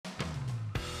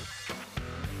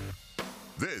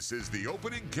This is the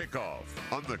opening kickoff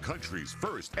on the country's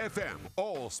first FM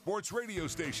all sports radio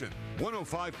station,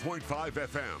 105.5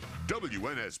 FM,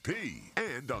 WNSP,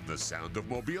 and on the Sound of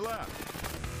Mobile app.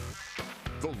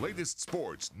 The latest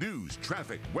sports, news,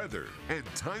 traffic, weather, and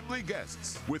timely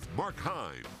guests with Mark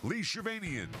Heim, Lee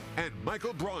Shervanian, and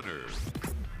Michael Bronner.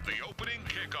 The opening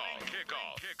kickoff.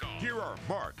 Here are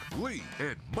Mark, Lee,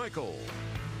 and Michael.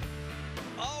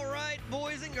 All right,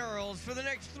 boys and girls, for the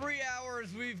next 3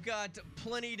 hours, we've got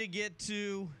plenty to get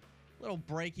to. A little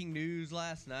breaking news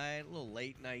last night, a little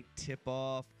late night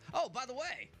tip-off. Oh, by the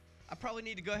way, I probably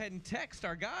need to go ahead and text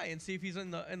our guy and see if he's in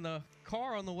the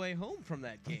car on the way home from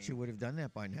that game. But you would have done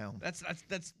that by now. That's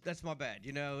my bad.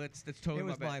 You know, that's totally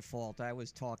my bad. It was my fault. I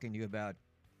was talking to you about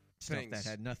stuff that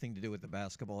had nothing to do with the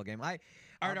basketball game.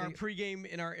 In our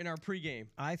pregame.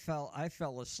 I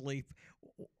fell asleep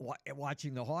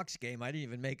watching the Hawks game. I didn't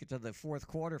even make it to the fourth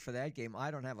quarter for that game.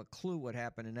 I don't have a clue what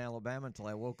happened in Alabama until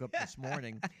I woke up this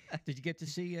morning. Did you get to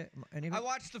see any of it? I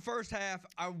watched the first half.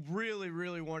 I really,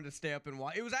 really wanted to stay up and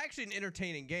watch. It was actually an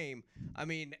entertaining game. I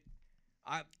mean,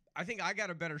 I think I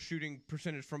got a better shooting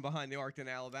percentage from behind the arc than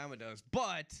Alabama does,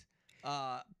 but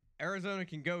Arizona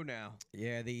can go now.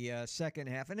 Yeah, the second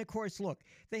half. And, of course, look,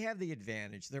 they have the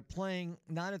advantage. They're playing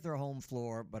not at their home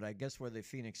floor, but I guess where the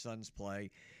Phoenix Suns play.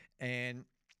 And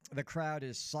the crowd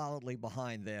is solidly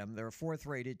behind them. They're a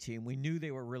fourth-rated team. We knew they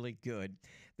were really good.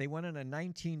 They went on a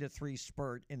 19-3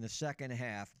 spurt in the second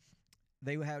half.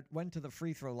 They went to the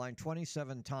free throw line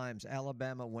 27 times.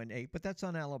 Alabama went 8, but that's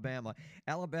on Alabama.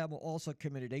 Alabama also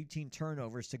committed 18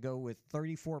 turnovers to go with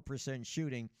 34%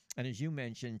 shooting. And as you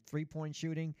mentioned, three-point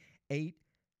shooting, 8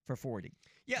 for 40.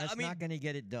 Yeah, that's not going to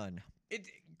get it done.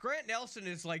 Grant Nelson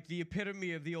is like the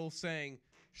epitome of the old saying,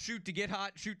 shoot to get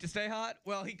hot, shoot to stay hot.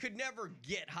 Well, he could never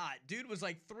get hot. Dude was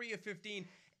like 3 of 15.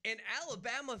 And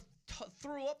Alabama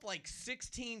threw up like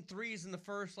 16 threes in the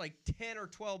first like 10 or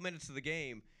 12 minutes of the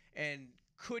game and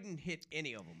couldn't hit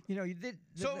any of them. You know, you did.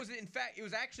 So it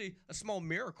was actually a small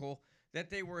miracle that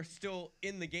they were still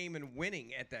in the game and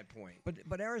winning at that point.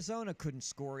 But Arizona couldn't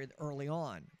score it early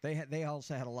on. They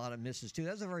also had a lot of misses too.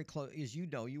 That was a very close, as you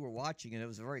know, you were watching it. It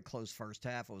was a very close first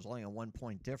half. It was only a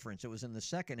 1-point difference. It was in the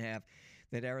second half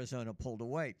that Arizona pulled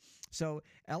away. So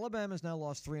Alabama's now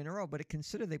lost 3 in a row, but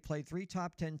consider they played 3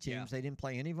 top 10 teams. Yeah. They didn't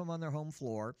play any of them on their home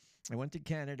floor. They went to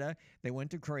Canada. They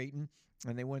went to Creighton.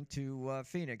 And they went to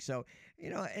Phoenix. So, you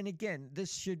know, and again,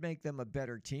 this should make them a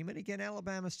better team. And again,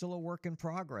 Alabama's still a work in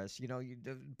progress. You know, you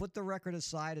put the record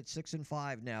aside at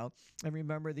 6-5 now. And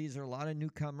remember, these are a lot of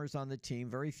newcomers on the team,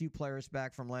 very few players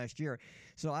back from last year.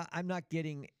 So I'm not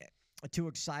getting too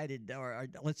excited or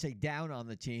let's say down on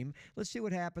the team. Let's see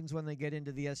what happens when they get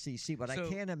into the SEC. But I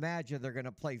can't imagine they're going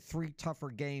to play 3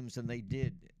 tougher games than they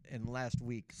did in last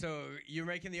week. So you're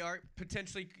making the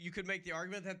potentially you could make the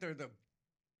argument that they're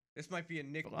this might be a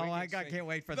Nick. I can't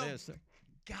wait for this.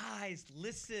 Guys,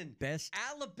 listen. Best.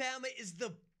 Alabama is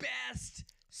the best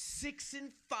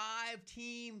 6-5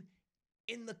 team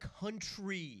in the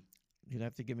country. You'd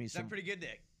have to give me some. Is that pretty good,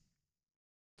 Nick?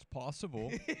 It's possible.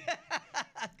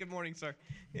 Good morning, sir.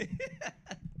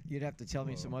 You'd have to tell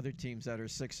me some other teams that are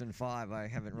 6-5. I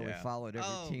haven't really followed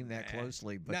every team that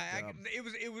closely, but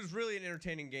it was really an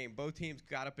entertaining game. Both teams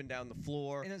got up and down the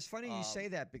floor. And it's funny you say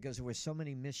that because there were so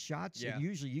many missed shots. Yeah. And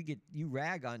usually you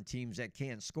rag on teams that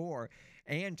can't score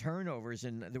and turnovers,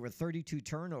 and there were 32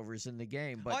 turnovers in the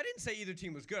game. But I didn't say either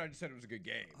team was good. I just said it was a good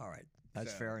game. All right,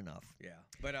 that's fair enough. Yeah,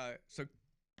 but so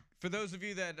for those of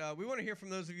you that we want to hear from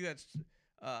those of you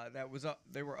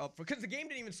they were up for, because the game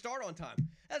didn't even start on time.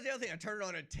 That's the other thing. I turned it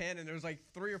on at 10, and there was like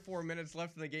 3 or 4 minutes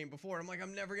left in the game before. I'm like,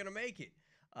 I'm never gonna make it.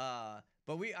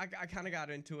 But I kind of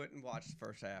got into it and watched the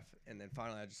first half, and then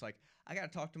finally I just I got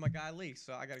to talk to my guy Lee,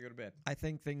 so I got to go to bed. I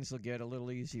think things will get a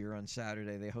little easier on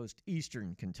Saturday. They host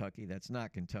Eastern Kentucky. That's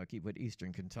not Kentucky, but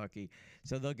Eastern Kentucky.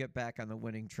 So they'll get back on the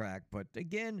winning track. But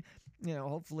again, you know,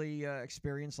 hopefully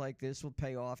experience like this will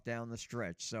pay off down the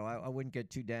stretch. So I wouldn't get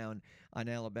too down on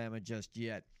Alabama just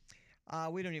yet.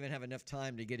 We don't even have enough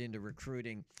time to get into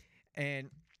recruiting. And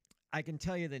I can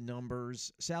tell you the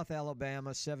numbers. South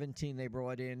Alabama, 17 they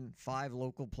brought in, 5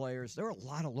 local players. There are a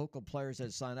lot of local players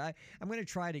that signed. I'm going to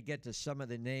try to get to some of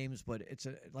the names, but it's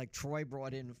like Troy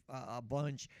brought in a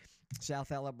bunch.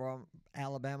 South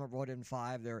Alabama brought in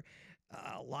 5. There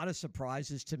are a lot of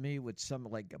surprises to me with some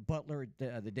like Butler,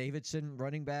 the Davidson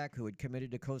running back who had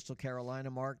committed to Coastal Carolina,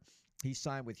 Mark. He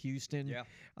signed with Houston.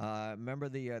 Yeah. Remember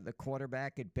the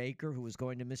quarterback at Baker who was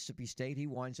going to Mississippi State? He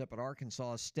winds up at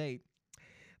Arkansas State.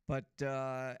 But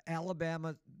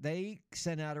Alabama, they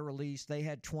sent out a release. They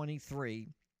had 23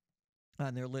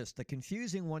 on their list. The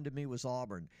confusing one to me was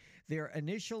Auburn. Their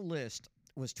initial list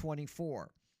was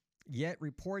 24. Yet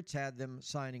reports had them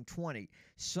signing 20.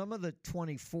 Some of the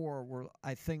 24 were,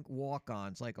 I think,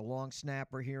 walk-ons, like a long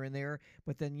snapper here and there.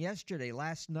 But then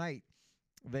last night,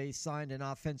 they signed an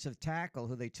offensive tackle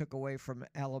who they took away from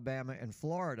Alabama and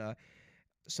Florida.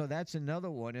 So that's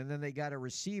another one. And then they got a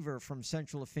receiver from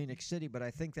Central of Phoenix City, but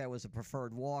I think that was a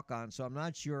preferred walk-on. So I'm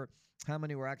not sure how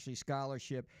many were actually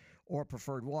scholarship or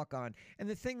preferred walk-on. And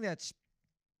the thing that's,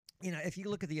 if you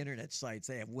look at the internet sites,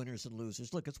 they have winners and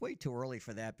losers. Look, it's way too early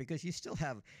for that because you still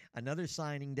have another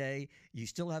signing day. You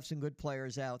still have some good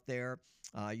players out there.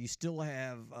 You still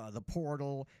have the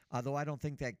portal, although I don't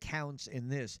think that counts in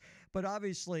this. But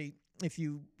obviously, if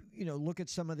you look at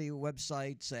some of the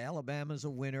websites, Alabama's a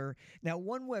winner. Now,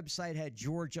 one website had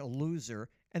Georgia a loser,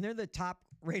 and they're the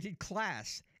top-rated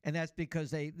class. And that's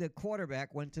because the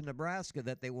quarterback went to Nebraska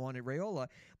that they wanted, Raiola.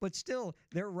 But still,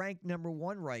 they're ranked number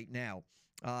 1 right now.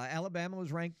 Alabama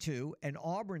was ranked 2, and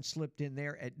Auburn slipped in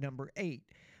there at number 8.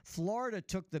 Florida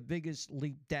took the biggest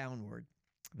leap downward.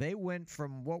 They went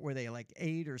from, what were they, like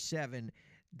 8 or 7,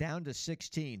 down to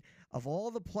 16. Of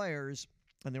all the players,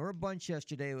 and there were a bunch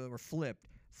yesterday that were flipped,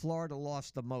 Florida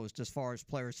lost the most as far as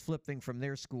players flipping from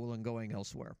their school and going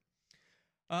elsewhere.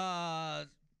 I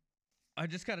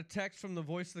just got a text from the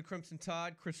voice of the Crimson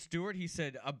Tide, Chris Stewart. He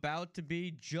said, about to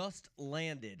be, just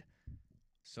landed.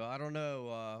 So I don't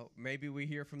know. Maybe we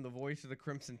hear from the voice of the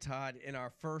Crimson Tide in our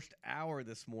first hour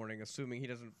this morning, assuming he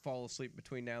doesn't fall asleep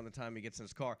between now and the time he gets in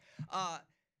his car.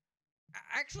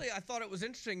 Actually, I thought it was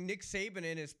interesting. Nick Saban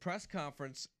in his press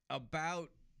conference about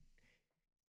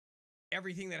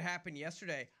everything that happened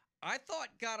yesterday, I thought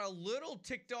got a little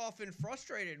ticked off and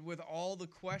frustrated with all the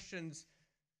questions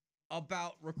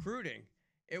about recruiting.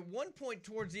 At one point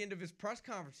towards the end of his press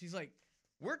conference, he's like,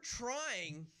 we're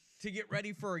trying to get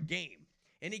ready for a game.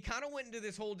 And he kind of went into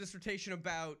this whole dissertation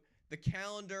about the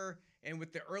calendar and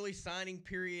with the early signing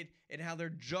period and how they're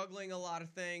juggling a lot of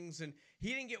things. And he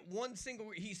didn't get one single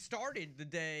 – he started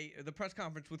the press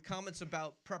conference with comments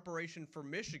about preparation for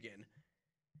Michigan,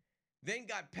 then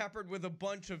got peppered with a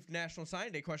bunch of National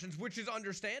Signing Day questions, which is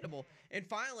understandable. And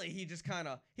finally, he just kind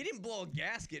of – he didn't blow a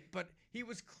gasket, but he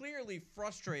was clearly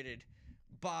frustrated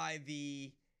by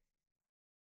the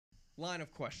line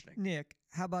of questioning. Nick,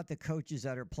 how about the coaches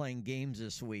that are playing games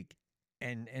this week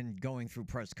and going through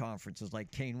press conferences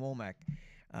like Kane Womack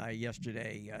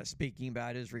yesterday speaking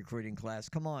about his recruiting class?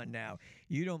 Come on now.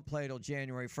 You don't play till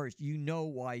January 1st. You know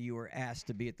why you were asked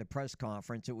to be at the press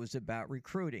conference. It was about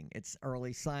recruiting. It's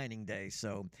early signing day,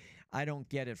 so I don't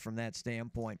get it from that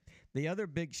standpoint. The other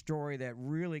big story that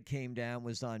really came down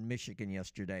was on Michigan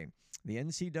yesterday. The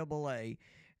NCAA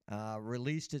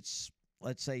released its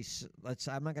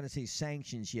I'm not going to say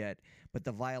sanctions yet, but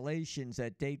the violations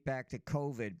that date back to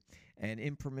COVID and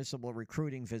impermissible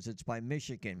recruiting visits by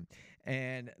Michigan.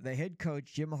 And the head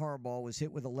coach, Jim Harbaugh, was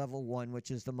hit with a level 1, which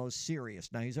is the most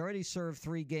serious. Now, he's already served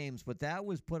 3 games, but that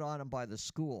was put on him by the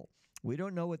school. We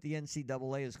don't know what the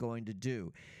NCAA is going to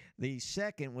do. The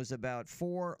second was about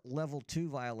 4 level 2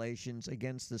 violations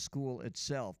against the school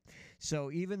itself.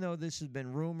 So even though this has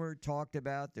been rumored, talked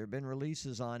about, there have been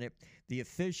releases on it, the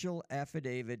official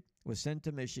affidavit was sent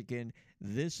to Michigan.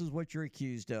 This is what you're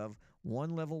accused of.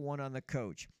 1 level 1 on the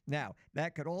coach. Now,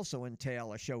 that could also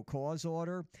entail a show cause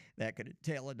order. That could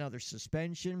entail another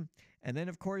suspension. And then,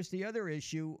 of course, the other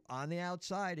issue on the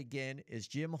outside again is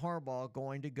Jim Harbaugh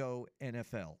going to go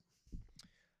NFL?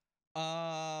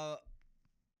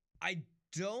 I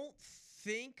don't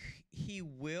think he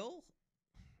will.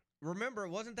 Remember, it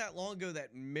wasn't that long ago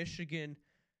that Michigan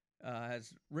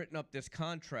has written up this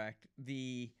contract,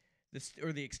 the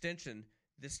extension.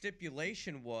 The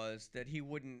stipulation was that he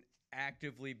wouldn't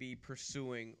actively be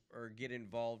pursuing or get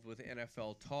involved with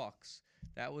NFL talks.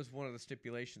 That was one of the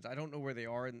stipulations. I don't know where they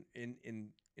are in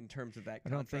terms of that contract. I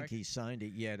don't think he signed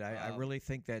it yet. I really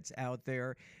think that's out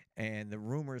there, and the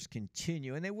rumors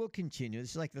continue, and they will continue.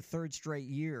 This is like the 3rd straight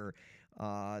year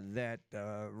that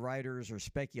writers are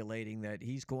speculating that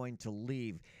he's going to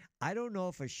leave. I don't know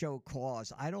if a show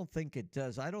cause. I don't think it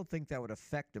does. I don't think that would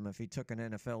affect him if he took an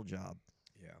NFL job.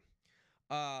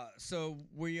 Yeah. So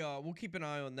we'll keep an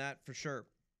eye on that for sure.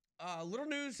 Little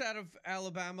news out of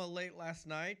Alabama late last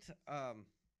night.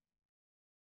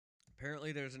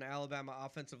 Apparently, there's an Alabama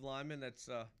offensive lineman that's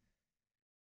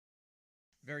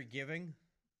very giving.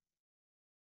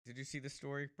 Did you see the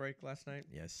story break last night?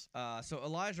 Yes. So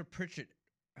Elijah Pritchett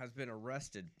has been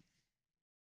arrested.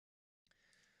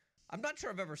 I'm not sure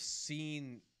I've ever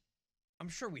seen, I'm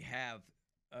sure we have,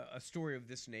 a story of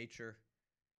this nature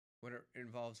when it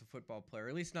involves a football player,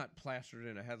 at least not plastered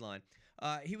in a headline.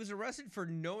 He was arrested for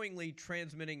knowingly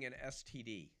transmitting an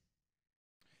STD.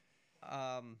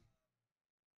 I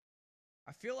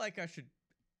feel like I should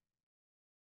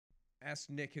ask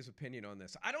Nick his opinion on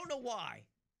this. I don't know why.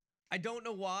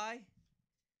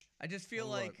 I just feel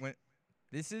like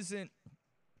this isn't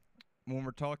when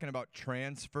we're talking about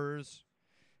transfers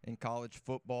in college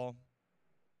football.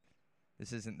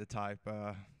 This isn't the type.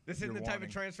 This isn't the type of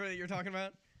transfer that you're talking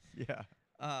about. Yeah.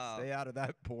 Stay out of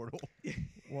that portal.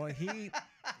 Well,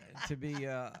 to be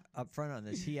upfront on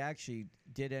this, he actually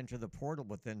did enter the portal,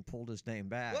 but then pulled his name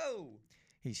back. Whoa.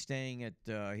 He is staying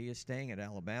at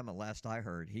Alabama. Last I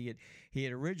heard, he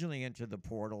had originally entered the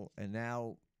portal, and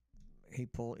now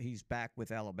he's back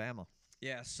with Alabama.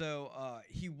 Yeah. So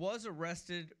he was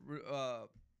arrested.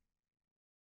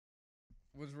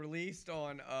 Was released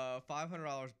on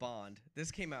 $500 bond.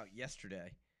 This came out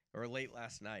yesterday or late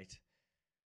last night.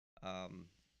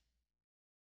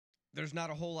 There's not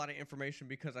a whole lot of information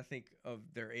because I think of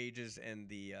their ages and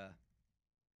the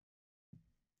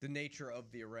nature of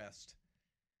the arrest.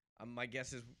 My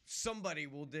guess is somebody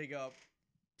will dig up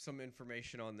some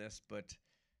information on this, but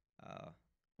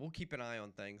we'll keep an eye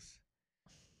on things.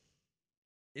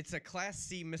 It's a Class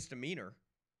C misdemeanor.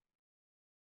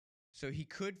 So he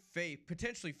could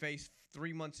potentially face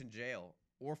 3 months in jail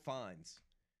or fines.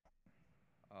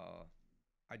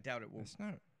 I doubt it will. It's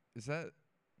not. Is that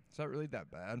really that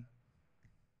bad?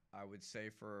 I would say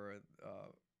for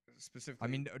specifically. I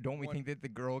mean, don't we think that the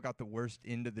girl got the worst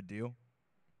end of the deal?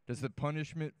 Does the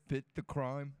punishment fit the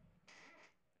crime?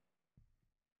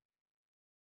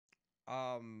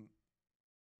 Are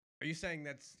you saying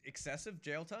that's excessive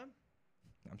jail time?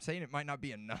 I'm saying it might not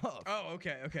be enough. Oh,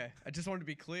 okay. I just wanted to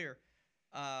be clear.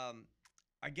 I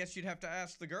guess you'd have to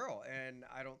ask the girl, and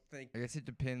I don't think. I guess it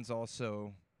depends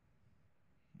also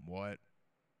what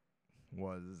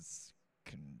was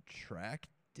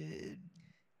contracted.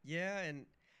 Yeah, and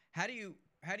how do you?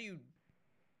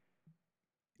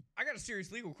 I got a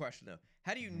serious legal question though.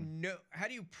 How do you know? How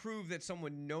do you prove that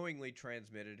someone knowingly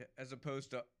transmitted as opposed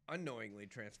to unknowingly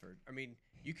transferred? I mean,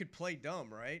 you could play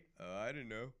dumb, right? I didn't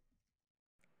know.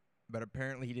 But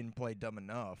apparently he didn't play dumb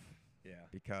enough. Yeah.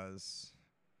 Because,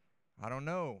 I don't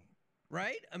know.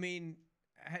 Right? I mean.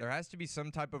 There has to be some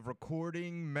type of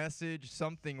recording, message,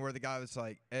 something where the guy was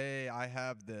like, hey, I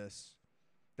have this.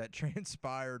 That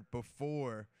transpired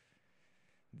before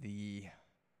the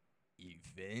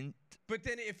event. But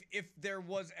then if there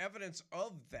was evidence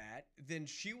of that, then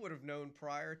she would have known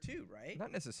prior to, right?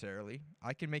 Not necessarily.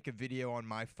 I can make a video on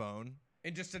my phone.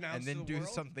 And just announce and then to the do world?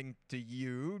 Something to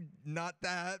you. Not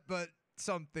that, but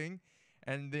something.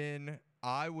 And then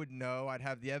I would know. I'd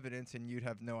have the evidence, and you'd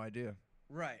have no idea.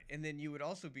 Right. And then you would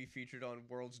also be featured on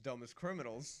World's Dumbest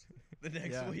Criminals the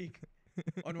next week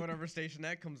on whatever station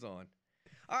that comes on.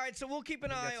 All right, so we'll keep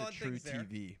an eye on things there. True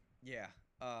TV. Yeah.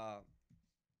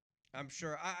 I'm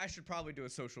sure. I should probably do a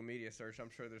social media search.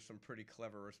 I'm sure there's some pretty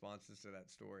clever responses to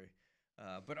that story.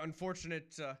 But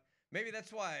unfortunate. Maybe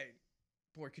that's why.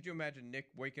 Boy, could you imagine Nick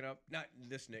waking up? Not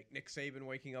this Nick Saban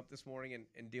waking up this morning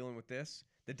and dealing with this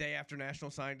the day after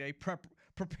National Signing Day,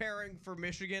 preparing for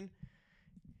Michigan,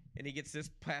 and he gets this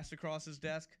passed across his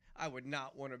desk. I would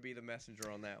not want to be the messenger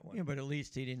on that one. Yeah, but at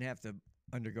least he didn't have to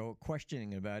undergo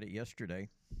questioning about it yesterday.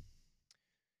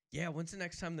 Yeah, when's the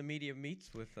next time the media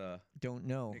meets with? Don't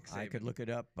know. Nick Saban? I could look it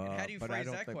up. And how do you but phrase I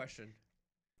don't that question?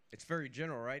 It's very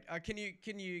general, right? Can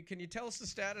you tell us the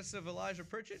status of Elijah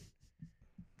Pritchett?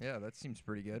 Yeah, that seems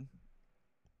pretty good.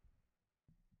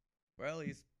 Well,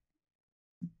 he's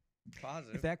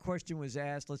positive. If that question was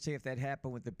asked, let's say if that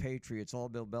happened with the Patriots, all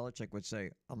Bill Belichick would say,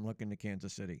 I'm looking to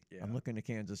Kansas City. Yeah. I'm looking to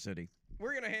Kansas City.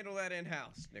 We're going to handle that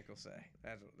in-house, Nick will say.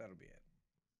 That'll be it.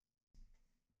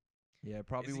 Yeah,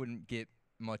 probably wouldn't get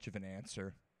much of an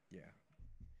answer. Yeah.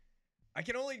 I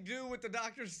can only do what the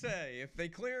doctors say. If they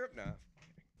clear up, no.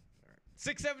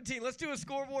 6:17. Let's do a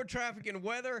scoreboard, traffic, and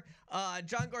weather.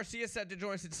 John Garcia set to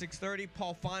join us at 6:30.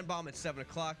 Paul Finebaum at 7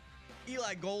 o'clock.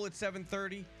 Eli Gold at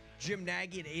 7:30. Jim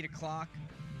Nagy at 8 o'clock.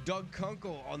 Doug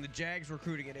Kunkel on the Jags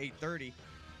recruiting at 8:30.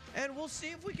 And we'll see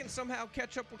if we can somehow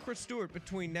catch up with Chris Stewart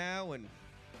between now and,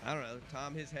 I don't know,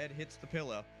 time his head hits the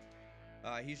pillow.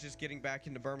 He's just getting back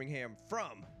into Birmingham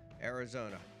from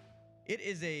Arizona. It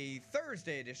is a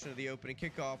Thursday edition of the Opening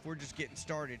Kickoff. We're just getting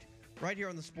started right here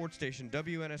on the sports station,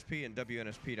 WNSP and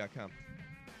WNSP.com.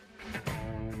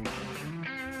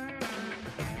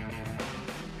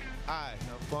 Hi,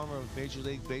 I'm former Major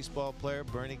League Baseball player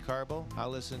Bernie Carbo. I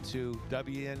listen to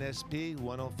WNSP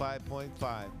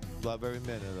 105.5. Love every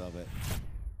minute of it.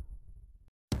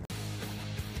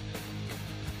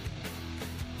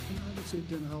 Obviously, it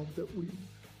didn't help that we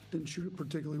didn't shoot it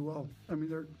particularly well. I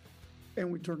mean, and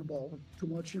we turned the ball too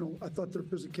much. You know, I thought their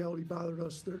physicality bothered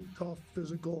us. They're tough,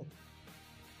 physical,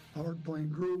 hard-playing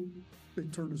group. They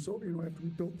turned us over, you know, after we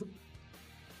built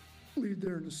lead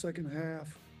there in the second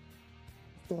half.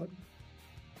 Thought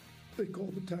they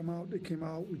called the timeout. They came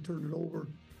out. We turned it over.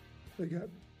 They got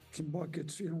some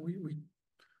buckets. We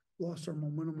lost our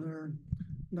momentum there and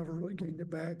never really gained it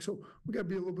back. So we got to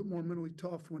be a little bit more mentally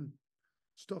tough when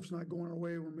stuff's not going our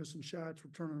way. We're missing shots.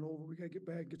 We're turning it over. We got to get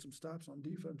back, get some stops on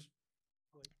defense.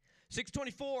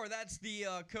 6:24. That's the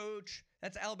coach.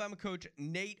 That's Alabama coach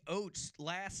Nate Oates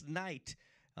last night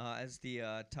as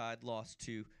the Tide lost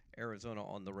to Arizona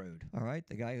on the road. All right,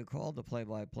 the guy who called the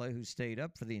play-by-play, who stayed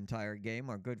up for the entire game,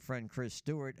 our good friend Chris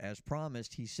Stewart, as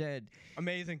promised, he said,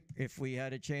 amazing. If we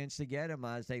had a chance to get him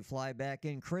as they fly back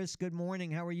in. Chris, good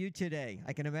morning. How are you today?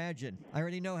 I can imagine. I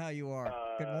already know how you are.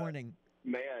 Good morning.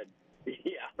 Man,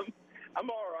 yeah, I'm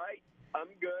all right. I'm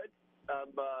good.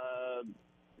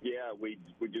 Yeah, we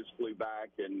just flew back,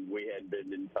 and we had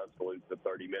been in Tuscaloosa for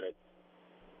 30 minutes.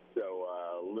 So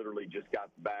literally just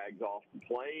got the bags off the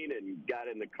plane and got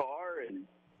in the car and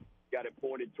got it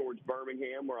pointed towards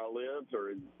Birmingham, where I lived, or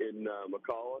in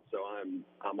McCullough. So I'm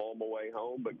on my way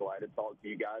home, but glad to talk to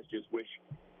you guys. Just wish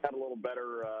had a little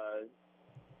better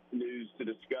news to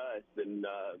discuss than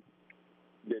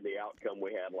the outcome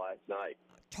we had last night.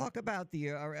 Talk about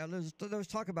let's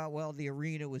talk about, the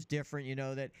arena was different,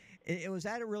 that it was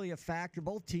that really a factor.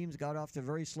 Both teams got off to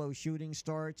very slow shooting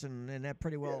starts, and that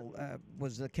pretty well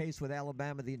was the case with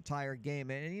Alabama the entire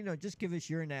game. And, just give us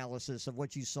your analysis of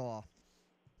what you saw.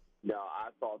 No,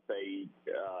 I thought they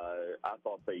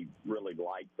really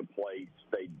liked the place.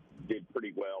 They did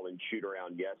pretty well in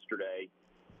shoot-around yesterday.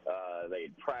 They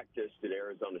had practiced at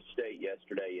Arizona State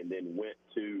yesterday and then went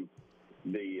to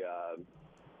the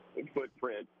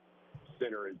Footprint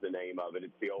Center is the name of it.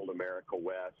 It's the old America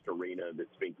West arena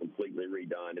that's been completely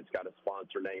redone. It's got a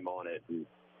sponsor name on it. And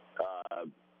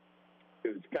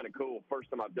it was kind of cool. First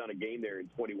time I've done a game there in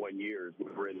 21 years. We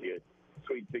were in the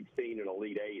Sweet 16 and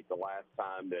Elite 8 the last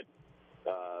time that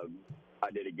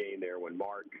I did a game there when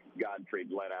Mark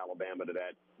Gottfried led Alabama to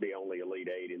the only Elite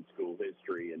 8 in school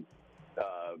history. And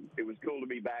it was cool to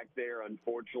be back there.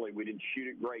 Unfortunately, we didn't shoot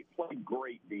it great, played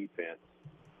great defense,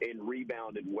 and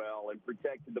rebounded well and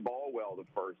protected the ball well the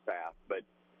first half. But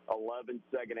 11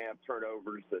 second-half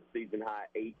turnovers, the season-high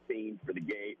 18 for the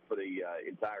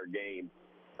entire game.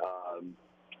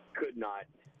 Could not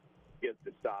get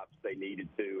the stops they needed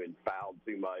to and fouled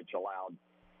too much, allowed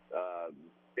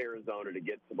Arizona to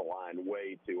get to the line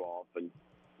way too often.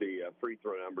 The free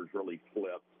throw numbers really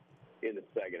flipped in the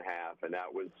second half, and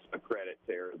that was a credit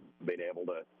to Arizona being able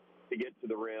to get to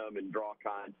the rim and draw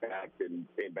contact, and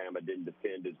Bama didn't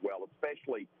defend as well,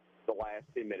 especially the last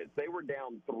 10 minutes. They were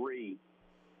down 3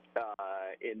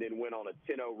 and then went on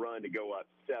a 10-0 run to go up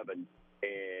 7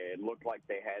 and looked like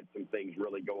they had some things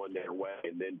really going their way.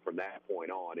 And then from that point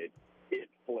on, it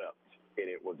flipped, and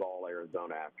it was all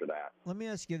Arizona after that. Let me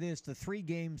ask you this. The 3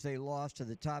 games they lost to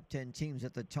the top 10 teams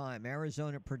at the time,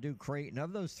 Arizona, Purdue, Creighton,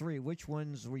 of those 3, which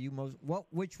one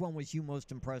was you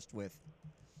most impressed with?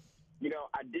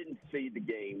 I didn't see the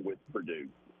game with Purdue.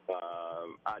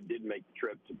 I did make the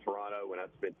trip to Toronto, and I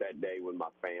spent that day with my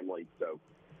family. So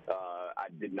I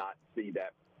did not see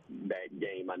that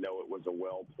game. I know it was a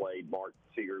well-played. Mark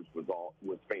Sears was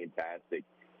fantastic.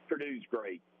 Purdue's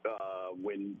great,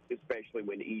 especially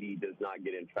when Edey does not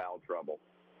get in foul trouble.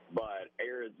 But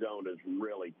Arizona's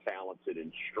really talented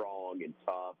and strong and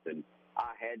tough, and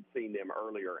I had seen them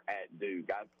earlier at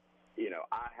Duke.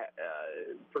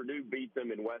 Purdue beat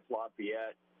them in West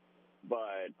Lafayette,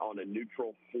 but on a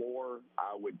neutral floor,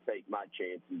 I would take my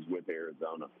chances with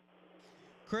Arizona.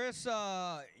 Chris,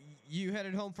 you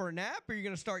headed home for a nap, or are you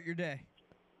going to start your day?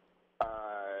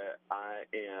 I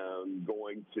am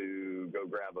going to go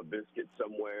grab a biscuit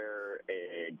somewhere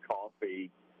and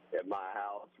coffee at my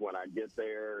house when I get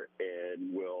there,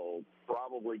 and we'll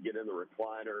probably get in the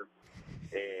recliner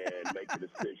and make a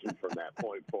decision from that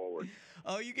point forward.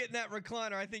 Oh, you get in that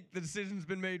recliner. I think the decision's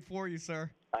been made for you,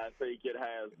 sir. I think it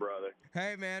has, brother.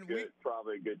 Hey, man.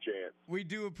 Probably a good chance. We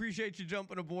do appreciate you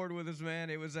jumping aboard with us, man.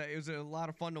 It was a lot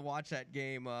of fun to watch that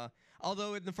game.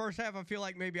 Although in the first half, I feel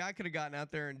like maybe I could have gotten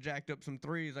out there and jacked up some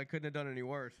threes. I couldn't have done any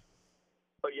worse.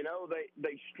 But,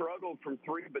 they struggled from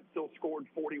 3 but still scored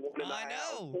 41 and a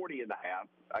half, 40 and a half.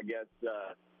 I guess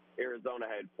Arizona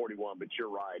had 41, but you're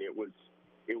right. It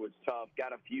was tough.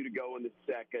 Got a few to go in the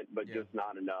second, but just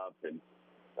not enough. And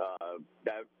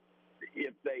that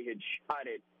if they had shot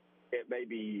it at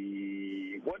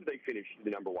maybe – what did they finish the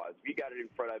number-wise? If you got it in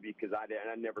front of you, because I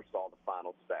never saw the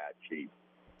final stat sheet,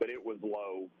 but it was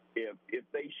low. If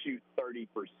they shoot 30%,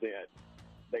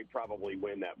 they probably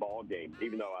win that ball game,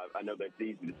 even though I know that's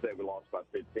easy to say we lost by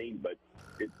 15, but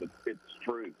it's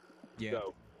true. Yeah.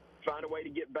 So find a way to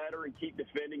get better and keep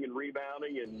defending and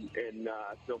rebounding. And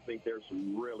I still think there's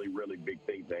some really, really big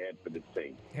things ahead for this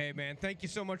team. Hey, man, thank you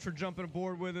so much for jumping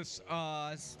aboard with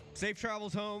us. Safe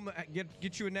travels home.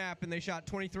 Get you a nap, and they shot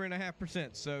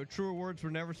 23.5%. So truer words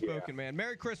were never spoken, man.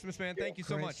 Merry Christmas, man. Thank you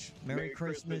so much. Merry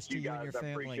Christmas to you and your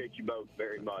family. I appreciate you both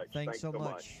very much. Thanks so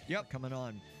much. Yep. For coming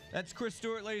on. That's Chris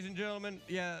Stewart, ladies and gentlemen.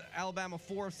 Yeah, Alabama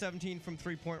 4 of 17 from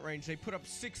three-point range. They put up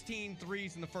 16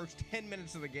 threes in the first 10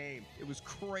 minutes of the game. It was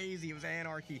crazy. It was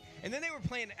anarchy. And then they were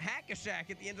playing hack-a-shack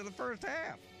at the end of the first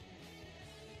half.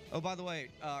 Oh, by the way,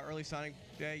 early signing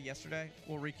day yesterday.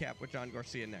 We'll recap with John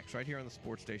Garcia next, right here on the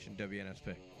sports station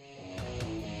WNSP.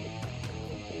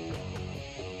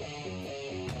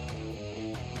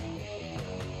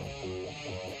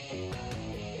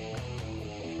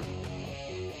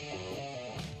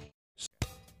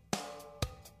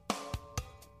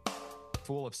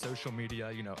 Full of social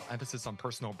media, emphasis on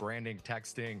personal branding,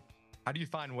 texting. How do you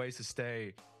find ways to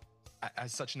stay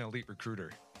as such an elite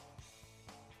recruiter?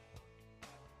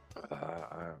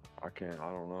 I can't.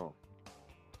 I don't know.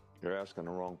 You're asking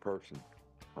the wrong person.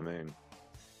 I mean,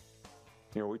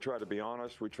 we try to be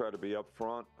honest. We try to be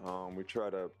upfront. We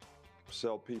try to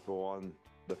sell people on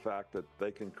the fact that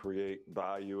they can create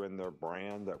value in their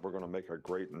brand, that we're going to make a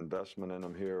great investment in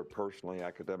them here personally,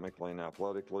 academically, and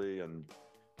athletically. And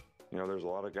there's a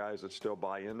lot of guys that still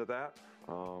buy into that.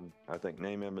 I think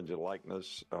name, image, and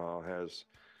likeness has,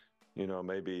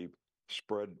 maybe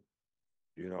spread,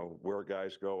 where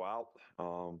guys go out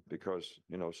because,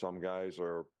 some guys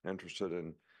are interested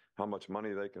in how much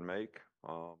money they can make.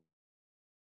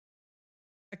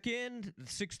 Back in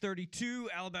 6:32,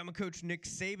 Alabama coach Nick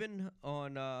Saban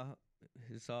on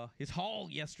his haul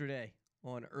yesterday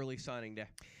on early signing day.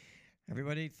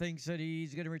 Everybody thinks that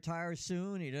he's going to retire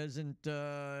soon. He doesn't.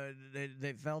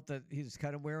 They felt that he's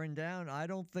kind of wearing down. I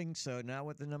don't think so. Not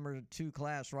with the number 2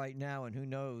 class right now, and who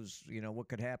knows, what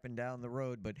could happen down the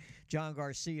road. But John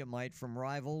Garcia might from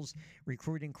Rivals,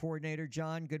 recruiting coordinator.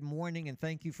 John, good morning, and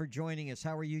thank you for joining us.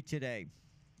 How are you today?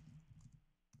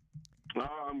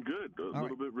 I'm good. A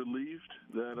little bit relieved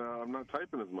that I'm not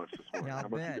typing as much this morning. How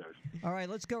about you guys? All right,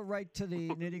 let's go right to the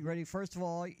nitty-gritty. First of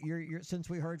all, since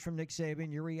we heard from Nick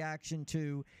Saban, your reaction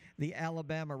to the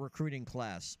Alabama recruiting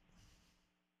class.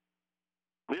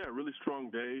 Yeah, really strong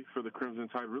day for the Crimson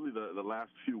Tide. Really, the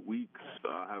last few weeks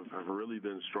have really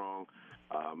been strong.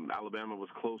 Alabama was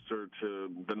closer to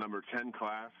the number 10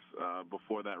 class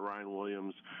before that Ryan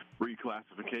Williams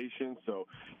reclassification. So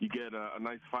you get a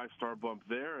nice 5-star bump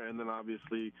there, and then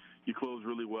obviously you close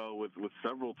really well with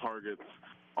several targets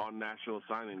on National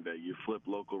Signing Day. You flip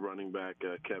local running back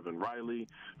Kevin Riley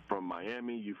from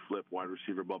Miami. You flip wide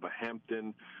receiver Bubba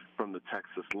Hampton from the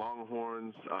Texas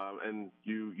Longhorns. And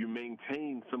you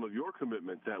maintain some of your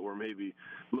commitments that were maybe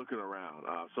looking around.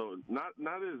 So not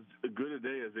as good a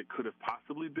day as it could have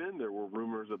possibly been. There were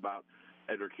rumors about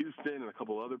Edric Houston and a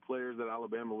couple other players that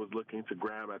Alabama was looking to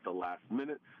grab at the last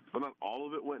minute. But not all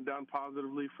of it went down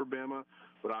positively for Bama.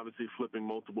 But obviously flipping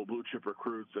multiple blue-chip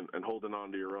recruits and holding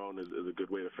on to your own is a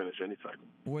good way to finish any cycle.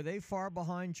 Were they far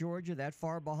behind Georgia, that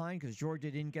far behind? Because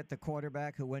Georgia didn't get the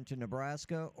quarterback who went to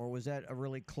Nebraska, or was that a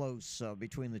really close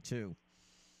between the two?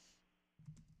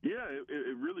 Yeah,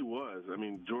 it really was. I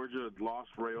mean, Georgia lost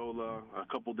Raiola a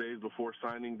couple days before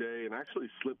signing day and actually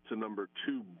slipped to number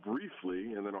 2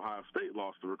 briefly, and then Ohio State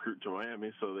lost the recruit to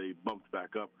Miami, so they bumped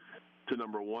back up to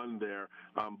number 1 there.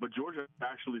 But Georgia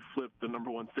actually flipped the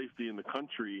number 1 safety in the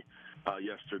country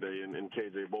yesterday in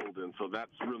KJ Bolden, so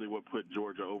that's really what put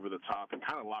Georgia over the top and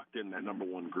kind of locked in that number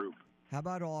 1 group. How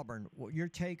about Auburn? Your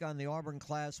take on the Auburn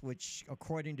class, which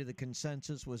according to the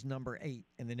consensus was number 8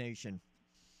 in the nation?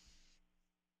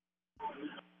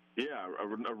 Yeah,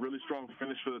 a really strong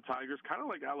finish for the Tigers, kind of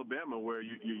like Alabama, where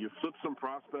you flip some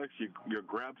prospects, you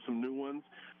grab some new ones,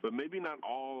 but maybe not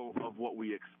all of what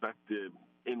we expected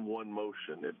in one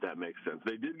motion, if that makes sense.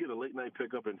 They did get a late-night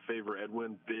pickup in Favor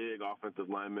Edwin, big offensive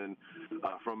lineman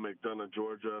from McDonough,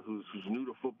 Georgia, who's new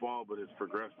to football but has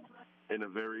progressed in a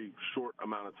very short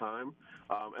amount of time.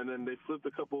 And then they flipped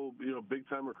a couple,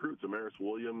 big-time recruits. Amaris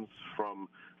Williams from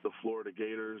the Florida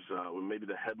Gators, maybe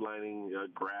the headlining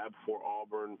grab for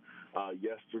Auburn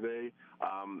yesterday.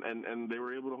 And they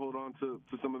were able to hold on to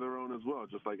some of their own as well,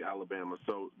 just like Alabama.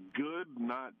 So good,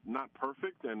 not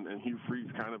perfect, and Hugh Freeze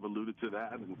kind of alluded to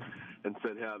that and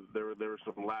said how there were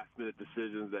some last-minute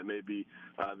decisions that maybe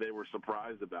they were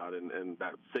surprised about. And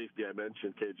that safety I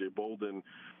mentioned, KJ Bolden,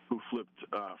 who flipped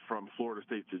from Florida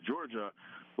State to Georgia,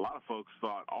 a lot of folks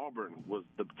thought Auburn was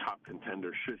the top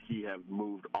contender should he have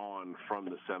moved on from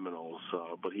the Seminoles,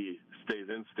 but he stays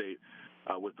in state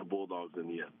with the Bulldogs in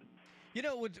the end. You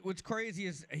know what's crazy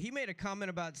is he made a comment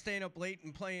about staying up late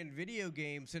and playing video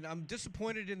games, and I'm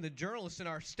disappointed in the journalists in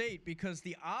our state because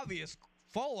the obvious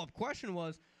follow-up question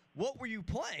was, what were you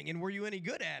playing, and were you any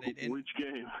good at it? And, which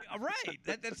game? Right.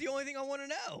 That's the only thing I want to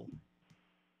know.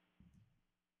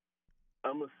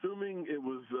 I'm assuming it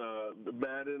was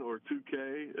Madden or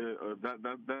 2K.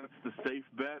 That's the safe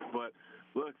bet. But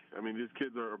look, I mean, these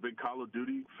kids are big Call of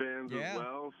Duty fans as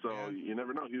well, so you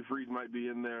never know. Hugh Freeze might be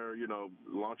in there,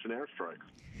 launching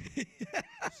airstrikes.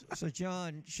 So,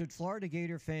 John, should Florida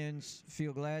Gator fans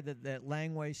feel glad that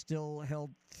Langway still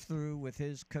held through with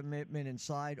his commitment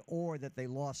inside, or that they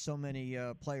lost so many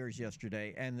players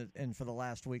yesterday and for the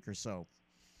last week or so?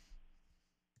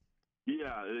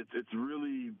 Yeah, it's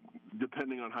really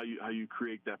depending on how you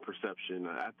create that perception.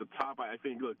 At the top, I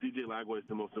think, look, DJ Lagway is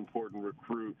the most important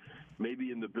recruit,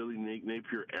 maybe in the Billy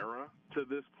Napier era to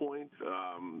this point.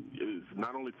 Is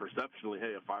not only perceptionally,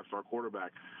 hey, a five-star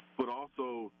quarterback, but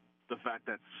also the fact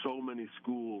that so many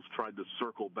schools tried to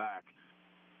circle back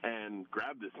and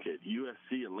grab this kid.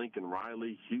 USC and Lincoln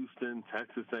Riley, Houston,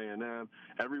 Texas A&M,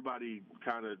 everybody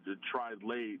kind of tried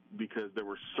late because there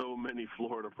were so many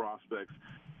Florida prospects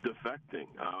defecting.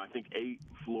 I think 8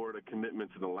 Florida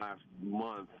commitments in the last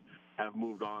month have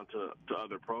moved on to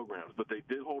other programs. But they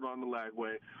did hold on to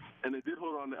Lagway, and they did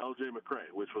hold on to L.J. McCray,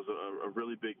 which was a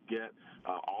really big get.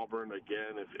 Auburn,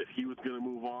 again, if he was going to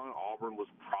move on, Auburn was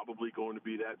probably going to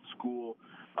be that school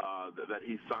that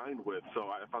he signed with.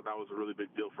 So I thought that was a really big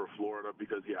deal for Florida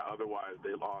because, otherwise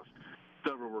they lost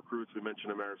several recruits. We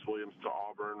mentioned Amaris Williams to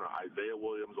Auburn. Isaiah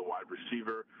Williams, a wide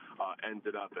receiver,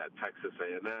 ended up at Texas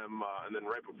A&M. And then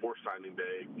right before signing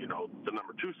day, the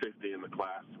number 2 safety in the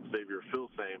class, Xavier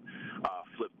Filsame,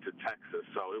 flipped to Texas.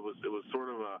 So it was sort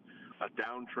of a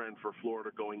downtrend for Florida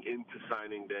going into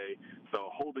signing day. So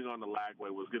holding on to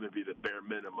Lagway was going to be the bare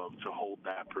minimum to hold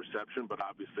that perception. But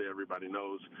obviously everybody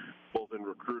knows, both in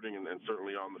recruiting and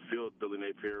certainly on the field, Billy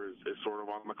Napier is sort of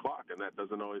on the clock, and that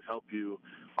doesn't always help you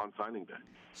on signing day.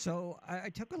 So I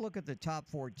took a look at the top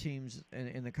 4 teams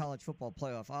in the college football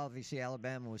playoff. Obviously,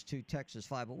 Alabama was 2, Texas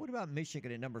 5. But what about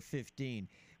Michigan at number 15?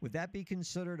 Would that be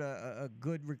considered a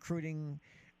good recruiting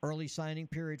early signing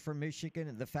period for Michigan,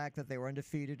 and the fact that they were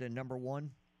undefeated and number 1?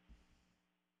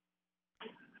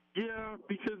 Yeah,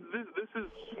 because this is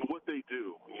what they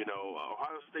do.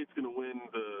 Ohio State's going to win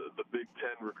the Big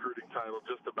Ten recruiting title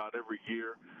just about every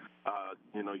year,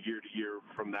 year to year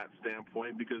from that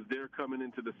standpoint, because they're coming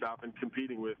into the South and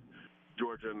competing with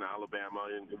Georgia and Alabama,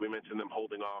 and we mentioned them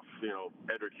holding off,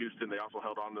 Edric Houston. They also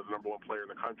held on to the number 1 player in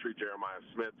the country, Jeremiah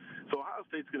Smith. So Ohio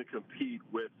State's going to compete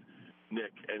with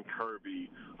Nick and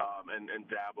Kirby and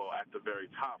Dabo at the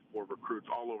very top for recruits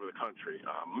all over the country.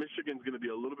 Michigan's going to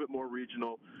be a little bit more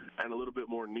regional and a little bit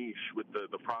more niche with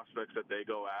the prospects that they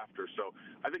go after. So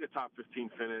I think a top 15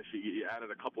 finish, you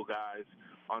added a couple guys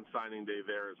on signing day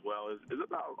there as well, is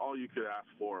about all you could ask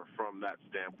for from that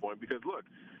standpoint. Because, look,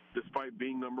 despite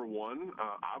being number 1,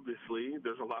 obviously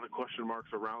there's a lot of question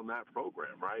marks around that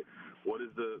program, right? What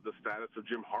is the status of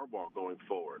Jim Harbaugh going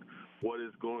forward? What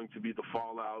is going to be the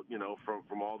fallout,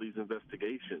 from all these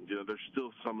investigations? There's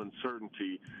still some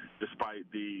uncertainty despite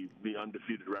the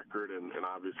undefeated record and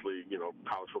obviously,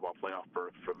 college football playoff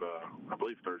berth for the, I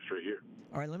believe, 3rd straight year.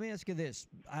 All right, let me ask you this.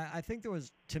 I think there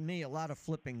was, to me, a lot of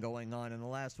flipping going on in the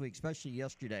last week, especially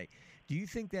yesterday. Do you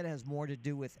think that has more to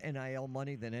do with NIL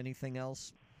money than anything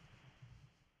else?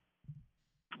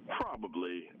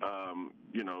 Probably.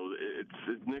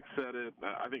 It's Nick said it.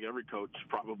 I think every coach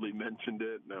probably mentioned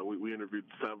it. We interviewed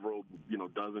several,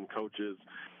 dozen coaches,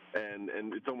 and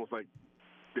it's almost like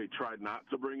they tried not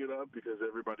to bring it up because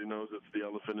everybody knows it's the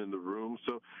elephant in the room.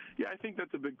 So, yeah, I think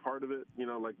that's a big part of it.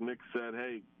 Like Nick said,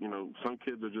 hey, some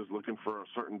kids are just looking for a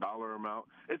certain dollar amount.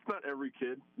 It's not every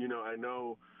kid. I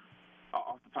know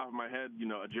off the top of my head,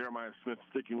 Jeremiah Smith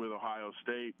sticking with Ohio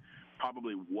State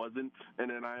probably wasn't an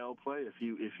NIL play.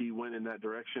 If he went in that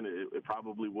direction, it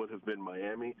probably would have been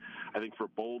Miami. I think for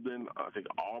Bolden, I think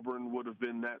Auburn would have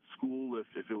been that school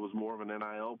if it was more of an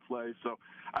NIL play. So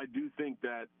I do think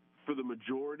that for the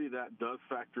majority, that does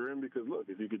factor in because, look,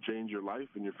 if you could change your life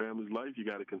and your family's life, you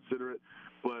got to consider it.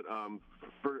 But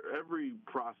for every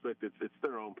prospect, it's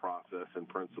their own process and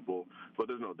principle. But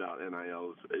there's no doubt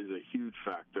NIL is a huge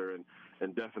factor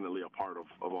and definitely a part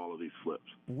of all of these flips.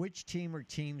 Which team or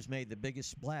teams made the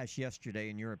biggest splash yesterday,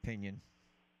 in your opinion?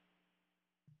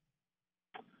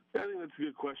 I think that's a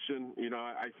good question.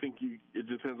 I think it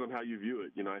depends on how you view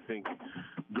it. I think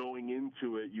going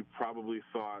into it, you probably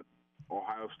thought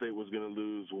Ohio State was going to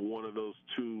lose one of those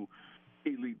 2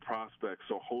 elite prospects.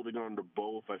 So holding on to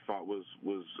both, I thought was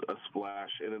a splash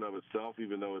in and of itself,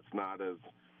 even though it's not as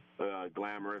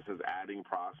glamorous as adding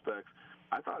prospects.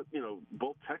 I thought,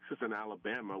 both Texas and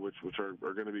Alabama, which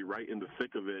are going to be right in the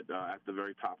thick of it at the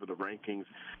very top of the rankings,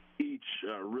 each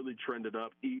really trended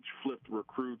up. Each flipped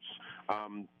recruits,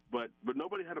 but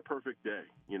nobody had a perfect day.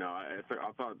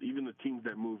 I thought even the teams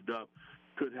that moved up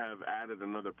could have added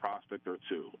another prospect or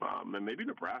two. And maybe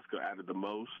Nebraska added the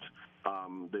most.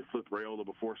 They flipped Raiola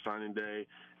before signing day,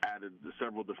 added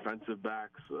several defensive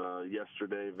backs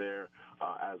yesterday there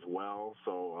as well.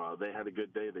 So they had a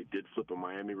good day. They did flip a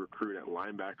Miami recruit at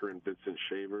linebacker in Vincent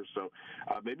Shaver. So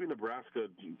maybe Nebraska,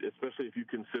 especially if you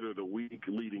consider the week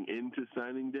leading into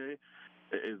signing day,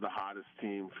 is the hottest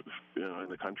team in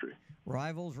the country.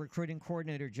 Rivals recruiting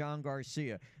coordinator John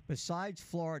Garcia. Besides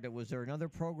Florida, was there another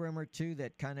program or two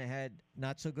that kind of had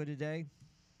not so good a day?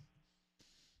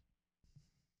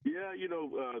 Yeah,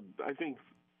 I think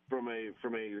from a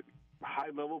high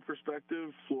level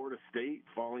perspective, Florida State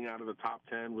falling out of the top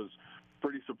 10 was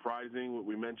pretty surprising.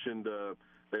 We mentioned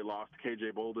they lost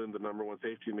KJ Bolden, the number one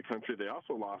safety in the country. They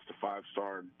also lost a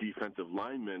 5-star defensive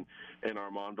lineman in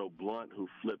Armando Blunt, who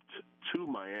flipped to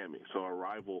Miami. So a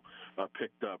rival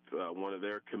picked up one of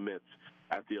their commits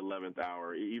at the 11th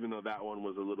hour, even though that one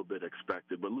was a little bit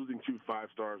expected. But losing 2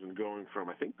 5-stars and going from,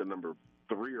 I think, the number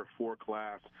 3 or 4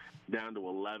 class down to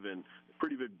 11,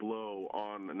 pretty big blow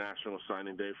on National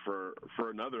Signing Day for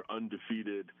another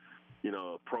undefeated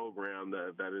program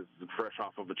that is fresh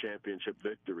off of a championship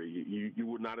victory. You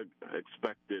would not have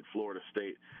expected Florida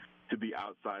State to be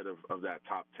outside of that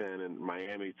top 10 and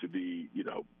Miami to be,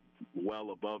 well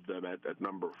above them at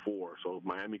number 4. So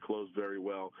Miami closed very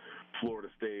well. Florida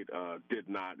State did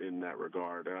not in that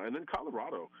regard. And then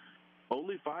Colorado,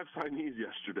 only 5 signees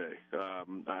yesterday.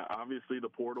 Obviously, the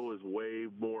portal is way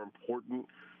more important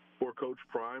for Coach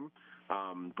Prime,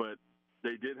 but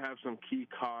they did have some key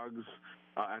cogs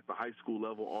at the high school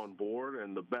level on board,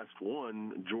 and the best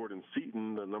one, Jordan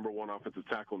Seaton, the number 1 offensive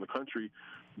tackle in the country,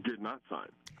 did not sign.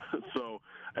 So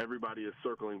everybody is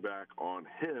circling back on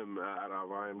him out of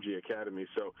IMG Academy.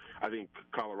 So I think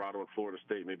Colorado and Florida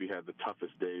State maybe had the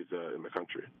toughest days in the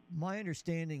country. My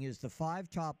understanding is the 5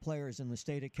 top players in the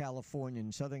state of California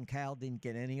and Southern Cal didn't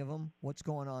get any of them. What's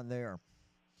going on there?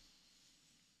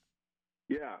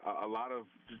 Yeah, a lot of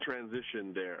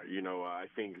transition there. I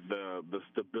think the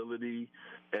stability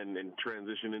and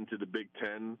transition into the Big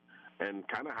Ten and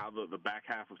kind of how the back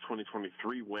half of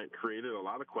 2023 went created a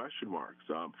lot of question marks.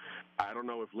 I don't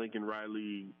know if Lincoln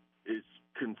Riley is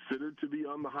considered to be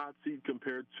on the hot seat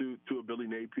compared to a Billy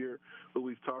Napier, who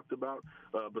we've talked about,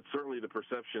 but certainly the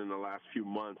perception in the last few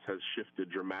months has shifted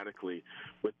dramatically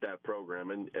with that program.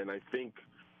 And I think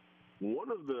one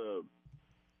of the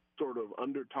sort of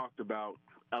under-talked about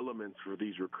elements for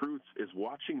these recruits is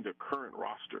watching the current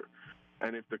roster.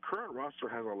 And if the current roster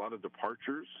has a lot of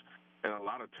departures and a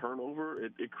lot of turnover,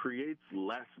 it creates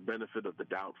less benefit of the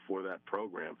doubt for that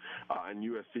program. And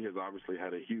USC has obviously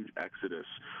had a huge exodus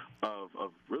of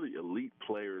really elite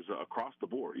players across the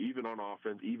board, even on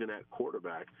offense, even at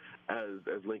quarterback,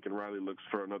 as Lincoln Riley looks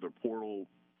for another portal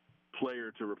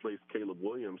player to replace Caleb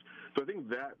Williams. So I think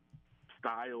that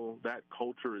style, that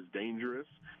culture is dangerous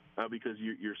because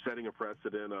you're setting a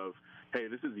precedent of, hey,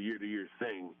 this is a year-to-year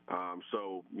thing.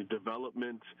 So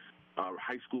development,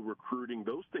 high school recruiting,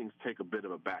 those things take a bit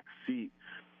of a back seat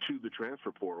to the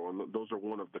transfer portal, and those are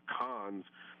one of the cons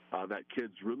that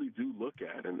kids really do look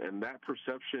at. And that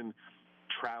perception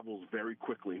travels very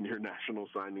quickly near National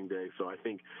Signing Day. So I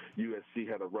think USC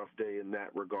had a rough day in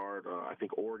that regard. I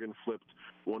think Oregon flipped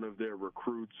one of their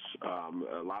recruits.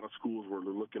 A lot of schools were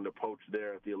looking to poach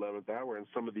there at the 11th hour, and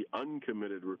some of the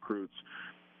uncommitted recruits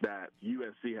that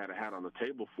USC had a hat on the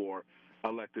table for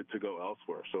elected to go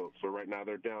elsewhere. So right now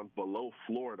they're down below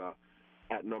Florida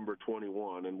at number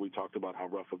 21, and we talked about how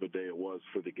rough of a day it was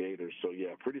for the Gators. So, yeah,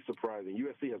 pretty surprising.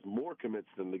 USC has more commits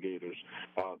than the Gators,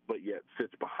 but yet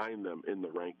sits behind them in the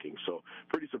rankings. So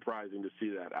pretty surprising to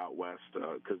see that out west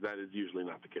because that is usually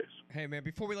not the case. Hey, man,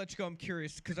 before we let you go, I'm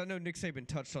curious because I know Nick Saban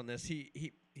touched on this.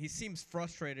 He seems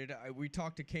frustrated. We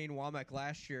talked to Kane Womack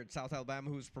last year at South Alabama,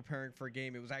 who was preparing for a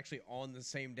game. It was actually on the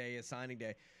same day as signing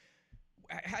day.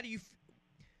 How do you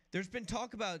There's been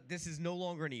talk about this is no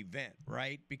longer an event,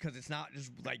 right? Because it's not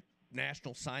just like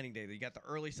National Signing Day. You got the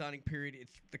early signing period.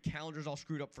 The calendar's all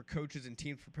screwed up for coaches and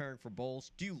teams preparing for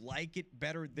bowls. Do you like it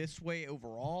better this way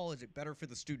overall? Is it better for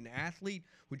the student athlete?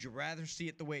 Would you rather see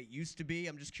it the way it used to be?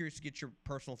 I'm just curious to get your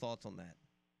personal thoughts on that.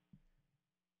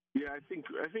 Yeah, I think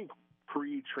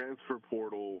pre-transfer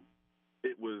portal,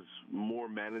 it was more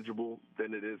manageable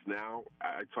than it is now.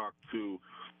 I talked to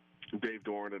Dave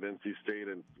Doran at NC State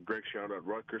and Greg Schiano at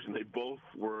Rutgers, and they both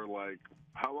were like,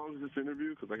 "How long is this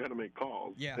interview? Because I got to make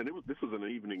calls." Yeah. And this was an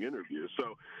evening interview.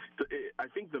 So I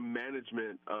think the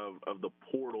management of the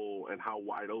portal and how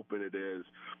wide open it is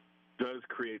does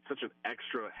create such an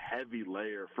extra heavy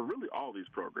layer for really all these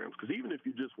programs. Because even if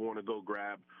you just want to go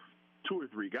grab 2 or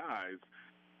 3 guys,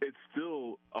 it's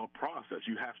still a process.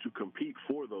 You have to compete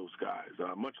for those guys,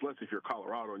 much less if you're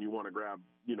Colorado and you want to grab,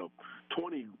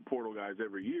 20 portal guys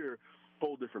every year,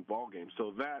 whole different ballgame.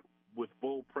 So that, with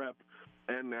bowl prep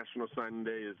and National Signing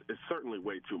Day, is certainly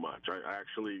way too much. I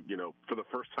actually, for the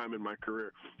first time in my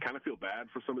career, kind of feel bad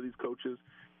for some of these coaches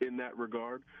in that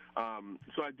regard.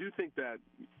 So I do think that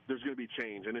there's going to be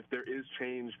change. And if there is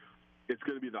change, it's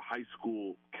going to be the high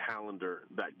school calendar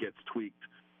that gets tweaked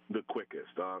the quickest.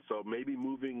 So maybe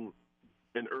moving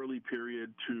an early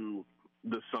period to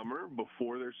the summer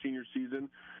before their senior season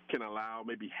can allow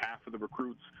maybe half of the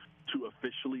recruits to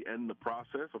officially end the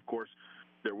process. Of course,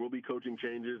 there will be coaching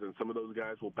changes, and some of those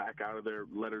guys will back out of their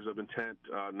letters of intent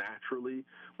naturally,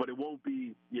 but it won't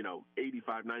be,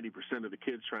 85, 90% of the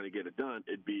kids trying to get it done.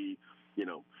 It'd be,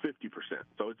 50%.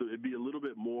 So it'd be a little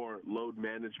bit more load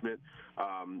management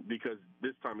because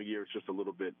this time of year it's just a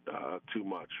little bit too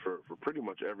much for pretty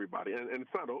much everybody. And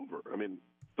it's not over. I mean,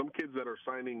 some kids that are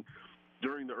signing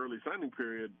during the early signing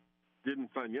period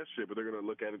didn't sign yesterday, but they're going to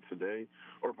look at it today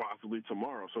or possibly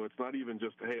tomorrow. So it's not even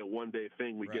just, hey, a one-day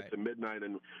thing. We get to midnight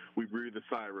and we breathe a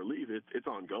sigh of relief. It's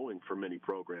ongoing for many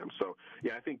programs. So,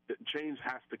 yeah, I think that change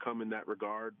has to come in that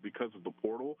regard because of the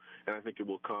portal, and I think it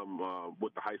will come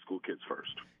with the high school kids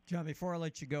first. John, before I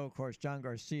let you go, of course, John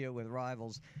Garcia with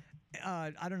Rivals.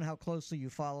 I don't know how closely you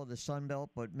follow the Sun Belt,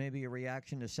 but maybe a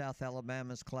reaction to South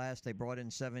Alabama's class. They brought in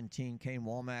 17. Kane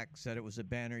Womack said it was a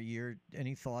banner year.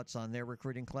 Any thoughts on their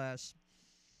recruiting class?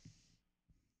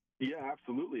 Yeah,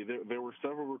 absolutely. There were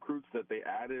several recruits that they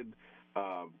added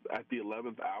at the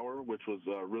 11th hour, which was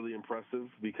really impressive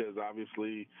because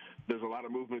obviously there's a lot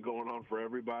of movement going on for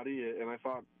everybody. And I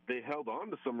thought they held on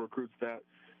to some recruits that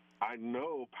I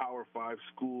know Power 5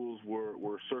 schools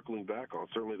were circling back on.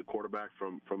 Certainly the quarterback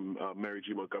from Mary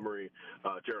G. Montgomery,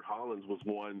 Jared Hollins, was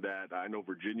one that I know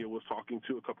Virginia was talking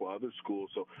to, a couple other schools.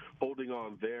 So holding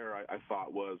on there, I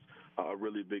thought was a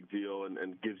really big deal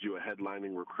and gives you a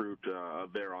headlining recruit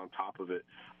there on top of it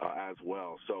as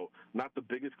well. So not the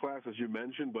biggest class, as you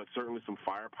mentioned, but certainly some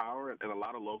firepower and a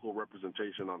lot of local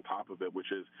representation on top of it,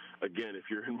 which is, again, if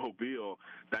you're in Mobile,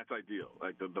 that's ideal.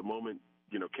 Like the moment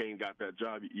Kane got that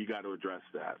job, you got to address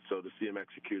that. So to see him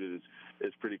execute it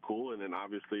is pretty cool. And then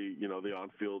obviously, the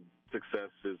on-field success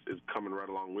is coming right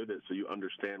along with it. So you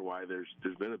understand why there's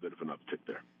been a bit of an uptick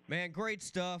there. Man, great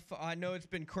stuff. I know it's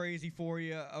been crazy for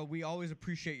you. We always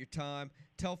appreciate your time.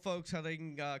 Tell folks how they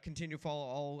can continue to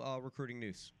follow all recruiting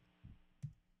news.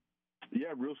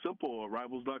 Yeah, real simple.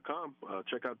 Rivals.com.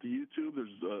 Check out the YouTube.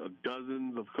 There's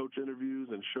dozens of coach interviews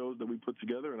and shows that we put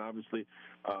together, and obviously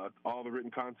all the written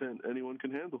content anyone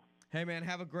can handle. Hey, man,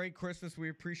 have a great Christmas. We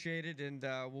appreciate it, and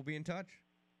we'll be in touch.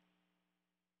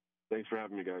 Thanks for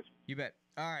having me, guys. You bet.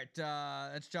 All right,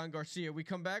 that's John Garcia. We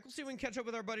come back. We'll see if we can catch up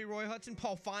with our buddy Roy Hudson.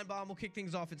 Paul Finebaum will kick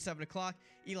things off at 7 o'clock.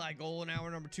 Eli Gold in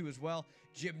hour number 2 as well.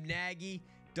 Jim Nagy,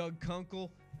 Doug Kunkel,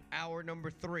 hour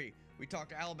number 3. We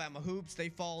talked to Alabama hoops. They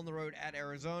fall on the road at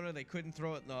Arizona. They couldn't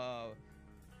throw it in the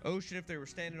ocean if they were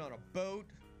standing on a boat.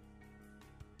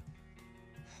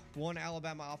 One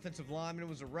Alabama offensive lineman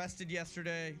was arrested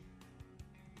yesterday.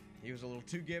 He was a little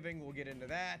too giving. We'll get into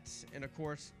that. And, of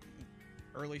course,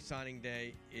 early signing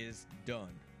day is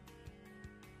done.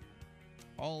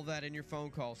 All of that in your phone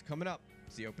calls. Coming up,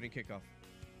 it's the opening kickoff.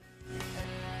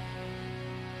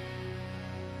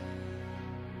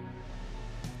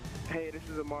 Hey, this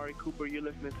is Amari Cooper. You're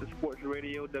listening to Sports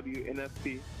Radio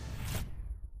WNSP.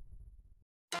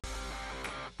 How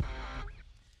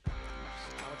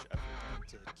much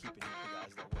effort into keeping the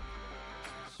guys that work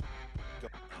for the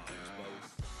both.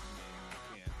 I mean,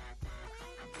 you can't.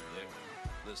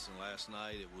 Yeah. Listen, last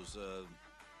night it was.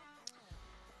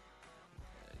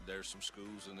 There's some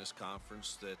schools in this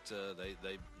conference that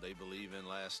they believe in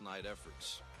last night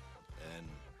efforts, and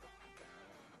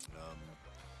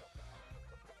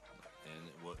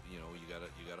what you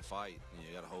gotta fight, and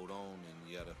you gotta hold on, and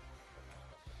you gotta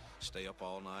stay up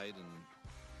all night and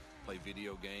play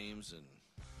video games and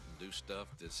do stuff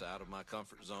that's out of my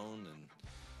comfort zone, and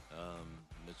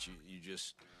but you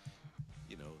just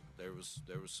there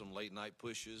was some late night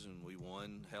pushes, and we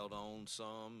held on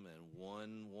some, and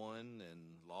won and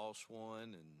lost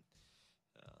one, and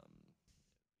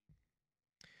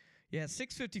yeah,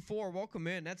 6:54. Welcome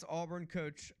in. That's Auburn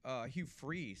coach Hugh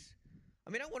Freeze. I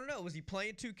mean, I want to know, was he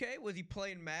playing 2K? Was he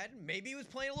playing Madden? Maybe he was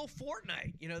playing a little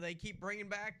Fortnite. You know, they keep bringing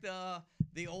back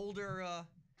the older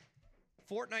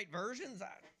Fortnite versions.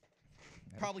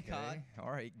 Probably COD.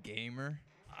 All right, gamer.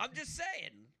 I'm just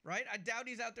saying, right? I doubt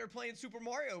he's out there playing Super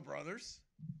Mario Brothers.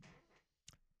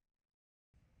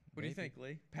 What do you think,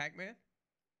 Lee? Pac-Man?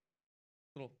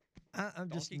 I'm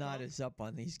just not as up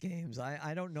on these games.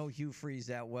 I don't know Hugh Freeze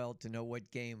that well to know what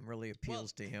game really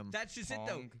appeals to him. That's just it,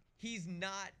 though. He's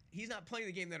not playing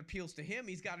the game that appeals to him.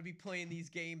 He's got to be playing these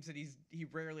games that he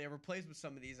rarely ever plays with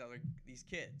some of these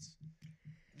kids.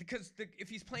 Because if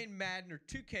he's playing Madden or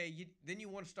 2K, then you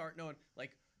want to start knowing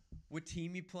like what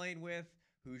team you playing with,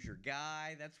 who's your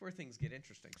guy. That's where things get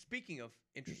interesting. Speaking of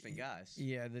interesting guys.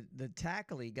 Yeah, the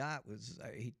tackle he got was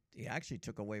he actually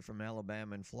took away from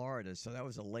Alabama and Florida, so that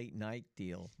was a late night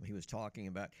deal he was talking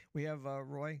about. We have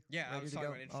Roy. Yeah, I was talking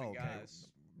about interesting guys.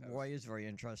 Roy is very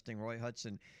interesting. Roy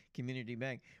Hudson, Community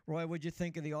Bank. Roy, what'd you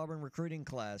think of the Auburn recruiting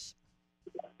class?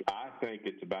 I think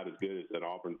it's about as good as an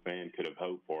Auburn fan could have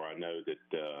hoped for. I know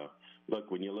that,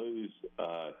 look, when you lose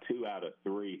 2 out of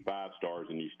 3 5-stars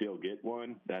and you still get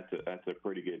one, that's a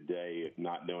pretty good day of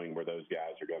not knowing where those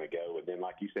guys are going to go. And then,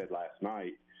 like you said last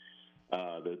night,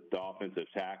 the offensive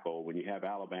tackle, when you have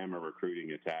Alabama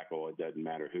recruiting a tackle, it doesn't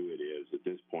matter who it is at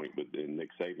this point within Nick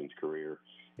Saban's career,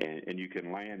 and you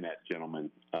can land that gentleman.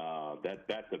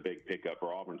 That's a big pickup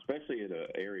for Auburn, especially in an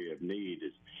area of need.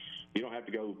 Is you don't have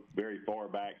to go very far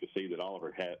back to see that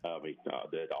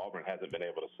that Auburn hasn't been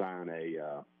able to sign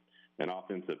an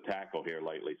offensive tackle here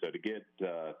lately. So to get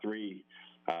 3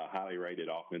 highly rated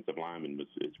offensive linemen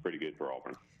it's pretty good for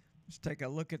Auburn. Let's take a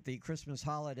look at the Christmas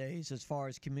holidays as far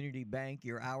as Community Bank,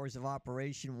 your hours of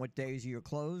operation, what days are you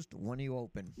closed, when are you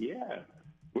open? Yeah,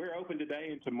 we're open today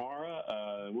and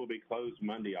tomorrow. We'll be closed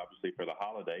Monday, obviously, for the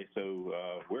holiday.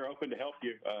 So we're open to help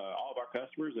you, all of our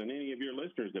customers and any of your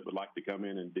listeners that would like to come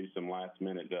in and do some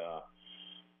last-minute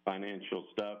financial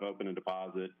stuff, open a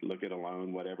deposit, look at a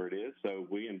loan, whatever it is. So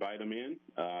we invite them in.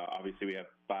 Obviously, we have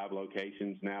 5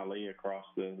 locations now, Lee, across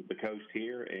the coast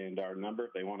here. And our number, if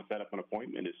they want to set up an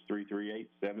appointment, is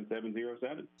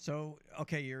 338-7707. So,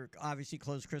 okay, you're obviously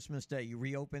closed Christmas Day. You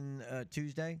reopen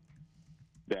Tuesday?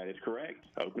 That is correct.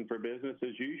 Open for business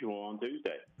as usual on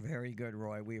Tuesday. Very good,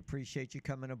 Roy. We appreciate you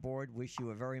coming aboard. Wish you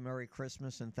a very Merry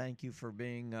Christmas, and thank you for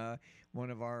being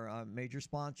one of our major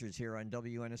sponsors here on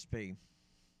WNSP.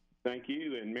 Thank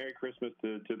you, and Merry Christmas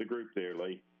to the group there,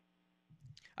 Lee.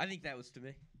 I think that was to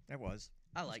me. That was.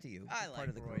 I like you. I like part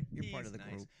of the Roy. group. You're He's part of the nice.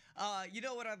 group. You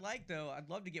know what I'd like though? I'd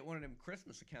love to get one of them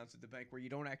Christmas accounts at the bank where you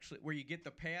get the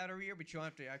payout every year, but you don't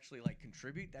have to actually like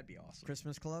contribute. That'd be awesome.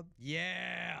 Christmas Club?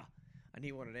 Yeah, I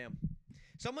need one of them.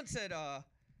 Someone said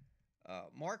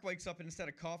Mark wakes up and instead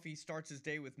of coffee, starts his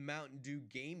day with Mountain Dew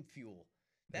Game Fuel.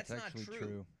 That's not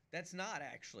true. That's not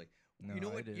actually. No, you know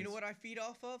what? it is. You know what I feed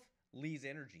off of? Lee's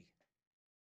energy.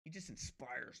 He just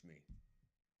inspires me.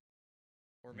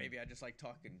 Or maybe I just like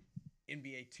talking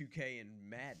NBA 2K and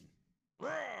Madden.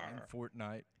 And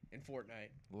Fortnite.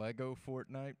 Lego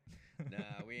Fortnite.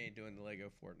 Nah, we ain't doing the Lego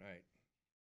Fortnite.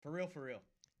 For real.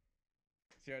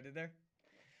 See what I did there?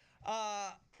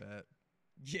 Bet.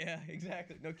 Yeah,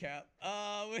 exactly. No cap.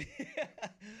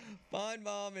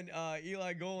 Finebaum and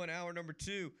Eli Gold in hour number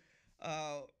 2.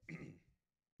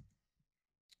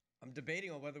 I'm debating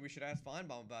on whether we should ask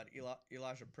Finebaum about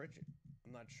Elijah Pritchett.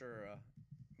 I'm not sure.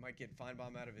 Might get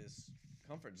Finebaum out of his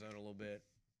comfort zone a little bit.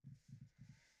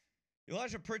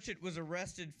 Elijah Pritchett was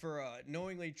arrested for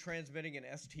knowingly transmitting an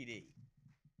STD.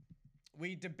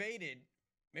 We debated,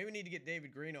 maybe we need to get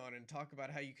David Green on and talk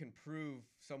about how you can prove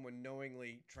someone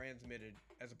knowingly transmitted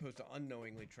as opposed to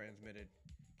unknowingly transmitted.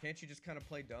 Can't you just kind of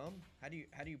play dumb? How do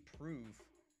you prove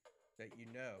that you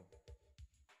know?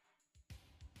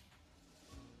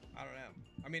 I don't know.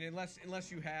 I mean,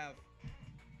 unless you have.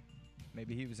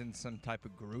 Maybe he was in some type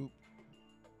of group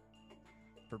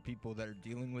for people that are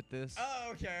dealing with this.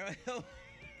 Oh, okay.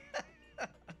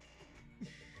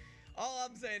 All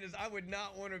I'm saying is I would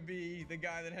not want to be the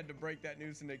guy that had to break that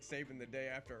news to Nick Saban the day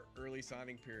after early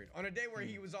signing period. On a day where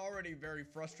he was already very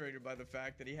frustrated by the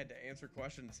fact that he had to answer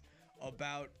questions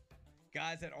about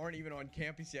guys that aren't even on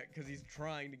campus yet because he's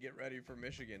trying to get ready for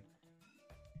Michigan.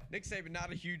 Nick Saban,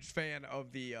 not a huge fan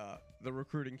of the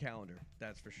recruiting calendar,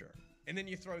 that's for sure. And then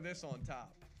you throw this on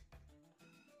top.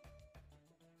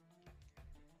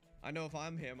 I know if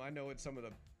I'm him, I know what some of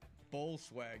the bowl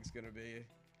swag's going to be.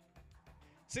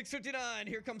 6:59,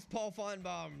 here comes Paul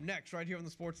Finebaum next, right here on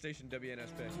the sports station,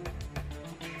 WNSP.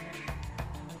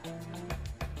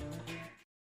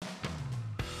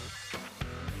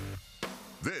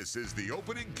 This is the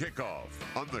opening kickoff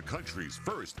on the country's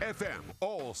first FM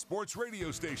all sports radio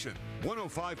station,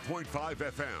 105.5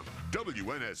 FM,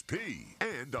 WNSP,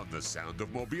 and on the Sound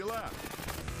of Mobile app.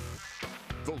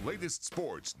 The latest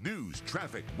sports, news,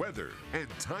 traffic, weather, and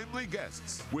timely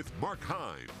guests with Mark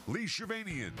Heim, Lee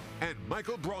Shervanian, and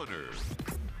Michael Bronner.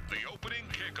 The opening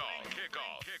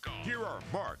kickoff. Here are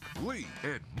Mark, Lee,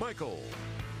 and Michael.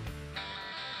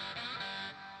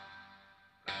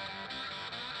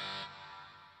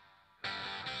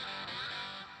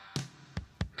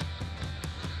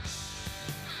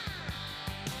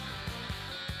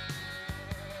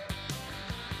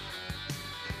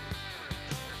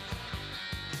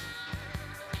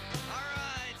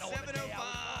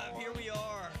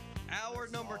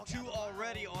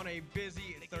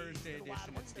 Busy Thursday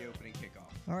edition. It's the opening kickoff.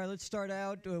 All right, let's start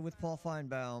out with Paul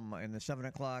Finebaum in the 7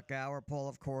 o'clock hour. Paul,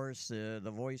 of course,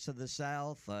 the voice of the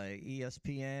South,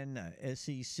 ESPN,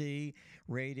 SEC,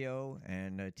 radio,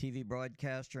 and TV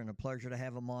broadcaster, and a pleasure to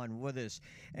have him on with us.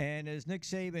 And as Nick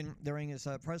Saban, during his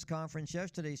press conference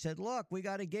yesterday, said, look, we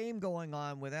got a game going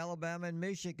on with Alabama and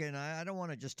Michigan. I don't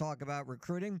want to just talk about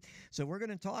recruiting, so we're going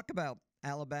to talk about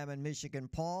Alabama and Michigan.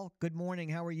 Paul, good morning.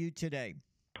 How are you today?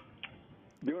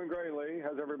 Doing great, Lee.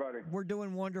 How's everybody? We're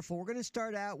doing wonderful. We're going to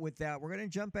start out with that. We're going to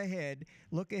jump ahead,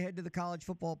 look ahead to the college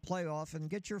football playoff, and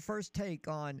get your first take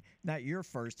on, not your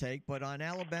first take, but on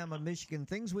Alabama, Michigan,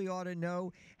 things we ought to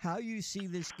know, how you see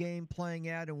this game playing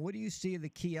out, and what do you see the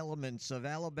key elements of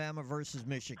Alabama versus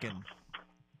Michigan?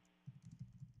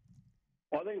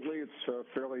 Well, I think, Lee, it's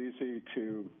fairly easy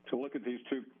to look at these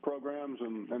two programs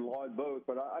and laud both,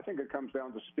 but I think it comes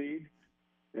down to speed,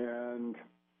 and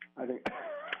I think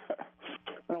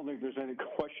I don't think there's any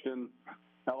question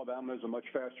Alabama is a much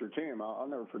faster team. I'll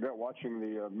never forget watching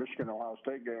the Michigan-Ohio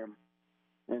State game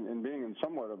and being in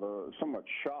somewhat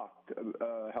shocked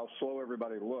how slow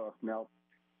everybody looked. Now,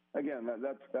 again,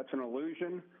 that's an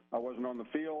illusion. I wasn't on the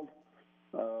field,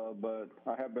 but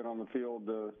I have been on the field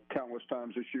countless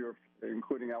times this year,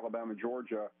 including Alabama,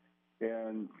 Georgia,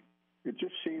 and it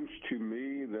just seems to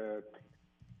me that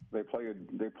they play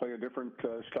a different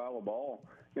style of ball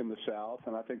in the South,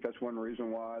 and I think that's one reason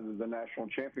why the national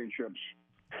championships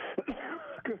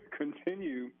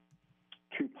continue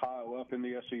to pile up in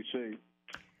the SEC.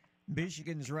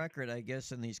 Michigan's record, I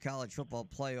guess, in these college football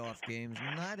playoff games,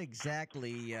 not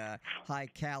exactly high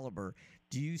caliber.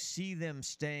 Do you see them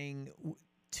staying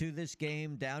to this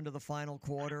game down to the final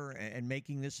quarter and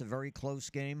making this a very close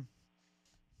game?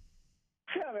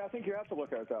 Yeah, I mean, I think you have to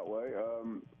look at it that way.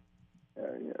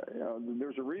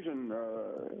 There's a reason.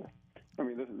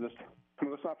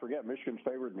 Let's not forget Michigan's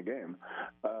favored in the game,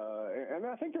 and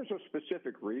I think there's a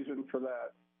specific reason for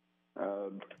that.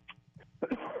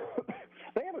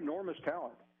 They have enormous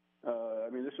talent.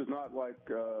 This is not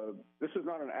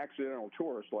an accidental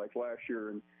tourist like last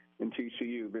year in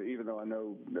TCU. But even though I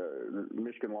know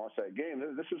Michigan lost that game,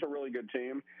 this is a really good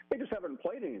team. They just haven't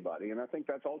played anybody, and I think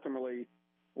that's ultimately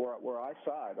where I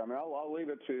side. I mean, I'll leave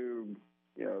it to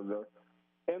the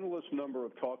endless number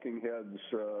of talking heads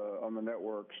on the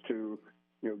networks to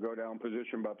go down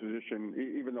position by position,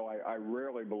 even though I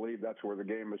rarely believe that's where the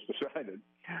game is decided.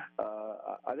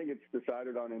 I think it's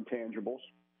decided on intangibles,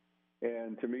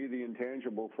 and to me the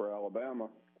intangible for Alabama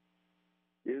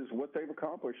is what they've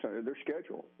accomplished, their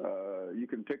schedule. You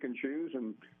can pick and choose,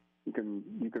 and you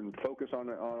can focus on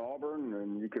Auburn,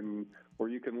 and you can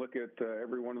look at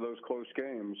every one of those close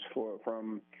games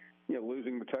from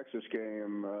losing the Texas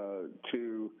game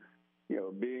to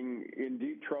being in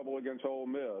deep trouble against Ole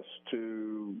Miss,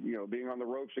 to being on the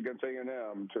ropes against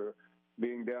A&M, to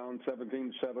being down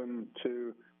 17-7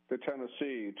 to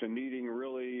Tennessee, to needing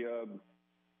really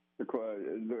the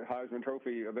Heisman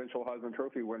Trophy, eventual Heisman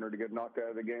Trophy winner, to get knocked out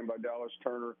of the game by Dallas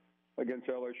Turner against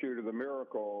LSU, to the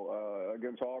miracle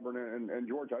against Auburn and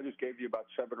Georgia. I just gave you about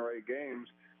 7 or 8 games.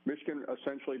 Michigan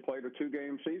essentially played a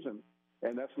 2-game season,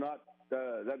 and that's not.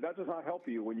 That does not help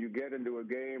you when you get into a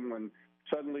game when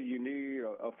suddenly you need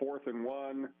a 4th and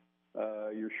 1.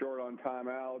 You're short on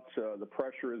timeouts. The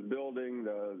pressure is building.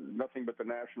 Nothing but the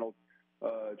national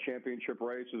championship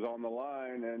race is on the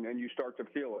line, and you start to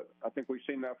feel it. I think we've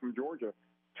seen that from Georgia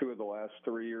 2 of the last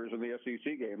 3 years in the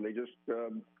SEC game. They just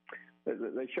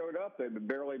they showed up. They've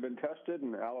barely been tested,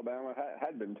 and Alabama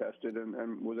had been tested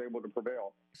and was able to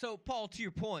prevail. So, Paul, to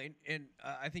your point, and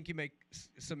I think you make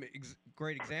some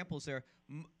great examples there,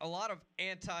 a lot of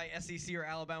anti-SEC or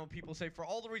Alabama people say for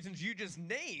all the reasons you just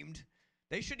named,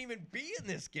 they shouldn't even be in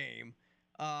this game,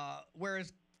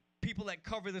 whereas people that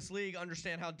cover this league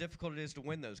understand how difficult it is to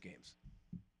win those games.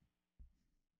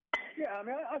 Yeah, I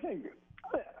mean,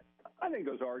 I think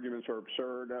those arguments are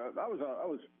absurd. I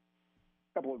was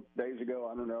couple of days ago,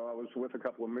 I don't know, I was with a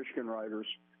couple of Michigan writers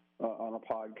on a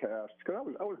podcast, because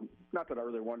I was not that I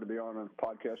really wanted to be on a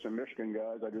podcast in Michigan,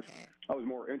 guys. I was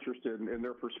more interested in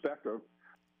their perspective,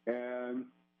 and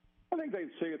I think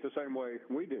they'd see it the same way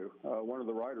we do. One of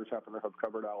the writers happened to have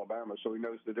covered Alabama, so he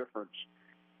knows the difference.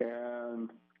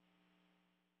 And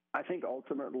I think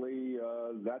ultimately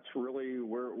that's really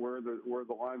where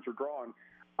the lines are drawn.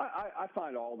 I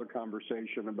find all the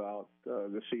conversation about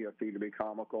the CFP to be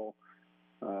comical.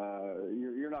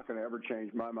 You're not going to ever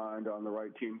change my mind on the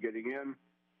right team getting in.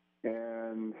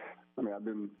 And, I mean, I've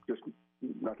been, just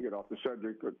not to get off the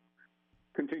subject, but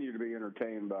continue to be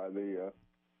entertained by the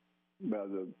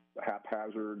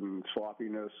haphazard and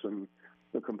sloppiness and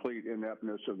the complete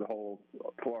ineptness of the whole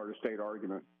Florida State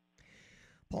argument.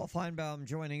 Paul Finebaum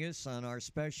joining us on our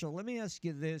special. Let me ask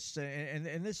you this,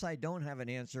 and this I don't have an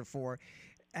answer for.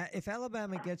 If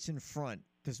Alabama gets in front,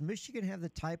 does Michigan have the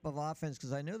type of offense?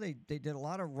 Because I know they did a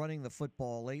lot of running the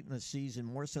football late in the season,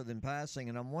 more so than passing,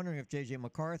 and I'm wondering if J.J.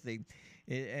 McCarthy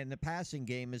and the passing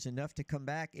game is enough to come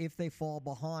back if they fall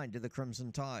behind to the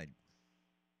Crimson Tide.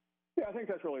 Yeah, I think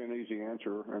that's really an easy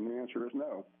answer, and the answer is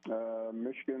no.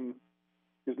 Michigan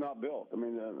is not built. I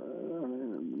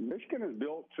mean, Michigan is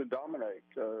built to dominate,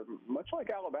 much like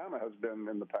Alabama has been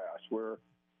in the past, where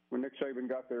when Nick Saban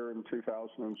got there in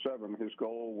 2007, his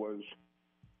goal was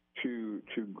to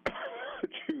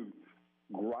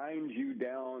grind you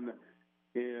down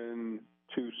into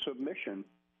submission,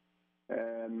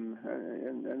 and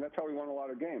that's how he won a lot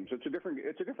of games. It's a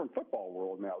different football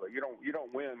world now that you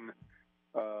don't win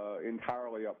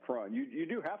entirely up front. You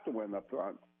do have to win up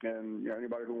front, and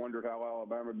anybody who wondered how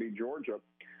Alabama beat Georgia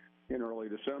in early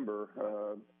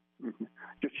December,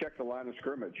 just check the line of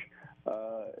scrimmage.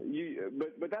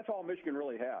 But that's all Michigan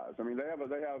really has. I mean, they have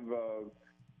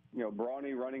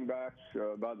brawny running backs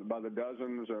by the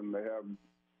dozens, and they have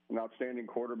an outstanding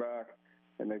quarterback,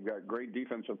 and they've got great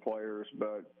defensive players.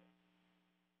 But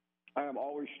I am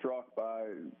always struck by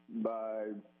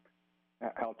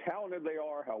how talented they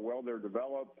are, how well they're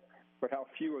developed, but how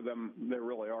few of them there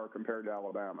really are compared to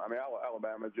Alabama. I mean,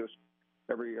 Alabama just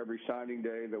every signing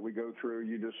day that we go through,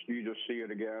 you just see it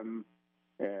again,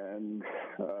 and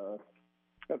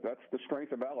that's the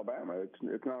strength of Alabama.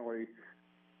 It's not only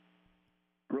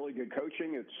really good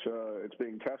coaching, it's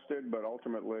being tested, but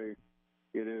ultimately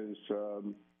it is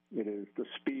the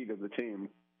speed of the team.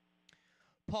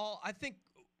 Paul, I think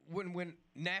when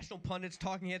national pundits,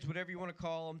 talking heads, whatever you want to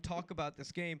call them, talk about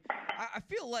this game, I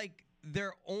feel like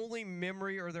their only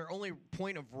memory or their only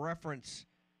point of reference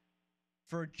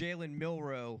for Jalen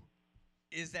Milroe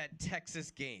is that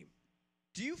Texas game.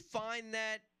 Do you find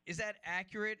is that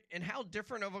accurate? And how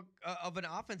different of an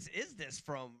offense is this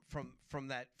from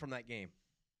that game?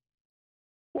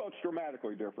 Well, it's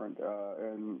dramatically different.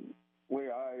 And Lee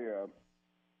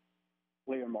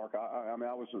and Mark, I mean,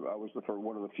 I was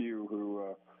one of the few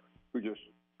who just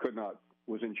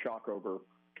was in shock over.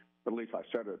 At least I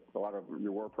said it. A lot of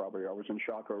you were probably. I was in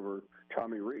shock over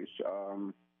Tommy Rees.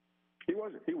 He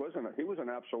was an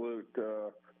absolute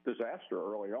disaster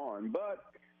early on, but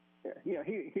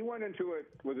he went into it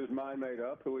with his mind made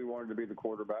up who he wanted to be the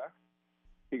quarterback.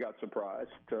 He got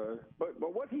surprised, but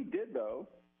what he did though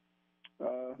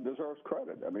deserves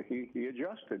credit. I mean, he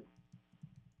adjusted.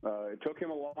 It took him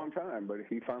a long time, but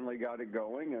he finally got it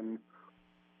going.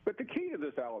 But the key to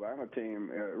this Alabama team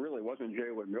really wasn't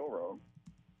Jalen Milroe.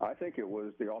 I think it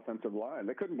was the offensive line.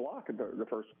 They couldn't block the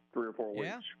first 3 or 4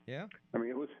 weeks. Yeah. I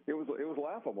mean, it was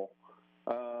laughable.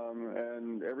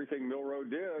 And everything Milroe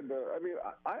did. I mean,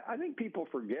 I think people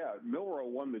forget Milroe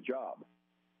won the job.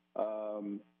 I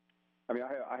mean,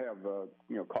 I have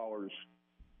callers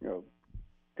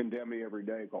condemn me every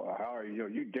day. How are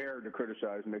you dared to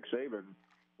criticize Nick Saban?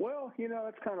 Well,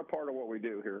 that's kind of part of what we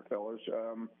do here, fellas.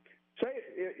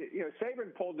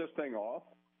 Saban pulled this thing off.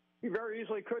 He very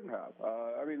easily couldn't have.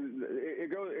 I mean,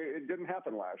 it didn't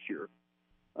happen last year.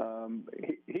 I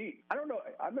don't know.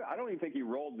 I don't even think he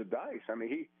rolled the dice. I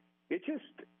mean,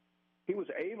 he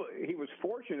was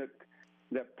fortunate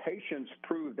that patience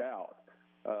proved out.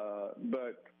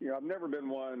 But I've never been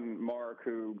one, Mark,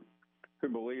 who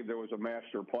believed there was a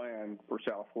master plan for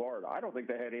South Florida. I don't think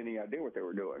they had any idea what they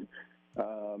were doing.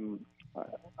 I mean,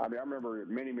 I remember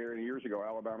many years ago,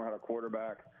 Alabama had a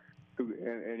quarterback who,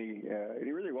 and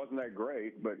he really wasn't that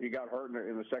great, but he got hurt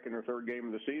in the second or third game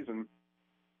of the season.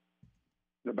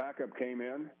 The backup came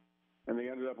in, and they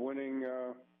ended up winning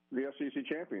the SEC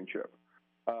championship.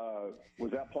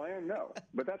 Was that planned? No,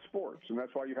 but that's sports, and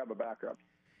that's why you have a backup.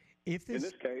 In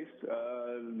this case,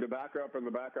 the backup and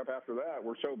the backup after that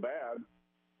were so bad,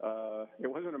 it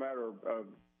wasn't a matter of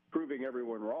proving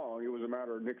everyone wrong. It was a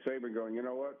matter of Nick Saban going, you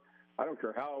know what? I don't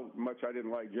care how much I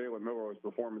didn't like Jalen Milroe's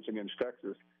performance against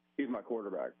Texas. He's my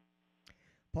quarterback.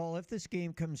 Paul, if this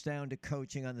game comes down to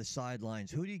coaching on the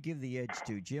sidelines, who do you give the edge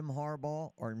to, Jim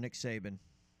Harbaugh or Nick Saban?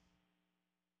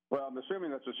 Well, I'm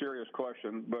assuming that's a serious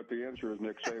question, but the answer is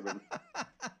Nick Saban.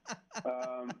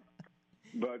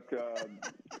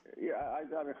 Yeah,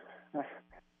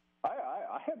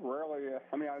 I have rarely.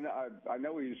 I mean, I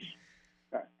know he's.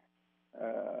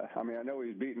 I know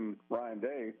he's beaten Ryan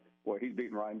Day. Well, he's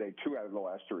beaten Ryan Day 2 out of the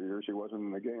last 3 years. He wasn't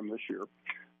in the game this year,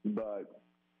 but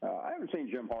I haven't seen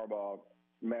Jim Harbaugh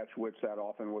match wits that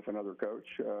often with another coach,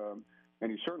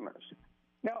 and he certainly is.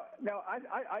 Now,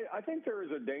 I think there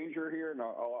is a danger here, and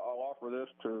I'll offer this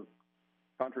to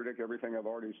contradict everything I've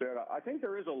already said. I think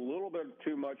there is a little bit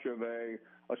too much of a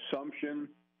assumption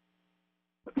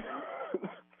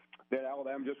that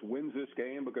Alabama just wins this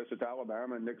game because it's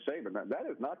Alabama and Nick Saban. That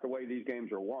is not the way these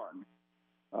games are won.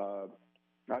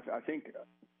 I think,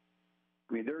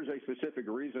 there's a specific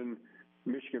reason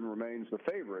Michigan remains the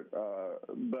favorite,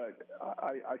 but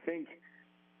I think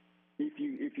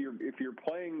if you're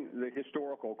playing the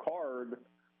historical card,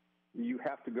 you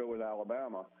have to go with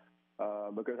Alabama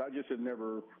because I just have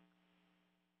never.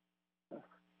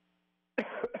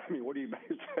 What do you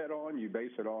base that on? You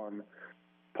base it on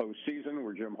postseason,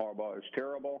 where Jim Harbaugh is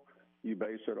terrible. You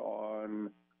base it on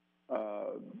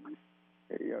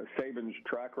Saban's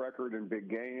track record in big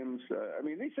games.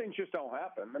 These things just don't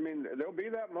happen. There'll be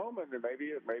that moment, and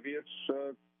maybe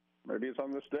it's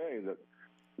on this day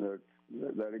that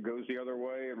it goes the other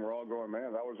way, and we're all going,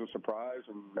 man, that was a surprise,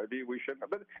 and maybe we shouldn't have.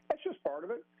 But that's just part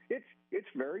of it. It's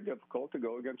very difficult to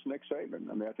go against Nick Saban.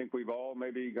 I think we've all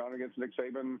maybe gone against Nick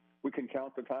Saban. We can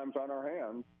count the times on our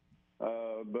hands.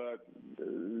 But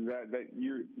that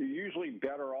you're usually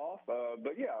better off.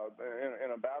 But yeah,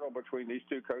 in a battle between these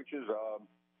two coaches,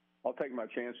 I'll take my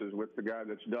chances with the guy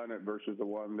that's done it versus the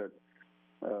one that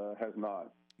has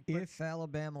not. If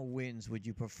Alabama wins, would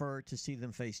you prefer to see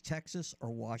them face Texas or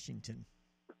Washington?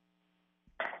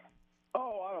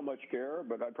 Oh, I don't much care,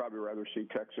 but I'd probably rather see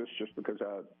Texas just because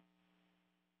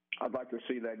I'd like to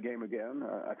see that game again.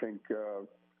 I think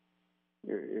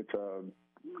it's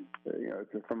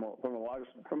from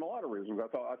a lot of reasons. I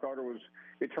thought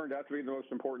it turned out to be the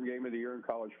most important game of the year in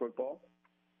college football.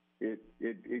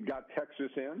 It got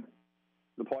Texas in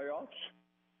the playoffs,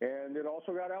 and it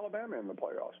also got Alabama in the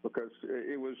playoffs because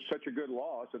it was such a good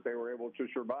loss that they were able to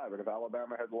survive it. If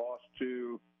Alabama had lost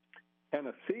to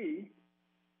Tennessee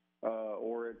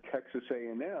or at Texas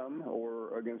A&M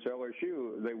or against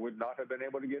LSU, they would not have been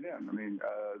able to get in.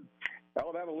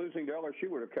 Alabama losing to LSU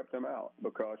would have kept them out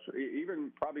because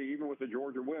probably even with the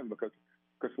Georgia win because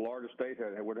Florida State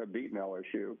would have beaten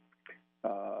LSU,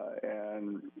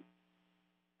 and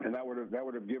that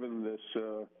would have given this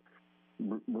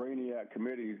Brainiac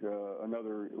committee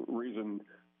another reason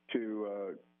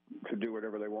to do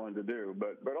whatever they wanted to do.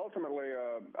 But ultimately,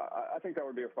 I think that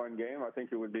would be a fun game. I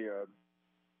think it would be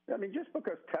just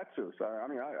because Texas.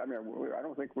 I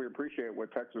don't think we appreciate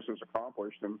what Texas has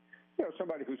accomplished, and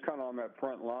somebody who's kind of on that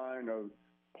front line of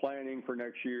planning for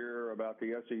next year about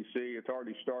the SEC. It's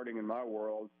already starting in my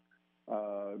world.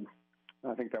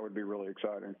 I think that would be really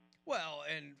exciting. Well,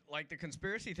 and like the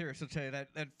conspiracy theorists will tell you,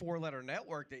 that 4-letter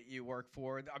network that you work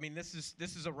for, this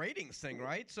is a ratings thing,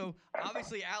 right? So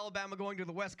obviously Alabama going to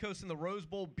the West Coast in the Rose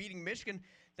Bowl, beating Michigan,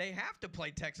 they have to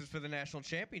play Texas for the national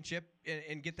championship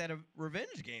and get that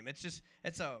revenge game. It's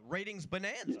a ratings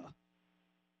bonanza.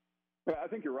 Yeah, I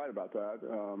think you're right about that.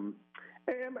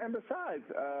 And besides,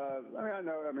 I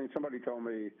know. Somebody told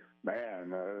me,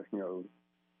 man,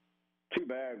 too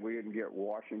bad we didn't get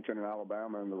Washington and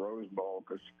Alabama in the Rose Bowl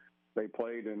because they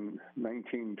played in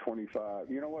 1925.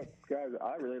 You know what, guys?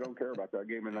 I really don't care about that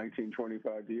game in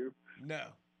 1925. Do you?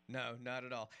 No, not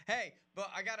at all. Hey, but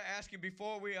I got to ask you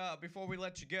before we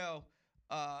let you go,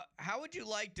 how would you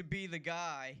like to be the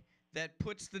guy that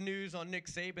puts the news on Nick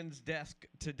Saban's desk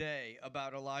today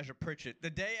about Elijah Pritchett, the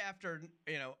day after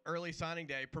early signing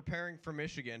day, preparing for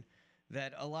Michigan,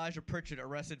 that Elijah Pritchett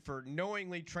arrested for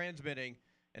knowingly transmitting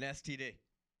an STD?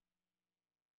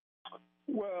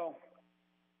 Well,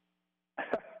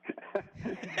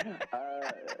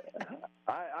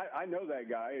 I know that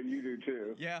guy, and you do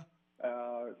too. Yeah.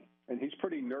 And he's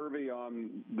pretty nervy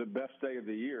on the best day of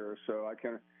the year, so I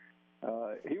can.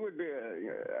 He would be.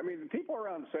 The people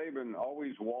around Saban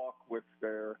always walk with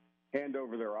their hand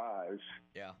over their eyes.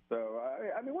 Yeah. So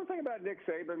one thing about Nick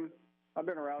Saban, I've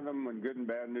been around him when good and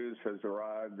bad news has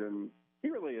arrived, and he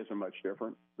really isn't much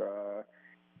different.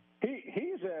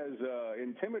 He's as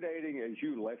intimidating as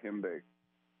you let him be.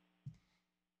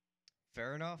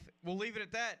 Fair enough. We'll leave it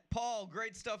at that. Paul,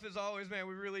 great stuff as always, man.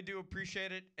 We really do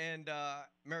appreciate it. And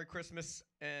Merry Christmas.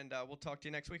 And we'll talk to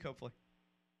you next week, hopefully.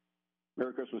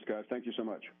 Merry Christmas, guys. Thank you so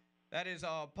much. That is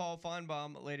Paul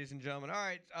Finebaum, ladies and gentlemen. All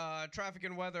right, traffic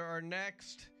and weather are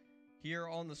next here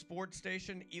on the sports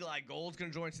station. Eli Gold's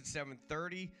going to join us at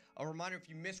 7:30. A reminder, if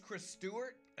you missed Chris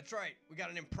Stewart, that's right. We got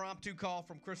an impromptu call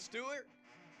from Chris Stewart.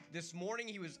 This morning,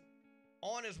 he was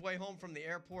on his way home from the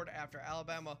airport after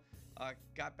Alabama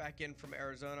got back in from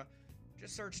Arizona.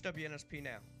 Just search WNSP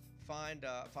now. Find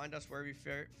us wherever you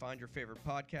find your favorite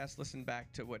podcast. Listen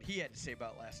back to what he had to say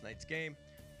about last night's game.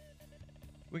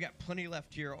 We got plenty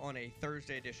left here on a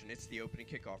Thursday edition. It's the opening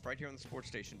kickoff right here on the sports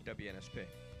station, WNSP.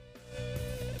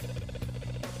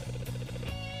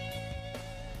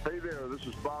 Hey there, this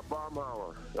is Bob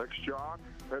Baumhauer, ex-jock,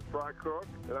 head fry cook,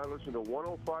 and I listen to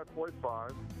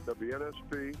 105.5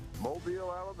 WNSP,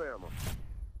 Mobile, Alabama.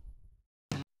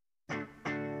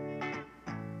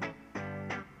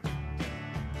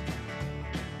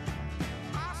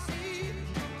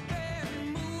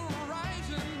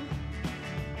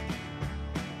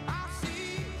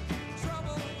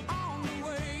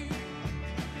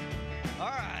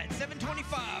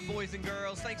 Boys and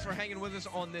girls, thanks for hanging with us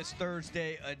on this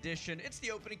Thursday edition. It's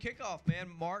the opening kickoff, man.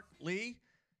 Mark, Lee,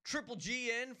 Triple G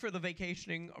in for the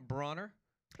vacationing Bronner.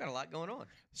 Got a lot going on.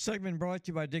 Segment brought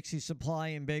to you by Dixie Supply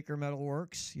and Baker Metal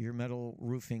Works, your metal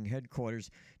roofing headquarters.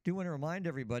 Do want to remind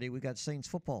everybody we got Saints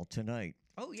football tonight.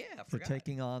 Oh, yeah, I They're forgot.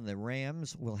 taking on the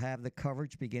Rams. We'll have the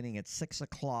coverage beginning at 6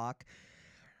 o'clock.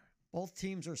 Both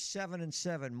teams are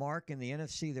 7-7. Mark, in the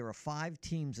NFC, there are 5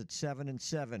 teams at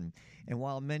 7-7. And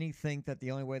while many think that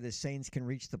the only way the Saints can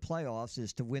reach the playoffs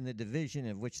is to win the division,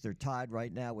 of which they're tied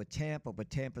right now with Tampa, but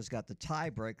Tampa's got the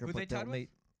tiebreaker. Who they tied with?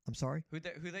 I'm sorry? Who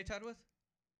they tied with?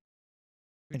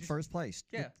 In first place.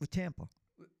 Yeah. With Tampa.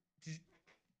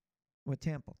 With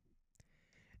Tampa.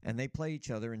 And they play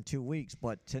each other in 2 weeks.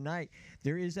 But tonight,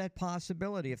 there is that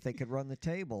possibility if they could run the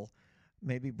table,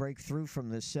 maybe break through from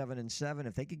this 7-7.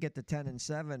 If they could get to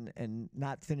 10-7 and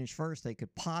not finish first, they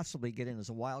could possibly get in as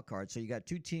a wild card. So you got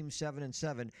 2 teams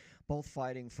 7-7, both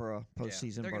fighting for a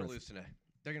postseason They're berth. going to lose today.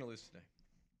 They're going to lose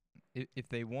today. If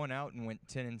they won out and went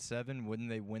 10-7, wouldn't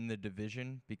they win the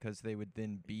division because they would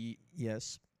then beat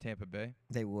Tampa Bay?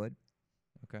 They would.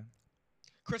 Okay.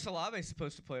 Chris Olave is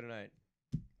supposed to play tonight,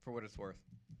 for what it's worth.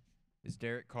 Is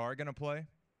Derek Carr going to play?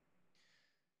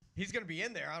 He's going to be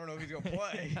in there. I don't know if he's going to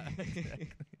play.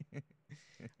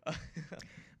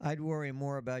 I'd worry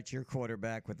more about your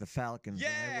quarterback with the Falcons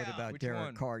than I would about Which Derek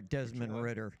one? Carr, Desmond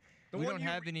Ritter. We don't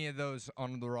have any of those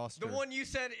on the roster. The one you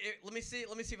said. Let me see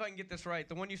if I can get this right.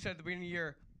 The one you said at the beginning of the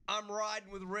year. I'm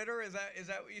riding with Ritter. Is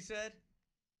that what you said?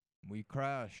 We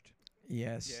crashed.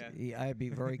 Yes, I'd be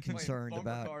very concerned bumper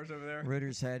about cars over there.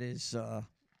 Ritter's had his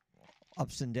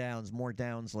ups and downs, more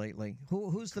downs lately.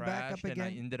 Who's the backup Crashed, and I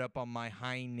again? ended up on my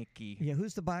Heineke. Yeah,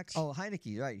 who's the back? Oh,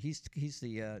 Heineke, right? He's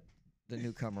the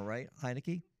newcomer, right?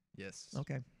 Heineke. Yes.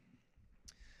 Okay.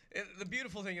 The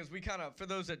beautiful thing is we kind of, for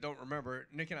those that don't remember,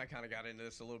 Nick and I kind of got into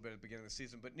this a little bit at the beginning of the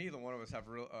season, but neither one of us have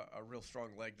a real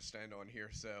strong leg to stand on here.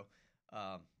 So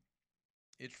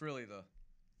it's really the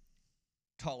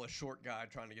tallest short guy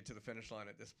trying to get to the finish line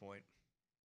at this point.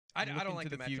 I don't like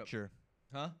the matchup. future.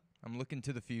 Huh? I'm looking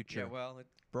to the future. Yeah, well,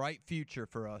 bright future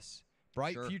for us.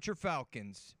 Bright future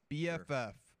Falcons.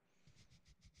 BFF.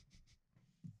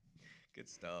 Good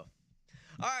stuff.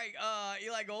 All right,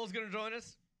 Eli Gold's going to join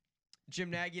us. Jim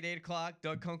Nagy at 8 o'clock.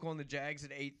 Doug Kunkel on the Jags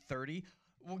at 8:30.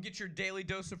 We'll get your daily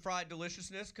dose of fried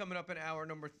deliciousness coming up in hour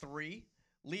number 3.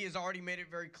 Lee has already made it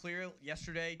very clear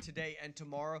yesterday, today, and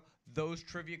tomorrow. Those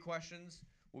trivia questions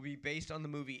will be based on the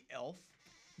movie Elf.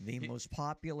 The most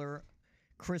popular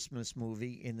Christmas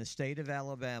movie in the state of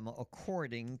Alabama,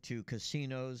 according to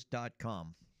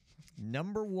casinos.com.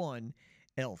 Number 1,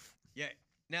 Elf. Yeah.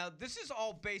 Now, this is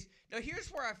all based... Now, here's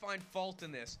where I find fault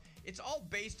in this. It's all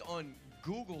based on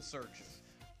Google searches.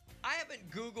 I haven't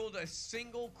Googled a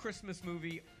single Christmas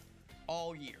movie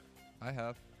all year. I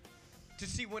have. To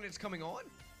see when it's coming on?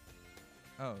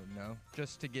 Oh, no.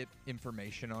 Just to get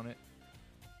information on it.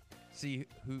 See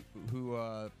who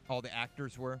all the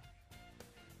actors were.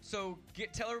 So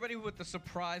tell everybody what the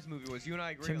surprise movie was. You and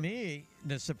I agree. To me,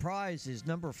 the surprise is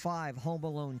number 5, Home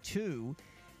Alone 2.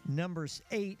 Number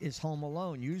 8 is Home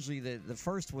Alone. Usually the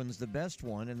first one's the best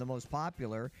one and the most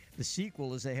popular. The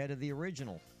sequel is ahead of the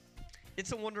original.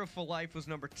 It's a Wonderful Life was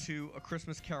number 2. A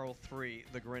Christmas Carol 3.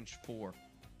 The Grinch 4.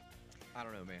 I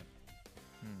don't know, man.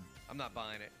 I'm not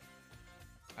buying it.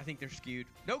 I think they're skewed.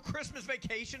 No Christmas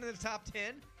Vacation in the top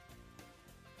 10.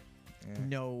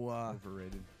 No.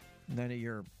 Overrated. None of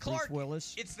your Clark, Bruce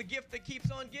Willis. It's the gift that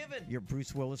keeps on giving. Your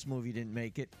Bruce Willis movie didn't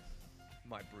make it.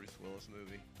 my Bruce Willis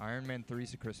movie. Iron Man 3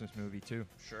 is a Christmas movie, too.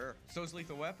 Sure. So is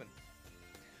Lethal Weapon.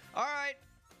 All right.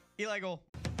 Eli Gold.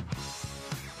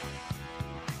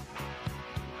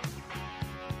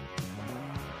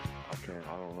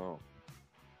 I don't know.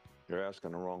 You're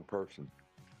asking the wrong person.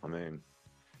 I mean,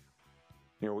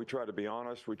 we try to be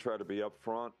honest. We try to be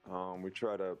upfront. We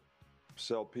try to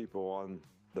sell people on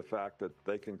the fact that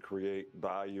they can create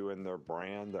value in their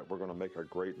brand, that we're going to make a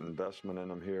great investment in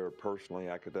them here personally,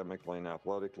 academically, and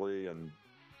athletically. And,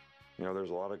 there's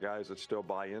a lot of guys that still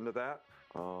buy into that.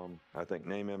 I think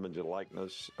name, image, and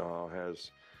likeness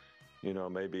has,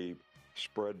 maybe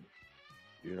spread,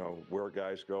 where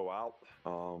guys go out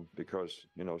because,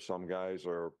 some guys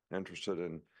are interested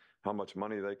in how much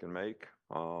money they can make.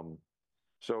 And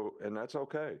that's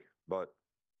okay. But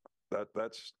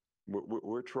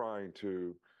we're trying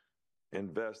to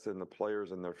invest in the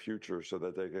players and their future so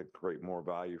that they can create more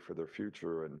value for their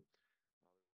future. And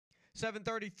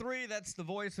 7:33, that's the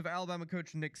voice of Alabama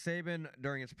coach Nick Saban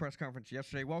during his press conference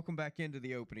yesterday. Welcome back into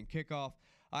the opening kickoff.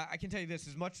 I can tell you this,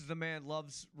 as much as the man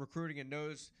loves recruiting and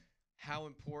knows how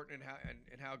important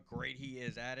and how great he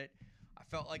is at it, I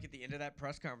felt like at the end of that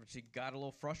press conference, he got a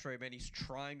little frustrated, man. He's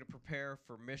trying to prepare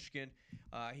for Michigan.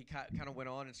 He kind of went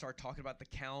on and started talking about the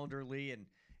Calendarly and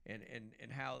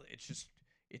how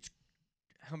it's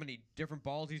how many different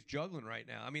balls he's juggling right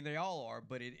now. I mean, they all are,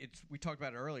 but it's we talked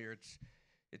about it earlier.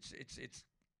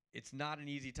 It's not an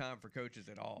easy time for coaches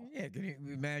at all. Yeah, can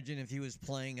you imagine if he was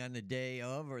playing on the day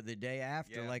of or the day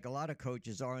after, like a lot of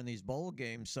coaches are in these bowl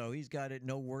games? So he's got it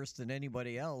no worse than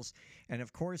anybody else. And,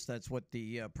 of course, that's what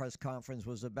the press conference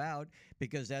was about,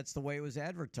 because that's the way it was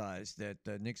advertised, that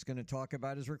Nick's going to talk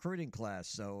about his recruiting class.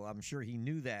 So I'm sure he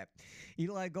knew that.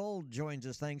 Eli Gold joins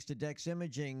us thanks to Dex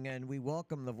Imaging, and we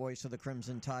welcome the voice of the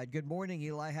Crimson Tide. Good morning,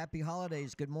 Eli. Happy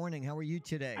holidays. Good morning. How are you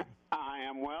today? I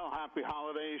am well. Happy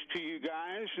holidays to you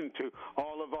guys and to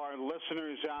all of our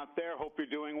listeners out there. Hope you're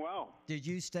doing well. Did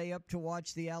you stay up to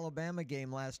watch the Alabama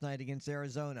game last night against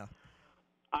Arizona?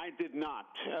 I did not.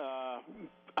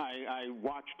 I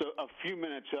watched a few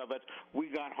minutes of it. We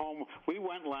got home. We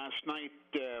went last night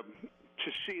to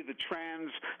see the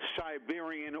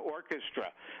Trans-Siberian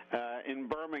Orchestra in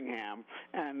Birmingham,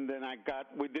 and then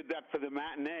we did that for the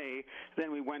matinee.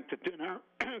 Then we went to dinner.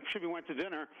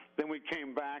 Then we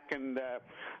came back, and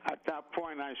at that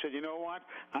point I said, you know what?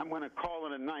 I'm going to call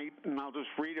it a night, and I'll just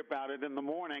read about it in the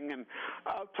morning. And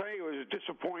I'll tell you, it was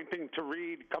disappointing to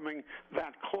read coming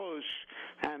that close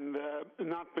and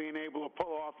not being able to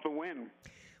pull off the win.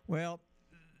 Well,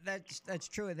 that's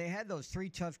true. And they had those 3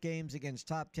 tough games against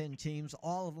top 10 teams,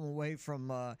 all of them away from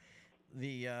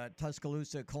the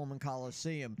Tuscaloosa Coleman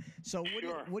Coliseum. So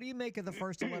what do you make of the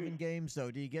first 11 games,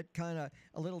 though? Do you get kind of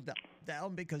a little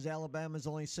down because Alabama's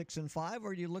only 6-5,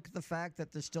 or do you look at the fact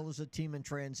that there still is a team in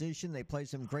transition? They play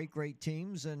some great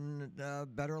teams, and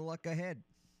better luck ahead.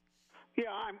 Yeah,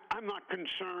 I'm not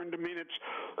concerned. I mean, it's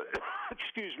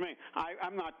excuse me.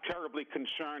 I'm not terribly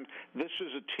concerned. This is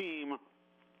a team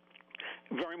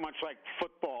very much like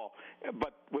football,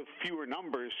 but with fewer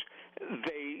numbers.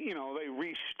 They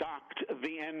restocked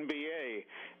the NBA,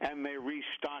 and they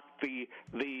restocked the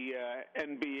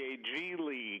NBA G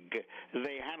League.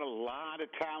 They had a lot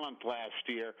of talent last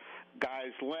year.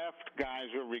 Guys left, guys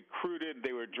were recruited,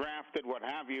 they were drafted, what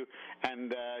have you,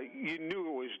 and you knew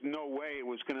it was no way it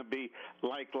was going to be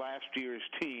like last year's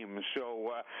team.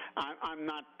 So I'm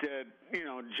not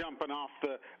jumping off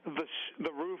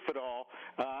the roof at all.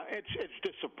 It's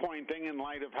disappointing in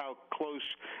light of how close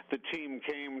the team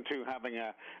came to having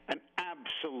an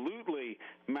absolutely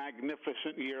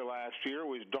magnificent year last year. It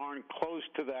was darn close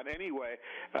to that anyway,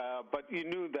 but you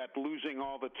knew that losing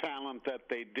all the talent that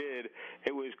they did,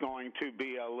 it was going to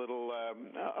be a little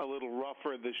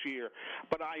rougher this year.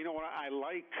 But I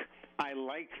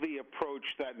like the approach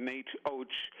that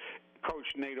Coach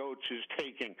Nate Oates is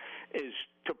taking, is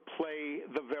to play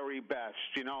the very best.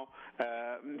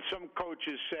 Some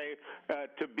coaches say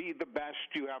to be the best,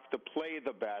 you have to play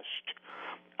the best.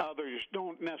 Others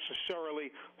don't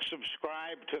necessarily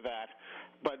subscribe to that,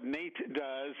 but Nate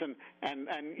does, and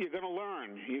you're going to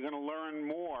learn. You're going to learn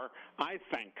more, I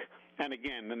think. And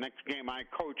again, the next game I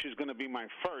coach is going to be my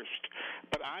first,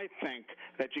 but I think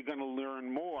that you're going to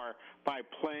learn more by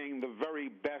playing the very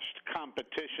best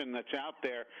competition that's out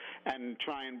there and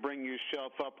try and bring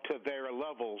yourself up to their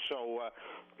level. So,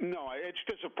 no, it's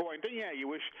disappointing. Yeah, you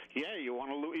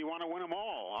want to win them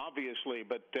all, obviously,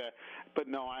 but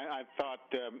no, I thought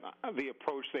the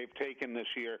approach they've taken this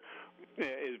year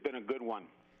has been a good one.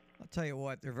 I'll tell you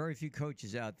what, there are very few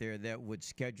coaches out there that would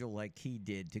schedule like he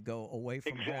did to go away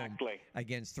from home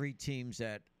against 3 teams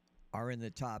that are in the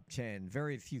top 10.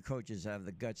 Very few coaches have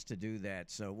the guts to do that.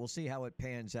 So we'll see how it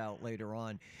pans out later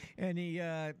on.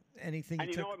 Anything? And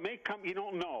it may come. You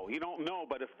don't know.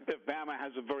 But if Bama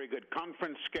has a very good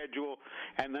conference schedule,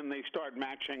 and then they start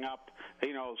matching up,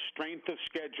 strength of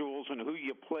schedules and who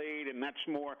you played, and that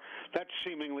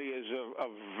seemingly is a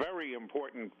very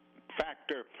important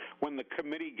factor when the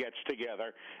committee gets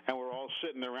together and we're all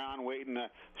sitting around waiting to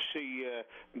see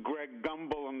Greg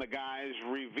Gumbel and the guys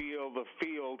reveal the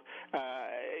field.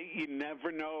 You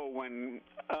never know when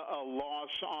a loss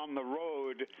on the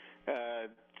road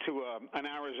to an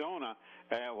Arizona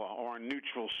or a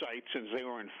neutral site, since they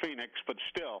were in Phoenix, but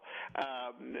still,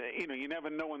 you never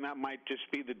know when that might just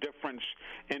be the difference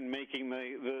in making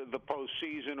the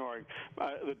postseason, or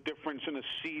the difference in the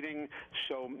seeding.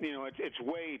 So it's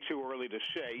way too early to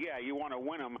say. Yeah, you want to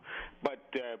win them,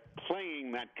 but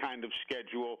playing that kind of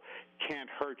schedule can't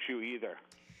hurt you either.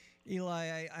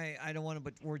 Eli, I don't want to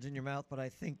put words in your mouth, but I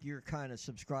think you're kind of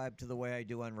subscribed to the way I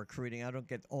do on recruiting. I don't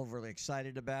get overly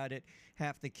excited about it.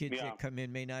 Half the kids that come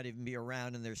in may not even be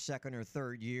around in their second or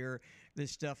third year.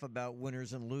 This stuff about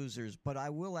winners and losers. But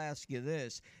I will ask you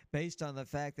this, based on the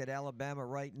fact that Alabama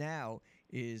right now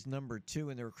is number 2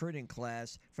 in the recruiting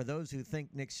class, for those who think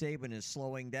Nick Saban is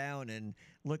slowing down and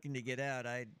looking to get out,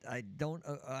 I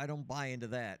don't buy into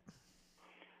that.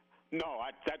 No,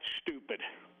 that's stupid.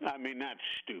 I mean, that's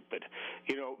stupid.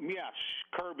 Yes,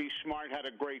 Kirby Smart had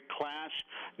a great class,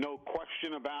 no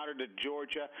question about it, at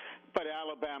Georgia, but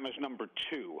Alabama's number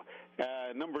 2.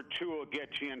 Number 2 will get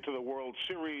you into the World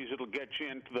Series. It'll get you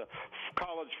into the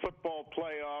college football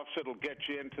playoffs. It'll get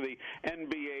you into the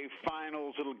NBA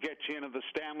Finals. It'll get you into the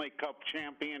Stanley Cup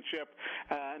Championship.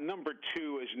 Number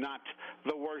 2 is not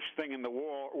the worst thing in the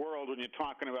world when you're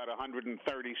talking about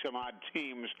 130-some-odd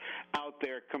teams out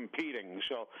there competing.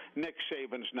 So Nick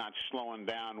Saban's not slowing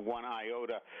down one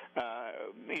iota.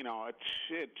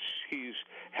 He's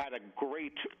had a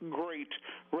great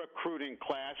recruiting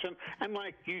class, and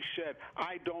like you said,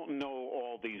 I don't know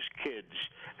all these kids,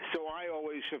 so I've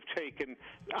always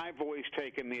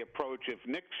taken the approach: if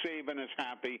Nick Saban is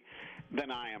happy,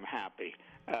 then I am happy.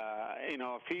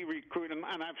 If he recruited,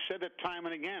 and I've said it time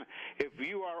and again, if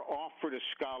you are offered a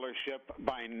scholarship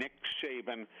by Nick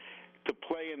Saban to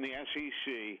play in the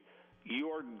SEC,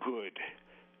 you're good.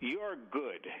 You're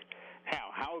good.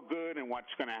 How good and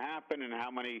what's going to happen, and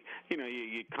how many,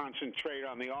 you concentrate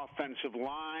on the offensive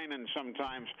line, and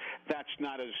sometimes that's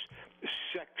not as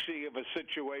sexy of a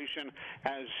situation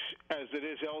as it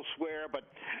is elsewhere. But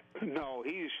no,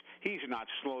 he's not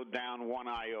slowed down one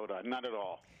iota, not at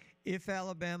all. If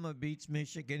Alabama beats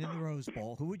Michigan in the Rose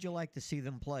Bowl, who would you like to see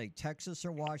them play, Texas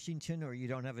or Washington, or you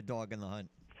don't have a dog in the hunt?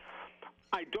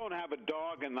 I don't have a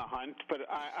dog in the hunt, but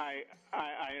I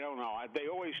don't know. They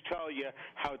always tell you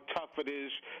how tough it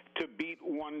is to beat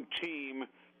one team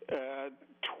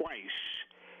twice.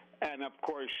 And, of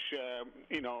course,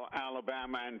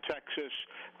 Alabama and Texas,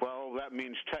 well, that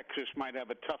means Texas might have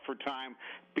a tougher time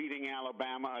beating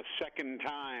Alabama a second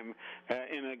time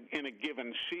in a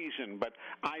given season. But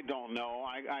I don't know.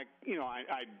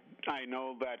 I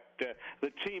know that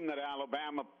the team that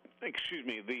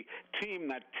the team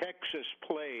that Texas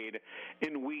played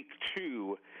in week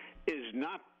 2 is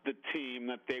not the team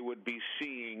that they would be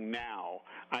seeing now.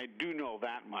 I do know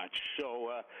that much. So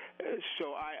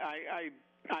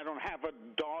I don't have a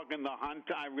dog in the hunt.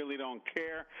 I really don't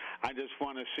care. I just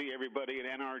want to see everybody at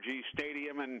NRG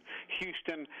Stadium in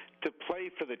Houston to play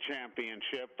for the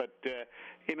championship. But,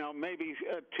 maybe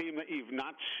a team that you've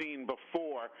not seen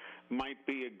before might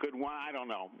be a good one. I don't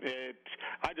know.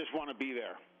 I just want to be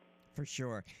there. For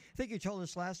sure. I think you told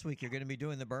us last week you're going to be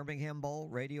doing the Birmingham Bowl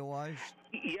radio-wise.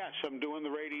 Yes, I'm doing the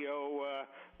radio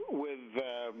with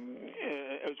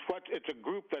it's a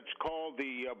group that's called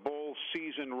the Bowl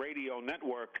Season Radio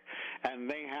Network, and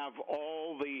they have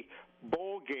all the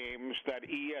bowl games that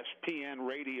ESPN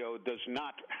Radio does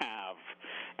not have.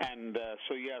 And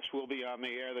so, yes, we'll be on the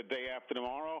air the day after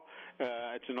tomorrow.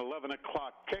 It's an 11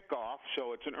 o'clock kickoff,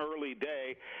 so it's an early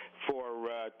day for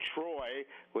Troy,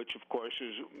 which, of course,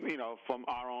 is, from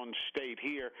our own state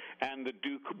here, and the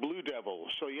Duke Blue Devils.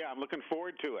 So, yeah, I'm looking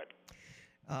forward to it.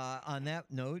 On that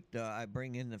note, I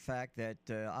bring in the fact that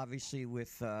obviously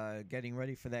with getting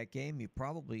ready for that game, you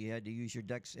probably had to use your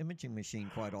Dex imaging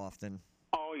machine quite often.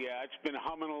 Oh, Oh, yeah, it's been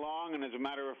humming along, and as a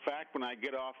matter of fact, when I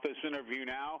get off this interview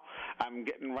now, I'm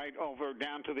getting right over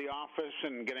down to the office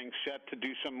and getting set to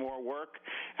do some more work,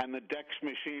 and the DEX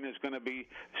machine is going to be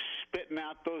spitting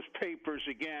out those papers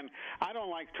again. I don't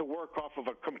like to work off of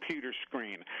a computer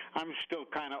screen. I'm still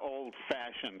kind of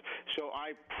old-fashioned, so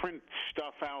I print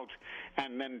stuff out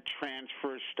and then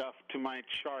transfer stuff to my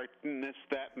chart and this,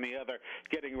 that, and the other,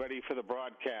 getting ready for the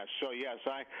broadcast. So, yes,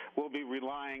 I will be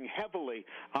relying heavily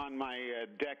on my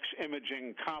DEX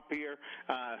imaging copier,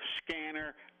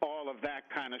 scanner, all of that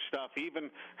kind of stuff. Even,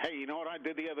 hey, you know what I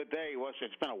did the other day?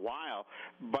 It's been a while,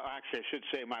 but actually I should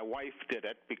say my wife did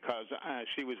it because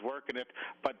she was working it,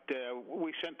 but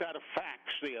we sent out a fax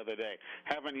the other day.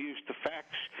 Haven't used the fax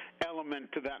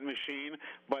element to that machine,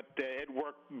 but it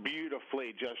worked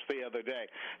beautifully just the other day.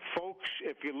 Folks,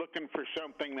 if you're looking for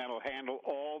something that'll handle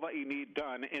all that you need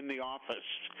done in the office,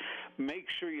 make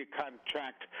sure you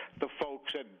contact the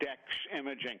folks at DEX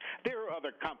Imaging. There are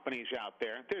other companies out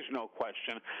there, there's no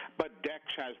question, but DEX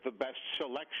has the best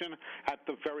selection at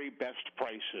the very best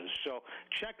prices. So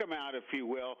check them out, if you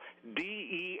will,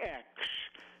 DEX,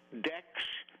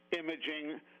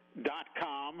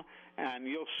 DEXimaging.com, and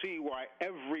you'll see why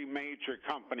every major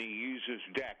company uses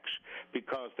DEX,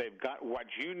 because they've got what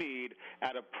you need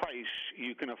at a price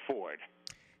you can afford.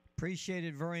 Appreciate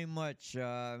it very much.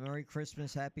 Merry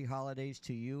Christmas, Happy Holidays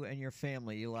to you and your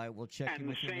family, Eli. We'll check in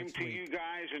with you next week. And the same to you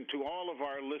guys and to all of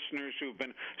our listeners who've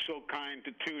been so kind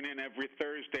to tune in every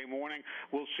Thursday morning.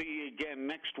 We'll see you again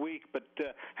next week, but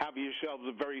have yourselves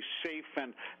a very safe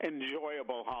and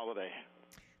enjoyable holiday.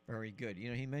 Very good. You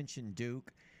know, he mentioned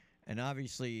Duke, and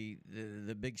obviously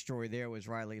the big story there was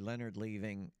Riley Leonard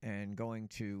leaving and going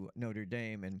to Notre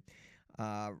Dame. And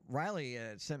Riley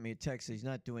sent me a text. He's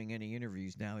not doing any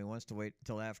interviews now. He wants to wait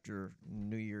until after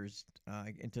New Year's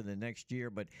into the next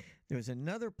year. But there's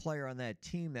another player on that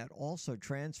team that also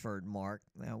transferred, Mark.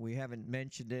 Now, we haven't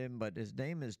mentioned him, but his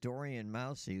name is Dorian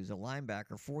Mousey, who's a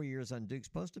linebacker, 4 years on Duke.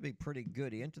 Supposed to be pretty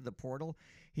good. He entered the portal.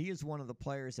 He is one of the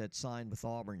players that signed with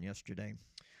Auburn yesterday.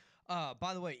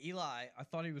 By the way, Eli, I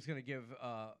thought he was going to give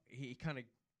he kind of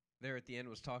there at the end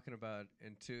was talking about,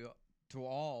 and to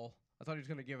all, I thought he was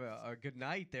going to give a good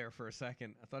night there for a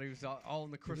second. I thought he was all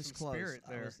in the Christmas spirit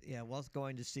there. Was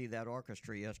going to see that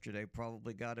orchestra yesterday.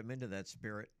 Probably got him into that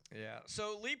spirit. Yeah.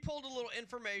 So Lee pulled a little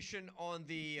information on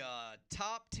the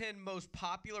top 10 most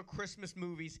popular Christmas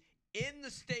movies in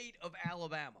the state of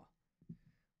Alabama,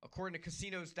 according to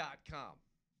casinos.com.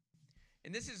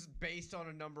 And this is based on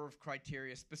a number of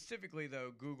criteria, specifically,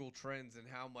 though, Google Trends and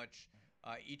how much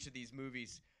each of these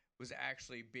movies was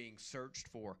actually being searched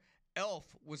for. Elf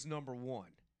was number 1.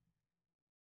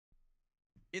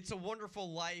 It's a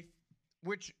Wonderful Life,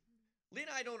 which Lee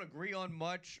and I don't agree on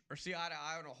much or see eye to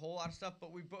eye on a whole lot of stuff,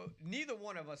 but neither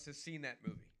one of us has seen that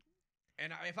movie.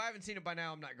 And if I haven't seen it by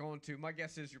now, I'm not going to. My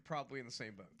guess is you're probably in the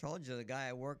same boat. Told you, the guy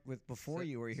I worked with before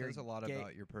you were here. Says a lot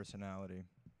about your personality.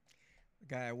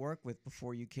 The guy I worked with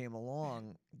before you came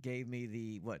along gave me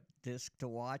the, disc to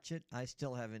watch it. I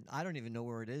still haven't. I don't even know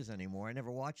where it is anymore. I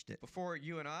never watched it. Before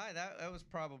you and I, that was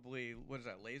probably, what is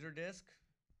that, Laserdisc?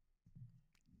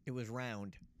 It was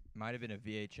round. Might have been a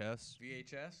VHS.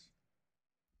 VHS?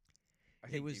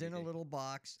 It was DVD. In a little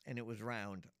box, and it was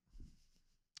round.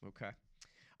 Okay.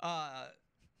 A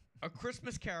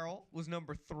Christmas Carol was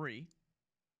number 3.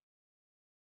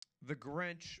 The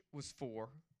Grinch was 4.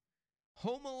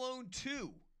 Home Alone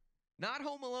 2. Not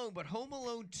Home Alone, but Home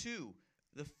Alone 2.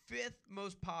 The 5th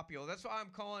most popular. That's why I'm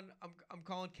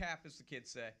calling Cap, as the kids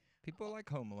say. People like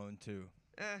Home Alone 2.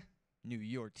 New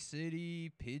York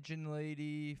City, Pigeon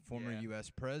Lady, former U.S.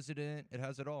 president. It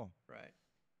has it all.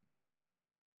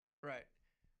 Right.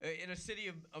 In a city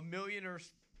of a million or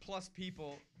plus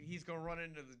people, he's going to run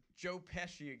into the Joe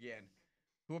Pesci again,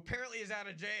 who apparently is out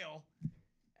of jail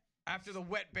after the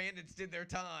Wet Bandits did their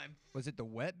time. Was it the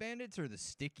Wet Bandits or the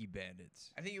Sticky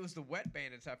Bandits? I think it was the Wet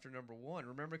Bandits after number 1.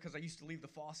 Remember, because I used to leave the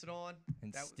faucet on?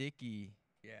 And Sticky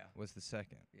was the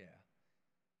second. Yeah.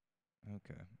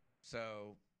 Okay.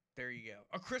 So, there you go.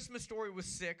 A Christmas Story was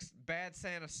 6. Bad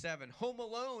Santa 7. Home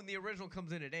Alone, the original,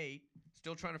 comes in at 8.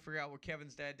 Still trying to figure out what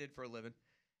Kevin's dad did for a living.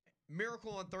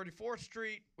 Miracle on 34th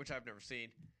Street, which I've never seen.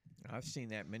 I've seen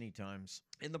that many times.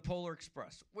 In the Polar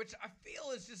Express, which I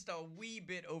feel is just a wee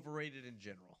bit overrated in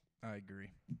general. I agree.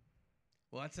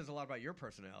 Well, that says a lot about your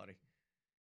personality.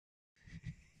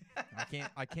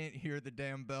 I can't hear the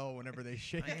damn bell whenever they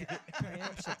shake it. I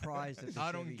am surprised that the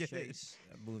I don't get Chase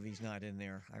movie's not in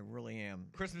there. I really am.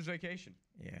 Christmas Vacation.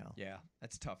 Yeah,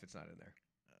 that's tough. It's not in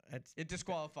there. It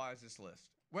disqualifies this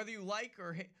list. Whether you like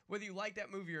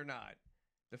that movie or not,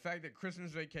 the fact that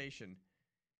Christmas Vacation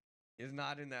is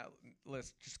not in that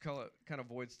list. Just call it kind of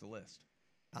voids the list.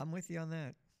 I'm with you on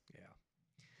that.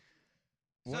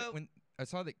 Yeah. When I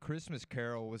saw that Christmas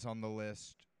Carol was on the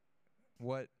list,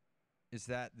 what is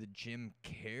that? The Jim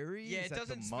Carrey? Yeah, Is it that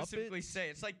doesn't the specifically Muppets? say.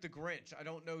 It's like the Grinch. I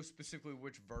don't know specifically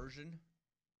which version.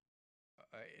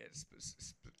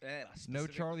 No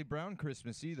Charlie Brown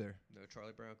Christmas either. No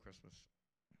Charlie Brown Christmas.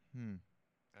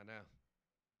 I know.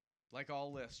 Like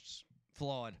all lists,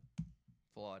 flawed.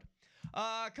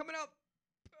 Coming up,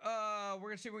 we're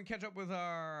gonna see if we can catch up with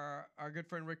our good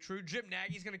friend Rick True. Jim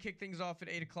Nagy's gonna kick things off at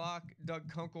 8:00.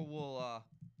 Doug Kunkel will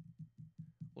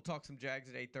we'll talk some Jags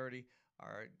at 8:30.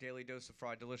 Our daily dose of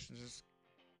fried deliciousness.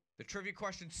 The trivia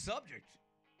question subject,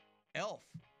 Elf.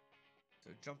 So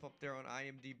jump up there on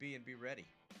IMDb and be ready.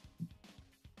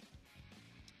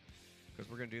 Because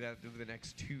we're going to do that over the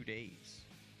next 2 days.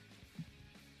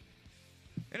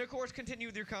 And, of course, continue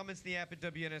with your comments in the app at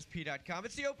WNSP.com.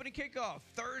 It's the opening kickoff,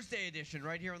 Thursday edition,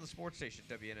 right here on the sports station,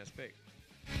 WNSP.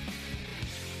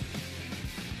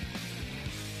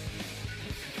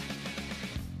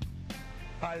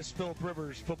 Hi, this is Philip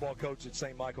Rivers, football coach at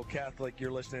St. Michael Catholic.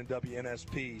 You're listening to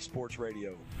WNSP Sports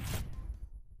Radio.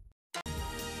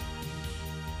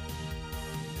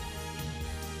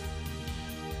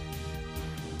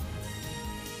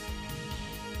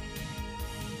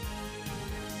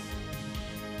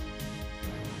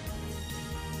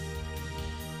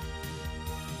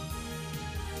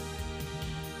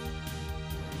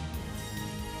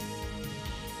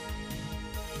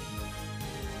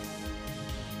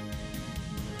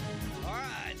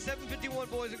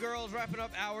 Boys and girls, wrapping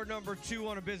up hour number 2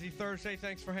 on a busy Thursday.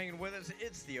 Thanks for hanging with us.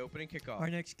 It's the opening kickoff. Our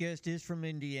next guest is from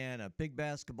Indiana, big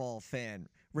basketball fan,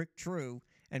 Rick True,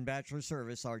 and Bachelor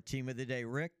Service, our team of the day.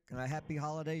 Rick, happy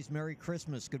holidays, Merry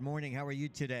Christmas. Good morning. How are you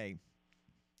today?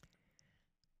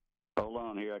 Hold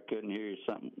on here. I couldn't hear you.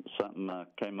 Something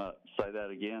came up. Say that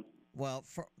again. Well,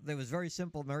 it was very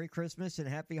simple. Merry Christmas and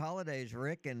happy holidays,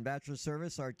 Rick, and Bachelor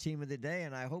Service, our team of the day.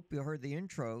 And I hope you heard the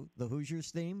intro, the Hoosiers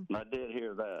theme. I did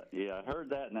hear that. Yeah, I heard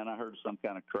that, and then I heard some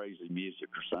kind of crazy music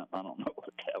or something. I don't know what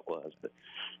that was, but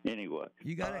anyway.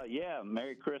 You got it. Yeah,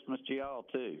 Merry Christmas to y'all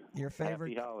too. Your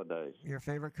favorite happy holidays. Your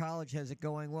favorite college has it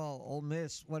going well. Ole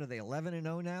Miss, what are they?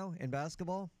 11-0 now in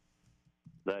basketball.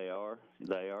 They are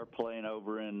playing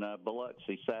over in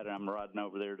Biloxi Saturday. I'm riding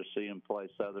over there to see them play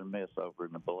Southern Miss over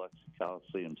in the Biloxi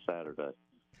Coliseum Saturday.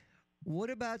 What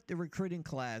about the recruiting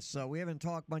class? We haven't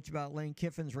talked much about Lane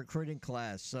Kiffin's recruiting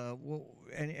class.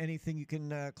 Anything you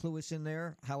can clue us in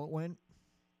there? How it went?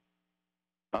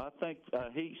 I think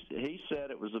he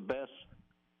said it was the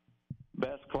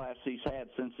best class he's had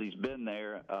since he's been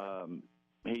there.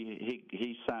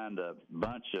 He signed a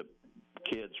bunch of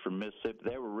kids from Mississippi.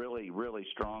 They were really, really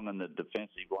strong on the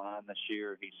defensive line this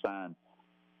year. He signed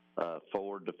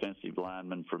 4 defensive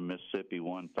linemen from Mississippi,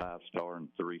 1 5-star and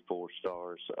 3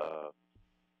 4-stars.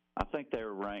 I think they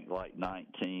were ranked like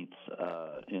 19th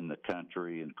in the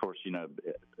country. And, of course,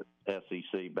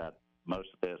 SEC, about most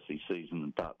of the SEC's in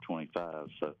the top 25.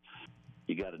 So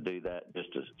you got to do that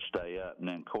just to stay up. And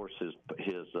then, of course, his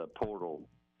portal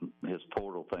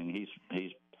thing,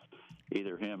 he's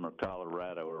either him or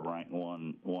Colorado are ranked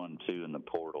 1, 2 in the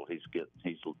portal. He's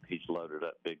loaded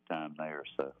up big time there.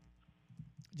 So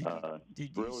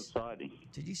real exciting.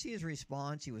 Did you see his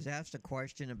response? He was asked a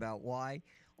question about why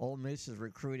Ole Miss is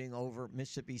recruiting over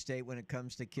Mississippi State when it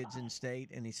comes to kids in state,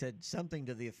 and he said something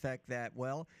to the effect that,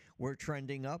 well, we're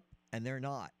trending up and they're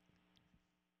not.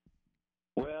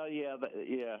 Well, yeah.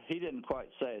 He didn't quite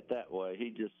say it that way. He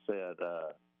just said.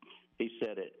 He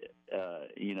said it.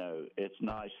 It's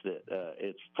nice that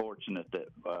it's fortunate that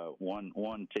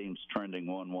one team's trending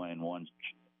one way and one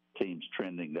team's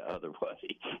trending the other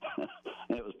way.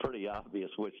 And it was pretty obvious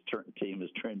which team is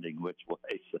trending which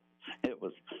way. So it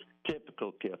was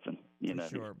typical Kiffin.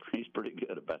 Sure. He's pretty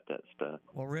good about that stuff.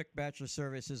 Well, Rick, Bachelor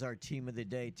Service is our team of the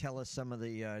day. Tell us some of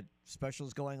the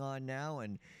specials going on now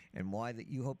and why that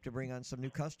you hope to bring on some new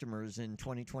customers in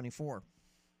 2024.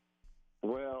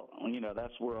 Well,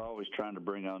 that's where we're always trying to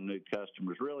bring on new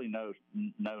customers. Really, no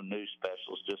new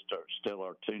specials, just still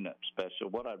our tune-up special.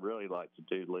 What I'd really like to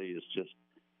do, Lee, is just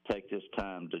take this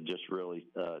time to just really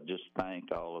just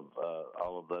thank all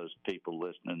of those people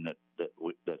listening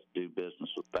that do business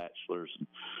with Bachelors,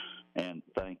 and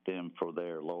thank them for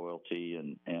their loyalty,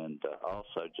 and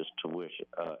also just to wish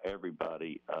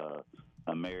everybody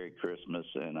a Merry Christmas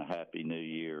and a Happy New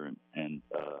Year, and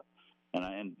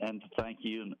to thank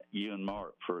you and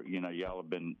Mark for y'all have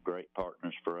been great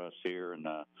partners for us here, and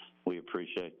we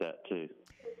appreciate that too.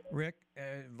 Rick,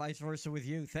 vice versa with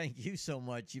you. Thank you so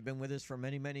much. You've been with us for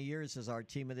many, many years as our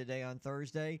team of the day on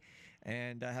Thursday.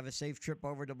 And have a safe trip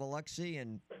over to Biloxi.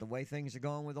 And the way things are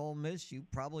going with Ole Miss, you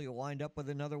probably will wind up with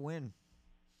another win.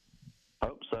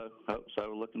 Hope so.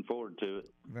 Looking forward to it.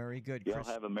 Very good. Y'all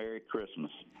have a Merry Christmas.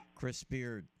 Chris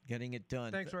Beard getting it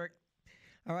done. Thanks, Rick.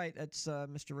 All right, that's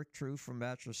Mr. Rick True from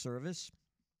Bachelor Service.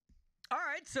 All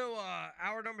right, so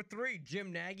hour number 3,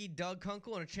 Jim Nagy, Doug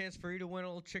Kunkel, and a chance for you to win a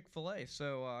little Chick-fil-A.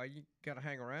 So you got to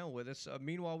hang around with us.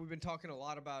 Meanwhile, we've been talking a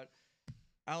lot about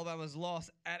Alabama's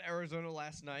loss at Arizona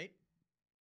last night.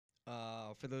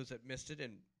 For those that missed it,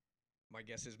 and my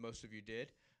guess is most of you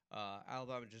did,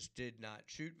 Alabama just did not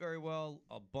shoot very well.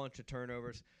 A bunch of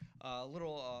turnovers.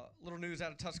 Little news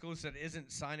out of Tuscaloosa that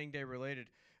isn't signing day related.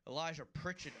 Elijah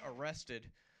Pritchett arrested.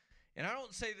 And I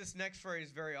don't say this next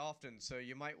phrase very often, so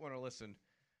you might want to listen.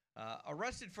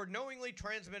 Arrested for knowingly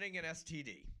transmitting an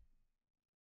STD.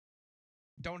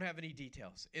 Don't have any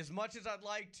details. As much as I'd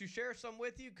like to share some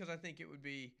with you, because I think it would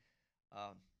be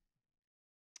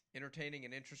entertaining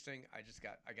and interesting, I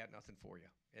got nothing for you.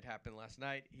 It happened last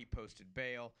night. He posted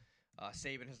bail.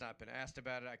 Saban has not been asked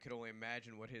about it. I could only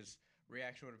imagine what his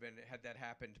reaction would have been had that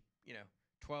happened,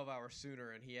 12 hours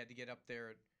sooner, and he had to get up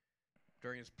there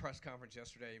during his press conference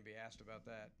yesterday and be asked about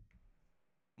that.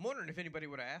 I'm wondering if anybody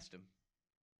would have asked him.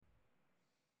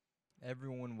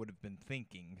 Everyone would have been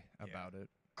thinking about it.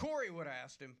 Corey would have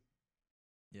asked him.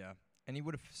 Yeah. And he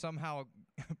would have somehow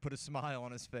put a smile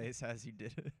on his face as he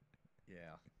did it.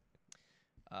 Yeah.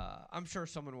 I'm sure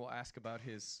someone will ask about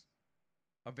his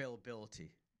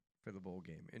availability for the bowl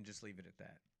game and just leave it at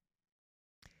that.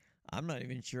 I'm not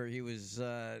even sure he was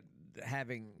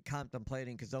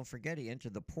contemplating, because don't forget he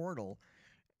entered the portal,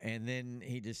 and then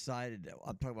he decided,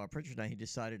 I'm talking about Pritchard now, he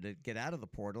decided to get out of the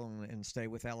portal and stay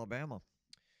with Alabama.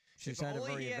 She's had a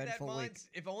very eventful week.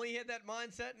 If only he had that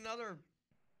mindset in other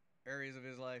areas of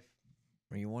his life.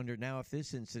 Well, you wonder now if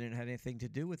this incident had anything to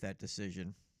do with that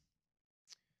decision.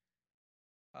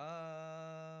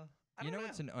 I don't know.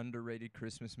 It's an underrated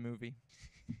Christmas movie.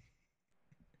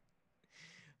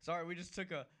 Sorry, we just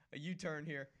took a U-turn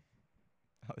here.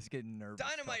 I was getting nervous.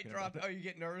 Dynamite drop. Oh, you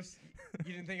get nervous?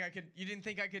 You didn't think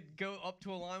I could go up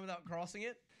to a line without crossing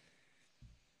it?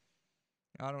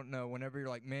 I don't know. Whenever you're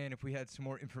like, man, if we had some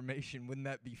more information, wouldn't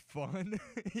that be fun?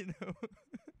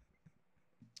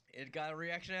 It got a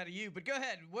reaction out of you, but go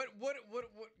ahead. What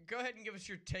go ahead and give us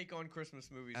your take on Christmas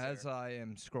movies. As I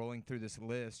am scrolling through this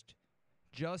list,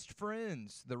 Just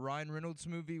Friends, the Ryan Reynolds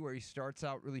movie where he starts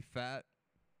out really fat.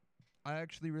 I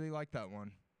actually really like that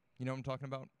one. You know what I'm talking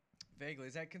about? Vaguely.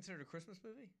 Is that considered a Christmas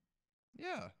movie?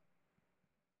 Yeah.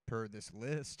 Per this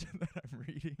list that I'm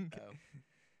reading. Oh.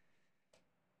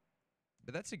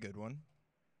 But that's a good one.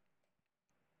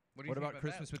 What about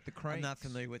Christmas with the Cranks? I'm not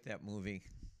familiar with that movie.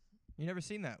 You never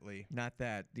seen that, Lee? Not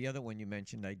that. The other one you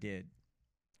mentioned, I did.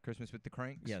 Christmas with the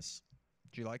Cranks? Yes.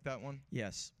 Do you like that one?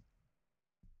 Yes.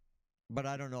 But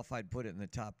I don't know if I'd put it in the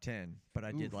top 10, but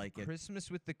I did like it. Christmas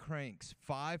with the Cranks,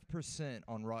 5%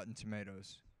 on Rotten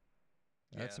Tomatoes.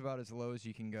 That's about as low as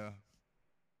you can go.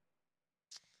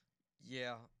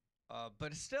 Yeah,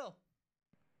 but still,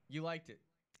 you liked it.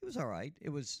 It was all right.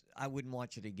 I wouldn't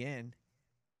watch it again.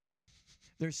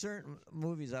 There's certain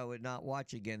movies I would not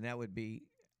watch again. That would be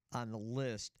on the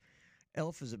list.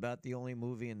 Elf is about the only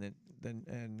movie, and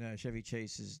Chevy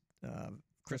Chase's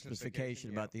Christmas Vacation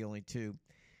about the only two.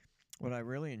 What I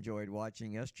really enjoyed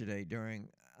watching yesterday during,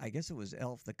 I guess it was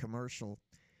Elf, the commercial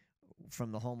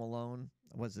from the Home Alone.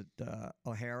 Was it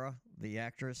O'Hara, the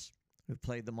actress who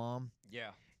played the mom? Yeah.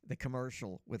 The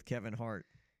commercial with Kevin Hart.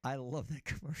 I love that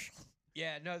commercial.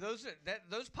 Yeah, no, those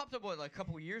popped up a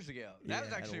couple of years ago. That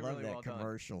was actually I love really that well done.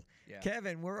 commercial. Yeah.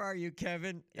 Kevin, where are you,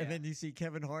 Kevin? Yeah. And then you see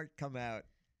Kevin Hart come out.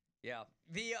 Yeah.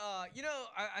 The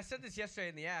I said this yesterday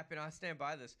in the app, and I stand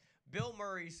by this. Bill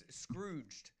Murray's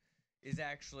Scrooged is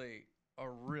actually a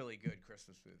really good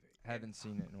Christmas movie. Haven't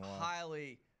seen it in a while.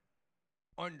 Highly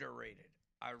underrated.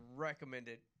 I recommend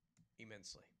it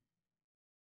immensely.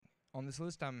 On this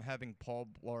list, I'm having Paul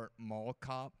Blart Mall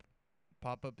Cop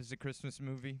pop up as a Christmas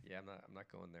movie. Yeah, I'm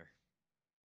not going there.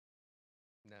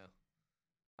 No.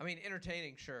 I mean,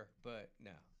 entertaining, sure, but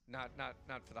no. Not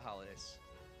for the holidays.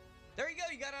 There you go.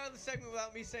 You got out of the segment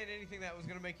without me saying anything that was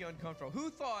going to make you uncomfortable.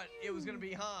 Who thought it was going to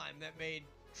be Heim that made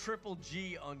Triple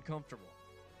G uncomfortable?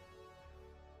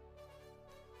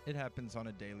 It happens on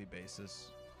a daily basis.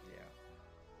 Yeah.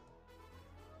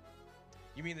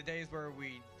 You mean the days where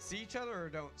we see each other or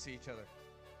don't see each other?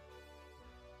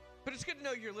 But it's good to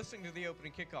know you're listening to the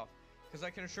opening kickoff, because I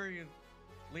can assure you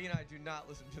Lee and I do not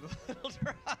listen to the Little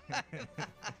Drive.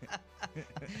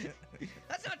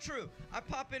 That's not true. I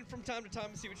pop in from time to time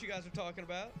and see what you guys are talking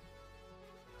about.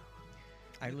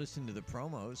 I listen to the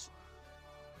promos.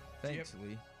 Thanks,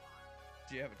 Lee.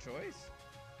 Do you have a choice?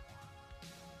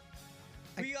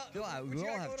 We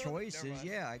all have choices.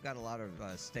 Yeah, I got a lot of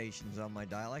stations on my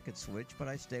dial. I could switch, but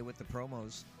I stay with the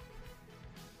promos.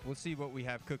 We'll see what we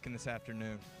have cooking this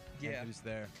afternoon. Yeah. And who's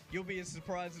there? You'll be as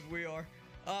surprised as we are.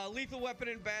 Lethal Weapon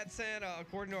and Bad Santa,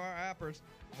 according to our appers.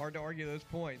 Hard to argue those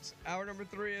points. Hour number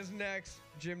 3 is next.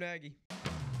 Jim Nagy.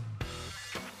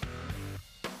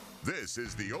 This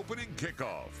is the opening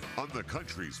kickoff on the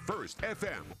country's first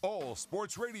FM all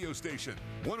sports radio station,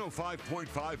 105.5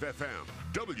 FM,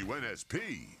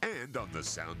 WNSP, and on the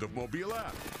Sound of Mobile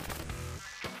app.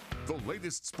 The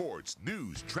latest sports,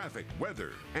 news, traffic,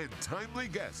 weather, and timely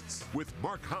guests with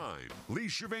Mark Hine, Lee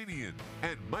Shervanian,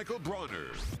 and Michael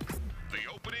Bronner.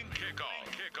 The opening kickoff.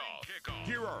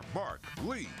 Here are Mark,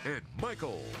 Lee, and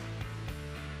Michael.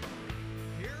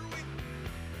 Here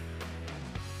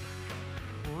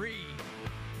we read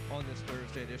on this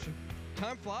Thursday edition.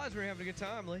 Time flies. We're having a good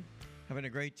time, Lee. Having a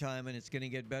great time, and it's going to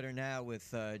get better now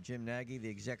with Jim Nagy, the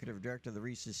executive director of the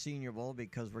Reese's Senior Bowl,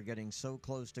 because we're getting so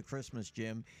close to Christmas,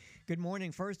 Jim. Good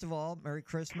morning. First of all, Merry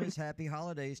Christmas, Happy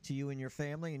Holidays to you and your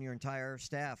family and your entire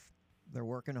staff. They're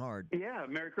working hard. Yeah,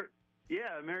 Merry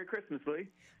Christmas, Lee.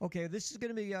 Okay, this is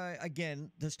going to be, again,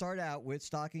 to start out with,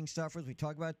 stocking stuffers. We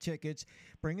talk about tickets.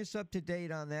 Bring us up to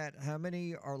date on that. How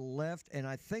many are left? And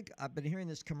I think I've been hearing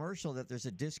this commercial that there's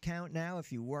a discount now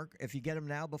if you get them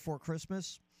now before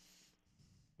Christmas.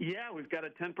 Yeah, we've got a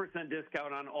 10%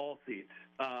 discount on all seats.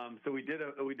 So we did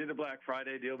a Black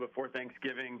Friday deal before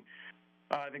Thanksgiving.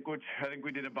 I think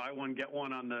we did a buy one get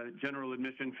one on the general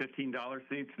admission $15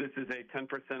 seats. This is a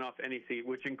 10% off any seat,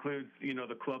 which includes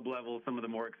the club level, some of the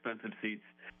more expensive seats.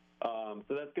 So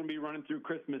that's going to be running through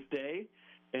Christmas Day.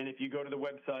 And if you go to the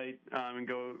website and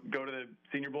go to the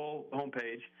Senior Bowl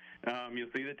homepage, you'll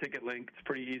see the ticket link. It's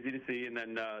pretty easy to see. And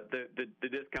then the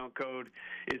discount code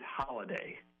is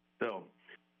HOLIDAY. So.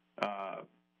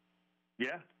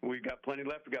 Yeah, we've got plenty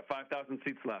left. We've got 5,000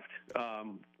 seats left.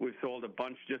 We've sold a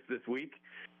bunch just this week,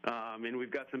 and we've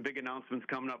got some big announcements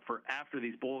coming up for after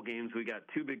these bowl games. We got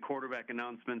 2 big quarterback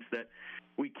announcements that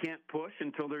we can't push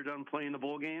until they're done playing the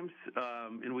bowl games,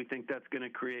 and we think that's going to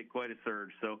create quite a surge.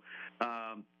 So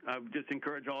I would just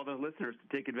encourage all the listeners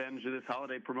to take advantage of this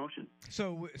holiday promotion.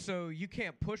 So you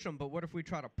can't push them, but what if we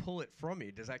try to pull it from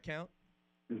you? Does that count?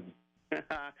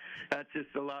 That's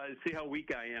just a lot. See how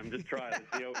weak I am. Just try it.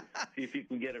 See if you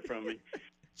can get it from me.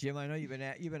 Jim, I know you've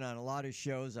been on a lot of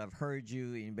shows. I've heard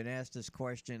you. You've been asked this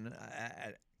question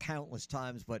countless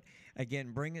times. But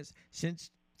again, bring us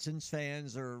since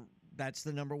fans are that's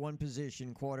the number one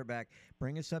position, quarterback.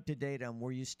 Bring us up to date on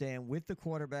where you stand with the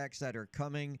quarterbacks that are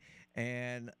coming,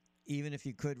 and even if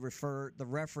you could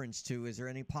reference to, is there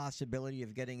any possibility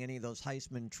of getting any of those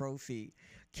Heisman Trophy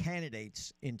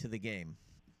candidates into the game?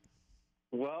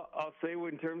 Well, I'll say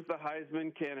in terms of the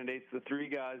Heisman candidates, the 3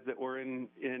 guys that were in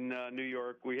New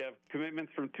York, we have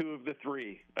commitments from 2 of the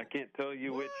 3. I can't tell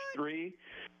you which 3,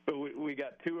 but we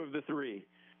got 2 of the 3.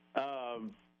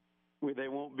 They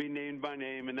won't be named by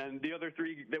name. And then the other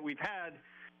 3 that we've had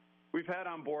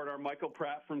on board are Michael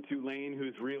Pratt from Tulane,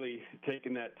 who's really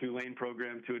taken that Tulane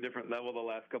program to a different level the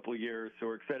last couple of years. So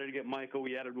we're excited to get Michael.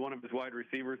 We added one of his wide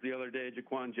receivers the other day,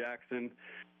 Jaquan Jackson.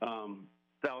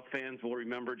 South fans will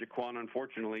remember Jaquan.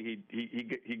 Unfortunately,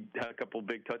 he had a couple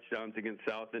big touchdowns against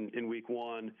South in week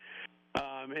 1.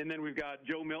 And then we've got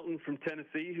Joe Milton from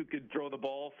Tennessee, who could throw the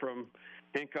ball from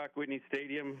Hancock Whitney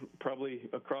Stadium, probably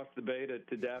across the bay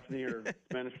to Daphne or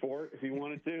Spanish Fort if he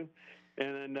wanted to.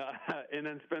 And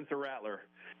then Spencer Rattler,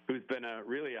 who's been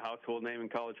really a household name in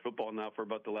college football now for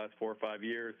about the last 4 or 5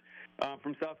 years,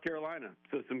 from South Carolina.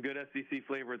 So some good SEC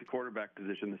flavor at the quarterback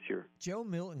position this year. Joe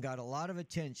Milton got a lot of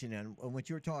attention on what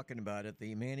you were talking about at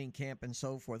the Manning camp and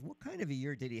so forth. What kind of a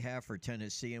year did he have for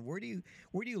Tennessee, and where do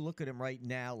you look at him right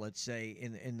now, let's say,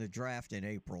 in the draft in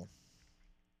April?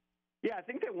 Yeah, I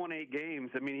think they won 8 games.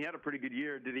 I mean, he had a pretty good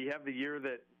year. Did he have the year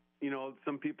that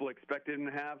some people expected him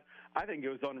to have? I think it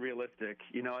was unrealistic.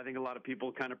 I think a lot of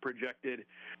people kind of projected,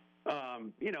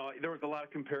 there was a lot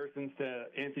of comparisons to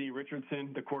Anthony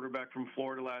Richardson, the quarterback from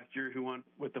Florida last year, who went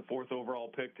with the 4th overall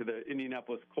pick to the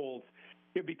Indianapolis Colts.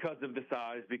 Because of the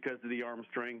size, because of the arm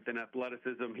strength and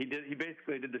athleticism. He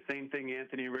basically did the same thing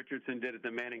Anthony Richardson did at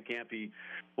the Manning camp. He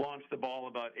launched the ball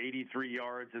about 83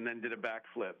 yards and then did a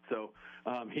backflip. So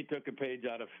he took a page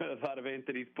out of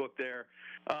Anthony's book there.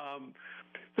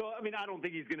 So, I mean, I don't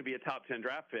think he's going to be a top 10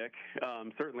 draft pick.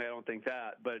 Certainly, I don't think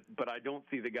that. But I don't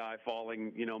see the guy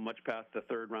falling, much past the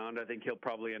third round. I think he'll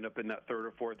probably end up in that third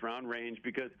or fourth round range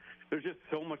because there's just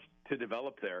so much to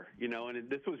develop there, And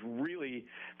this was really,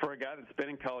 for a guy that's been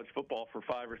in college football for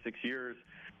 5 or 6 years,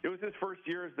 it was his first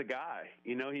year as the guy.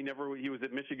 He was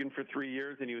at Michigan for 3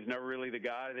 years, and he was never really the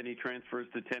guy. Then he transfers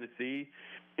to Tennessee,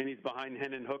 and he's behind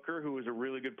Hendon Hooker, who was a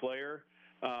really good player.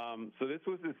 So this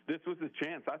was his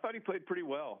chance. I thought he played pretty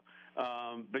well.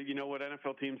 But you know what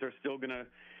NFL teams are still going to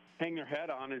hang their head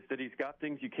on is that he's got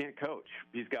things you can't coach.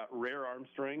 He's got rare arm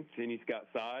strength, and he's got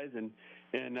size, and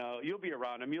you'll be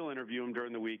around him. You'll interview him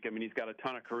during the week. I mean, he's got a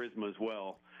ton of charisma as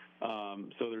well.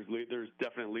 So there's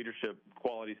definite leadership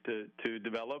qualities to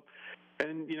develop.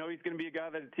 And, he's going to be a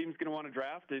guy that a team's going to want to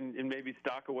draft and maybe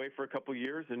stock away for a couple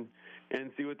years and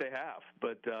see what they have.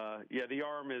 But, the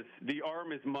arm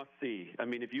is must see. I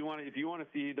mean, if you want to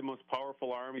see the most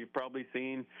powerful arm you've probably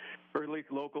seen, or at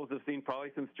least locals have seen probably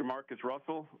since Jamarcus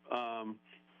Russell,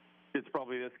 it's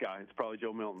probably this guy. It's probably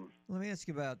Joe Milton. Let me ask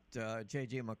you about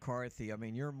J.J. McCarthy. I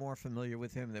mean, you're more familiar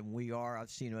with him than we are.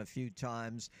 I've seen him a few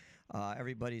times.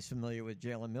 Everybody's familiar with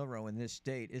Jalen Milroe in this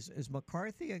state. Is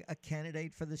McCarthy a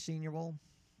candidate for the Senior Bowl?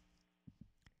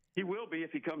 He will be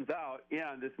if he comes out.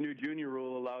 Yeah, this new junior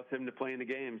rule allows him to play in the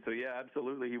game. So, yeah,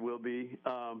 absolutely he will be.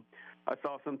 I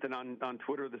saw something on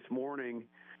Twitter this morning.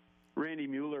 Randy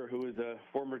Mueller, who is a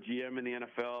former GM in the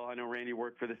NFL. I know Randy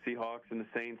worked for the Seahawks and the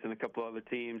Saints and a couple other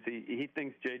teams. He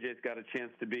thinks JJ's got a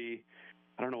chance to be,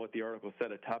 I don't know what the article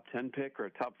said, a top 10 pick or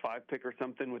a top 5 pick or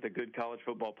something with a good college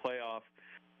football playoff.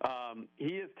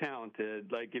 He is talented.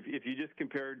 Like, if you just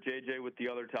compare JJ with the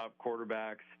other top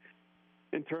quarterbacks,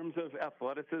 in terms of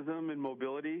athleticism and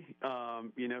mobility,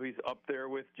 he's up there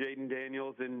with Jaden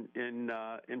Daniels and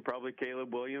probably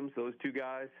Caleb Williams, those two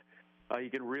guys. He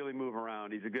can really move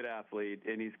around. He's a good athlete,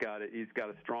 and he's got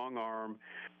a strong arm.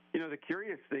 The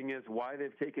curious thing is why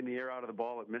they've taken the air out of the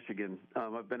ball at Michigan.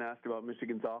 I've been asked about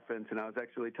Michigan's offense, and I was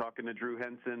actually talking to Drew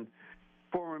Henson,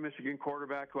 former Michigan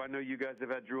quarterback, who I know you guys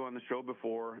have had Drew on the show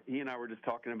before. He and I were just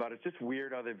talking about it. It's just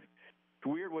weird how it's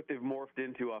weird what they've morphed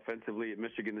into offensively at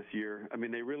Michigan this year. I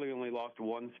mean, they really only lost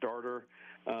one starter,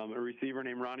 a receiver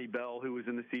named Ronnie Bell, who was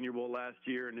in the Senior Bowl last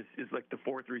year and is like the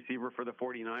fourth receiver for the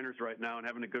 49ers right now and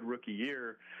having a good rookie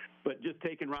year. But just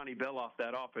taking Ronnie Bell off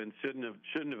that offense shouldn't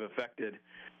have affected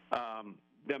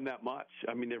them that much.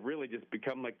 I mean, they've really just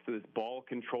become like this ball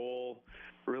control,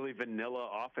 really vanilla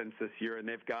offense this year, and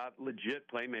they've got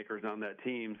legit playmakers on that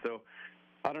team. So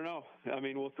I don't know. I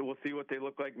mean, we'll see what they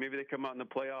look like. Maybe they come out in the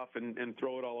playoff and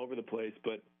throw it all over the place.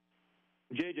 But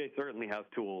JJ certainly has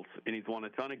tools, and he's won a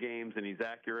ton of games, and he's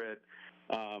accurate.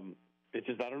 It's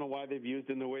just I don't know why they've used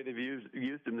him the way they've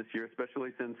used him this year, especially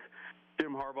since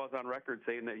Jim Harbaugh's on record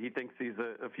saying that he thinks he's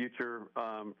a future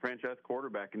franchise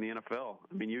quarterback in the NFL.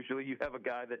 I mean, usually you have a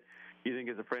guy that you think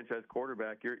is a franchise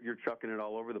quarterback, you're chucking it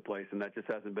all over the place, and that just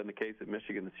hasn't been the case at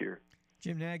Michigan this year.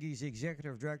 Jim Nagy's the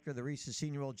executive director of the Reese's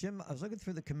Senior Bowl. Jim, I was looking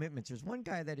through the commitments. There's one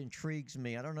guy that intrigues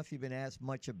me. I don't know if you've been asked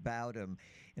much about him,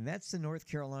 and that's the North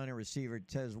Carolina receiver,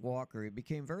 Tez Walker. He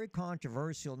became very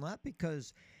controversial, not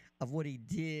because of what he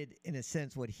did, in a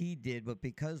sense, what he did, but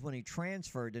because when he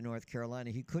transferred to North Carolina,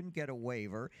 he couldn't get a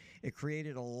waiver. It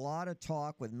created a lot of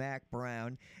talk with Mack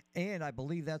Brown, and I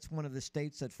believe that's one of the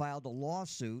states that filed a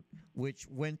lawsuit, which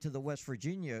went to the West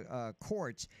Virginia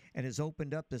courts and has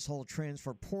opened up this whole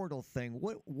transfer portal thing.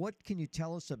 What can you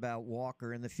tell us about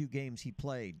Walker and the few games he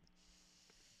played?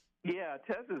 Yeah,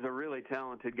 Tez is a really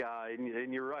talented guy,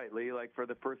 and you're right, Lee. Like, for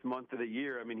the first month of the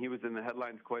year, I mean, he was in the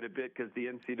headlines quite a bit because the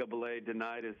NCAA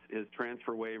denied his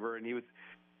transfer waiver, and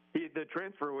the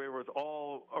transfer waiver was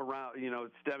all around,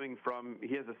 stemming from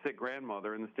he has a sick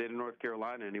grandmother in the state of North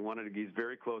Carolina, and he's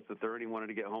very close to her, and he wanted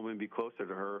to get home and be closer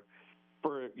to her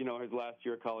for, his last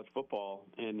year of college football.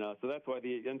 And so that's why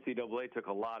the NCAA took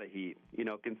a lot of heat,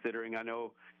 considering I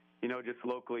know, just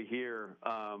locally here,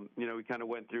 we kind of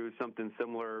went through something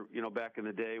similar, back in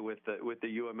the day with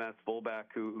the UMS fullback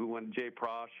who went, Jay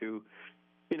Prosh, who,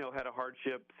 had a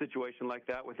hardship situation like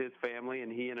that with his family,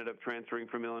 and he ended up transferring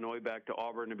from Illinois back to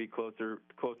Auburn to be closer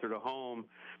to home.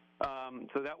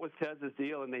 So that was Tez's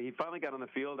deal, and he finally got on the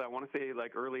field, I want to say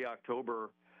like early October,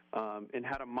 and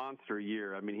had a monster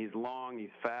year. I mean, he's long, he's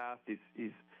fast,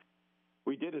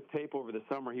 we did his tape over the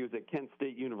summer. He was at Kent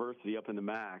State University up in the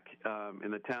MAC,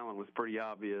 and the talent was pretty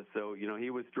obvious. So, he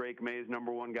was Drake May's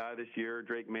number one guy this year.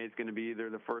 Drake May's going to be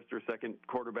either the first or second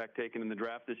quarterback taken in the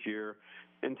draft this year.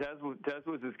 And Tez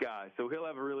was his guy. So he'll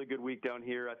have a really good week down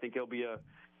here. I think he'll be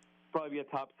probably be a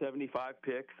top 75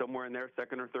 pick somewhere in there,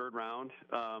 second or third round,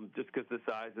 just because the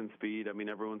size and speed. I mean,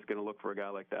 everyone's going to look for a guy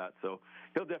like that. So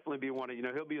he'll definitely be one of,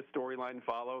 he'll be a storyline to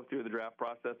follow through the draft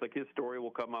process. Like his story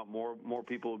will come out more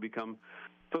people will become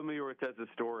familiar with his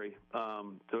story.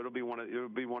 So it'll be one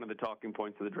of the talking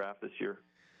points of the draft this year.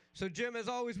 So Jim, as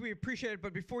always, we appreciate it.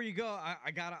 But before you go,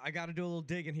 I gotta do a little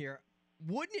digging here.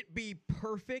 Wouldn't it be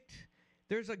perfect?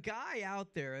 There's a guy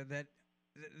out there that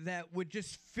would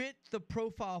just fit the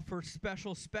profile for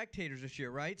special spectators this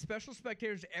year, right? Special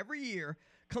spectators every year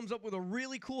comes up with a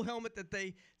really cool helmet that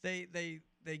they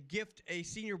gift a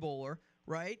Senior Bowler,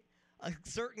 right? A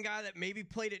certain guy that maybe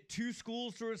played at 2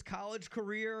 schools through his college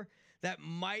career that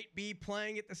might be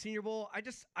playing at the Senior Bowl. I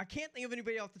can't think of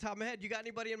anybody off the top of my head. You got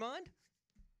anybody in mind?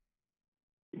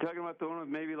 You talking about the one with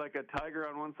maybe like a tiger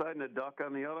on one side and a duck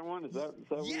on the other one? Is that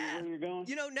where you're going?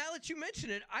 Now that you mention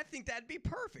it, I think that'd be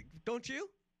perfect, don't you?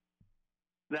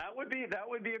 That would be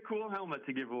a cool helmet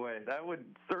to give away. That would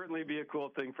certainly be a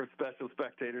cool thing for special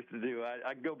spectators to do.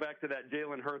 I'd go back to that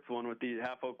Jalen Hurts one with the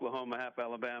half Oklahoma, half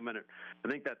Alabama, and I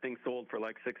think that thing sold for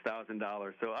like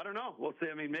 $6,000. So I don't know. We'll see.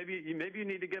 I mean, maybe you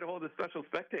need to get a hold of special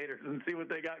spectators and see what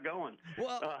they got going.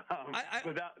 Well,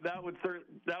 but that would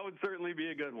certainly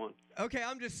be a good one. Okay,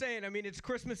 I'm just saying. I mean, it's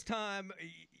Christmas time.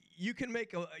 You can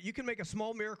make a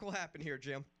small miracle happen here,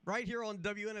 Jim. Right here on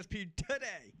WNSP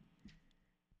today.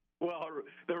 Well,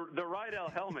 the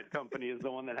Rydell Helmet Company is the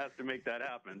one that has to make that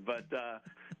happen. But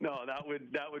no, that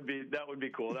would be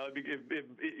cool. That would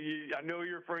be. I know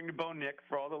you're referring to Bo Nix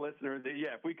for all the listeners.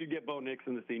 Yeah, if we could get Bo Nix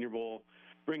in the Senior Bowl,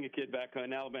 bring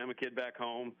an Alabama kid back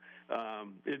home,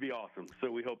 it'd be awesome. So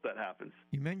we hope that happens.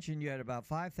 You mentioned you had about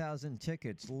 5,000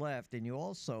 tickets left, and you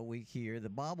also, we hear, the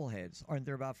bobbleheads. Aren't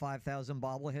there about 5,000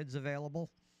 bobbleheads available?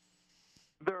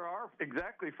 There are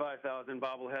exactly 5,000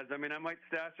 bobbleheads. I mean, I might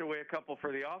stash away a couple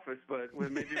for the office, but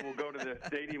maybe we'll go to the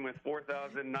stadium with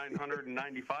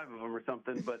 4,995 of them or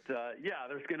something. But yeah,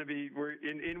 there's going to be.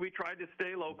 We tried to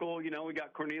stay local. We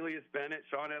got Cornelius Bennett,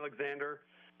 Sean Alexander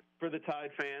for the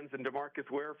Tide fans, and DeMarcus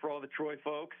Ware for all the Troy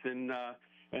folks, and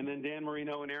then Dan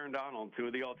Marino and Aaron Donald, 2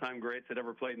 of the all-time greats that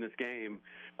ever played in this game,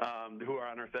 who are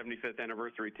on our 75th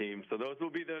anniversary team. So those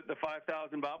will be the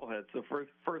 5,000 bobbleheads. So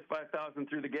first 5,000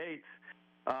 through the gates.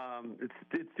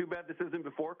 It's too bad this isn't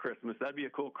before Christmas. That'd be a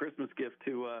cool Christmas gift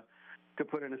to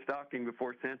put in a stocking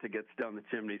before Santa gets down the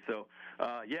chimney. So,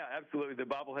 yeah, absolutely. The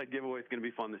bobblehead giveaway is going to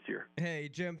be fun this year. Hey,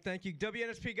 Jim, thank you.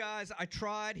 WNSP guys, I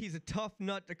tried. He's a tough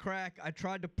nut to crack. I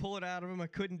tried to pull it out of him. I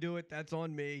couldn't do it. That's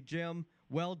on me. Jim,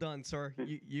 well done, sir.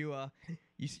 You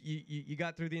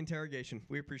got through the interrogation.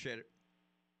 We appreciate it.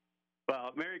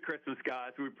 Well, Merry Christmas,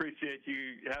 guys. We appreciate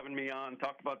you having me on,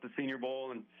 talk about the Senior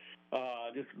Bowl, and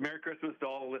just Merry Christmas to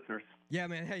all the listeners. Yeah,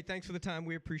 man. Hey, thanks for the time.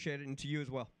 We appreciate it, and to you as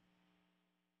well.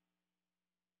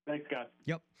 Thanks, guys.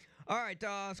 Yep. All right,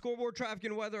 scoreboard, traffic,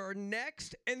 and weather are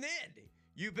next. And then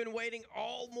you've been waiting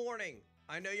all morning.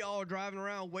 I know y'all are driving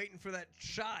around waiting for that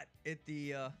shot at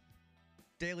the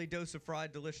Daily Dose of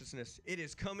Fried Deliciousness. It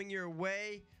is coming your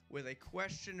way with a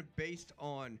question based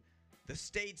on the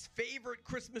state's favorite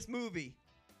Christmas movie,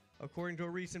 according to a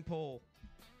recent poll,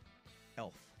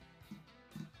 Elf.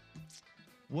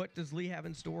 What does Lee have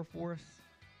in store for us?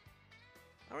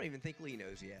 I don't even think Lee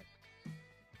knows yet.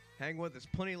 Hang with us.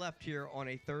 Plenty left here on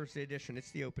a Thursday edition. It's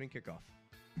the opening kickoff.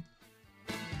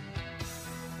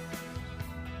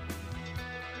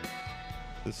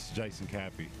 This is Jason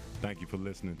Cappy. Thank you for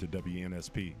listening to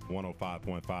WNSP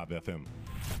 105.5 FM.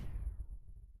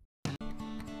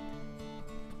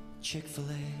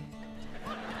 Chick-fil-A.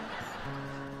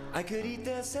 I could eat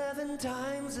there 7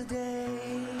 times a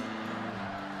day,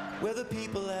 where the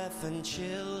people laugh and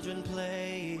children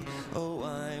play. Oh,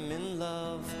 I'm in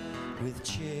love with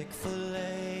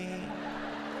Chick-fil-A.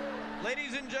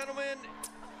 Ladies and gentlemen,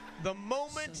 the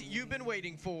moment you've been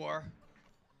waiting for,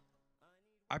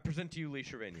 I present to you Lee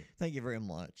Shervanian. Thank you very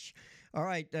much. All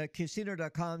right,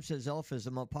 Casino.com says Elf is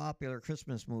the most popular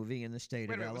Christmas movie in the state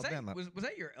of Alabama. Was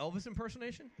that your Elvis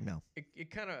impersonation? No.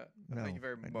 It kind of, No, thank you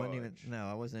very much.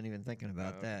 I wasn't even thinking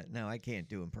about that. No, I can't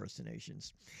do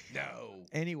impersonations. No.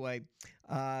 Anyway,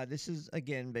 this is,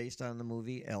 again, based on the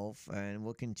movie Elf, and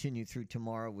we'll continue through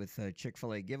tomorrow with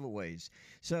Chick-fil-A giveaways.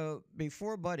 So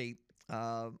before Buddy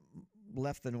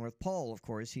left the North Pole, of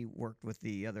course, he worked with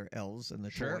the other elves and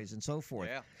the toys and so forth.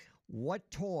 Yeah. What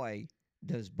toy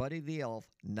does Buddy the Elf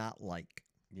not like?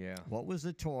 Yeah. What was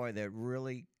the toy that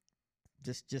really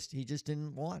he just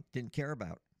didn't care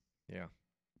about? Yeah.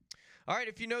 All right,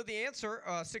 if you know the answer,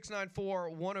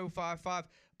 694-1055.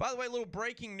 By the way, a little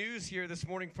breaking news here this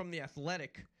morning from The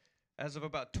Athletic. As of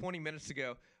about 20 minutes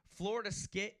ago, Florida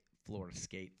State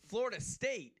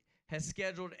has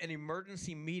scheduled an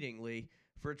emergency meeting, Lee,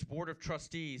 for its board of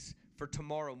trustees for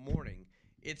tomorrow morning.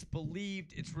 It's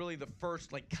believed it's really the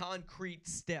first concrete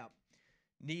step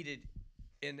needed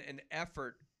in an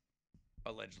effort,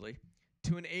 allegedly,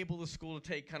 to enable the school to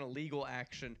take kind of legal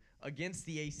action against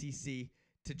the ACC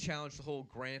to challenge the whole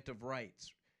grant of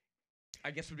rights.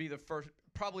 I guess would be the first,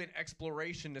 probably an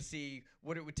exploration to see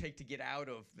what it would take to get out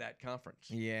of that conference.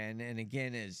 Yeah, and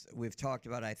again, as we've talked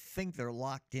about, I think they're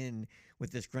locked in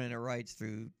with this grant of rights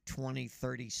through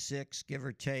 2036, give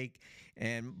or take.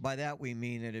 And by that we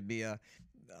mean it'd be a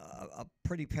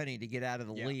pretty penny to get out of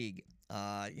the league.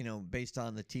 Based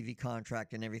on the TV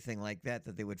contract and everything like that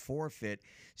they would forfeit.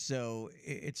 So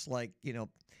it's like,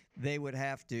 they would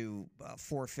have to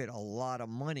forfeit a lot of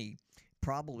money.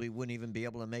 Probably wouldn't even be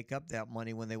able to make up that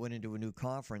money when they went into a new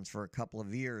conference for a couple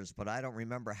of years. But I don't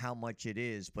remember how much it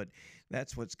is. But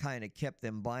that's what's kind of kept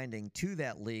them binding to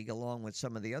that league, along with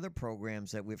some of the other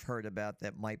programs that we've heard about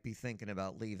that might be thinking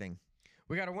about leaving.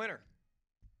 We got a winner.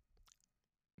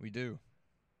 We do.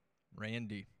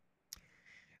 Randy.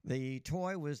 The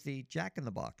toy was the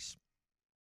Jack-in-the-Box.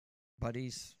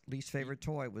 Buddy's least favorite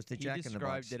toy was the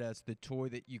Jack-in-the-Box. He described it as the toy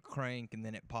that you crank and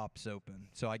then it pops open.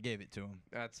 So I gave it to him.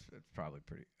 That's probably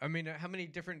pretty. I mean, how many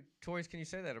different toys can you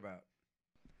say that about?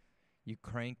 You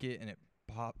crank it and it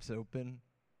pops open.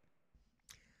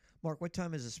 Mark, what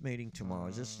time is this meeting tomorrow?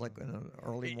 Is this like an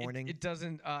early morning? It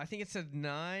doesn't. I think it said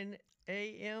 9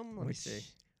 a.m. Let me see.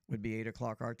 Would be 8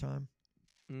 o'clock our time?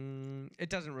 It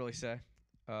doesn't really say.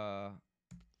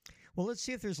 Well, let's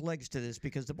see if there's legs to this,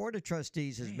 because the Board of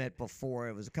Trustees has met before.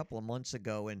 It was a couple of months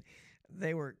ago, and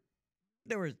there were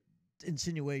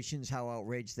insinuations how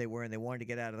outraged they were, and they wanted to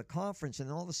get out of the conference,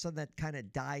 and all of a sudden that kind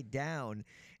of died down.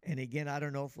 And again, I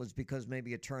don't know if it was because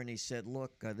maybe attorneys said,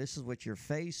 look, this is what you're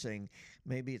facing.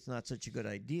 Maybe it's not such a good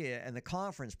idea. And the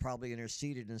conference probably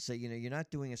interceded and said, you're not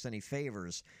doing us any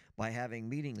favors by having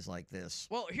meetings like this.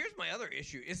 Well, here's my other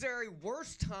issue. Is there a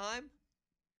worse time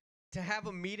to have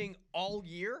a meeting all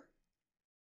year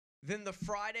than the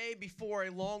Friday before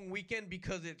a long weekend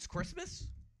because it's Christmas?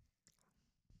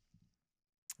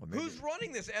 Well, who's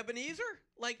running this, Ebenezer?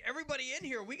 Like, everybody in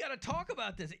here, we got to talk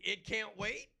about this. It can't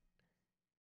wait.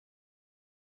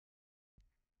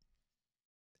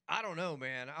 I don't know,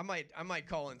 man. I might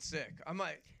call in sick.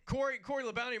 Corey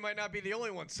LeBounty might not be the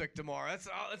only one sick tomorrow.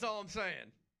 That's all I'm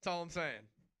saying. That's all I'm saying.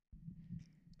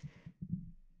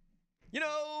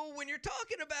 When you're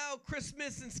talking about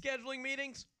Christmas and scheduling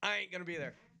meetings, I ain't going to be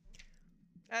there.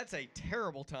 That's a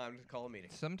terrible time to call a meeting.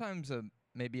 Sometimes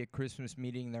maybe a Christmas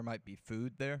meeting, there might be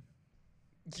food there.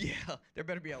 Yeah, there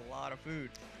better be a lot of food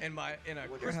in a I wonder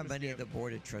Christmas how many game. of the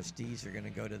Board of Trustees are going to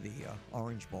go to the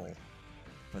Orange Bowl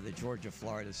for the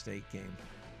Georgia-Florida State game.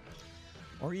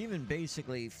 Or even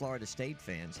basically Florida State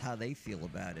fans, how they feel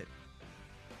about it.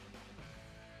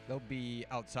 They'll be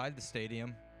outside the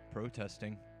stadium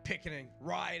protesting. Picketing,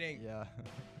 rioting. Yeah.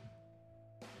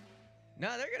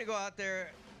 No, they're going to go out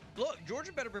there. Look,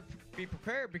 Georgia better be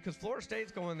prepared, because Florida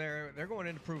State's going there. They're going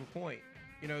in to prove a point.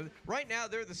 Right now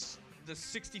they're the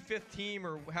 65th team,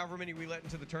 or however many we let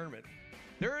into the tournament.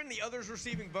 They're in the others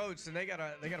receiving votes, and they got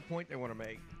a point they want to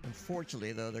make.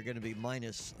 Unfortunately, though, they're going to be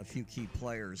minus a few key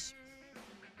players.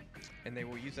 And they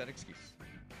will use that excuse.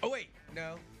 Oh, wait.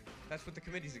 No. That's what the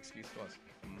committee's excuse was.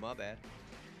 My bad.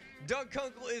 Doug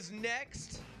Kunkel is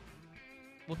next.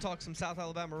 We'll talk some South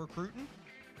Alabama recruiting.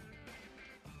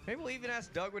 Maybe we'll even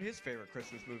ask Doug what his favorite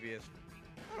Christmas movie is.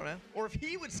 I don't know. Or if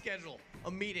he would schedule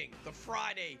a meeting the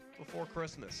Friday before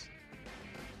Christmas.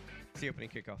 It's the opening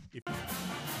kickoff.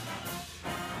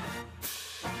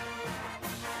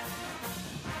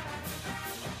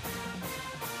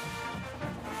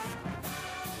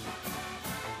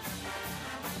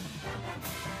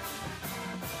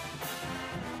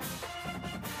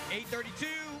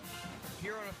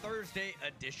 Here on a Thursday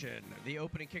edition. The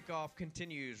opening kickoff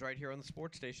continues right here on the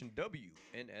sports station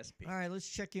WNSP. All right, let's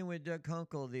check in with Doug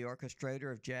Kunkel, the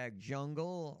orchestrator of Jag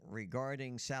Jungle,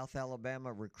 regarding South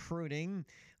Alabama recruiting.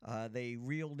 They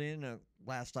reeled in,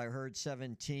 last I heard,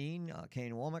 17.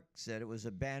 Kane Womack said it was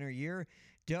a banner year.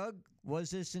 Doug,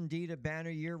 was this indeed a banner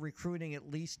year recruiting,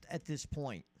 at least at this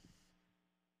point?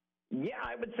 Yeah,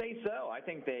 I would say so. I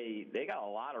think they got a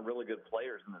lot of really good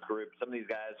players in this group. Some of these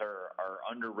guys are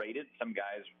underrated. Some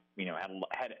guys,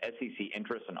 had SEC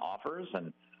interest and offers,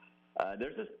 and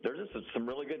there's just some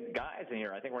really good guys in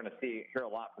here. I think we're going to hear a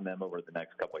lot from them over the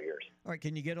next couple of years. All right,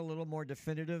 can you get a little more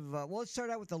definitive? Well, let's start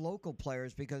out with the local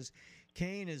players, because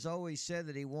Kane has always said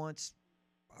that he wants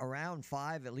around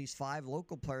at least five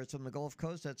local players from the Gulf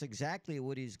Coast. That's exactly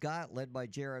what he's got, led by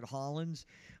Jared Hollins.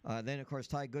 Then, of course,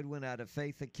 Ty Goodwin out of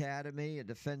Faith Academy, a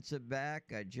defensive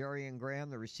back. Jerry and Graham,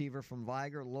 the receiver from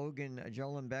Viger. Logan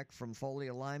Jolenbeck from Foley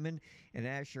Alignment. And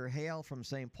Asher Hale from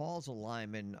St. Paul's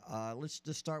Alignment. Let's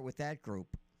just start with that group.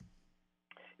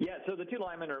 Yeah, so the two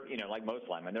linemen are, like most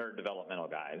linemen, they're developmental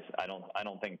guys. I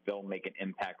don't think they'll make an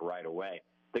impact right away.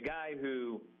 The guy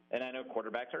who, and I know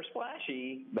quarterbacks are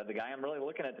splashy, but the guy I'm really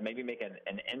looking at to maybe make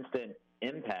an instant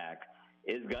impact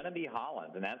is going to be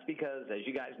Hollins. And that's because, as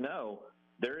you guys know,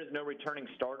 there is no returning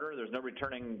starter. There's no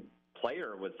returning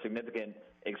player with significant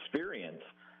experience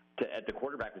at the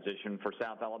quarterback position for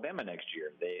South Alabama next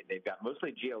year. They've got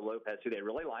mostly Gio Lopez, who they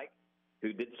really like,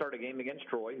 who did start a game against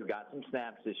Troy, who got some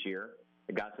snaps this year,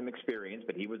 got some experience,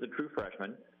 but he was a true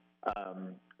freshman.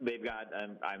 They've got,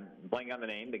 I'm blanking on the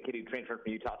name, the kid who transferred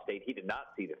from Utah State. He did not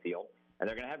see the field. And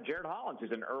they're going to have Jared Hollins,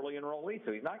 who's an early enrollee,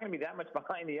 so he's not going to be that much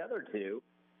behind the other two.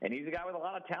 And he's a guy with a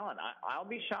lot of talent. I'll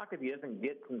be shocked if he doesn't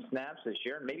get some snaps this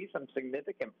year and maybe some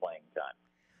significant playing time.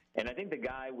 And I think the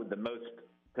guy with the most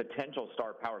potential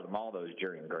star power of them all, though, is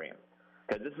Jerry Graham.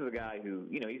 Because this is a guy who,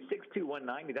 he's 6'2",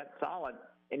 190. That's solid.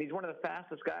 And he's one of the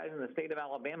fastest guys in the state of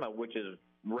Alabama, which is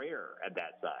rare at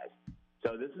that size.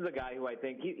 So this is a guy who I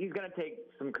think he's going to take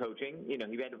some coaching. He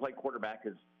had to play quarterback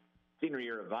his senior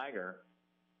year at Viger,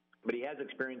 but he has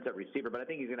experience at receiver. But I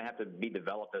think he's going to have to be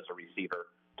developed as a receiver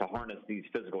to harness these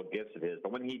physical gifts of his.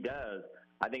 But when he does,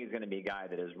 I think he's going to be a guy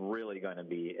that is really going to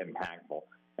be impactful.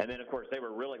 And then, of course, they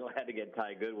were really glad to get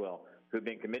Ty Goodwill, who'd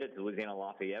been committed to Louisiana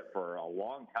Lafayette for a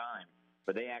long time,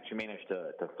 but they actually managed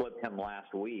to flip him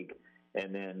last week.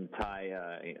 And then Ty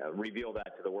revealed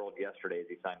that to the world yesterday as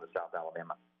he signed with South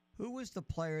Alabama. Who was the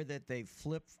player that they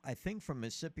flipped, I think, from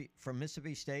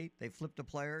Mississippi State? They flipped a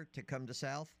player to come to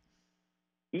South?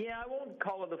 Yeah, I won't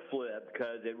call it a flip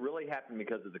because it really happened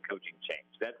because of the coaching change.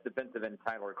 That's defensive end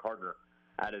Tyler Carter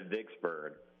out of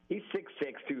Vicksburg. He's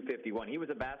 6'6", 251. He was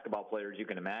a basketball player, as you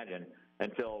can imagine,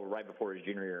 until right before his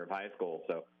junior year of high school.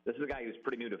 So this is a guy who's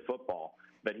pretty new to football,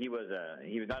 but he was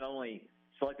not only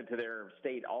selected to their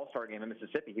state all-star game in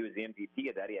Mississippi, he was the MVP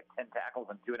of that. He had 10 tackles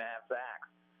and 2.5 sacks.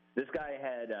 This guy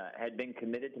had been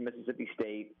committed to Mississippi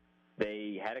State.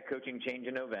 They had a coaching change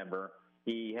in November.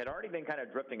 He had already been kind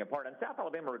of drifting apart, and South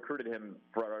Alabama recruited him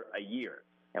for a year.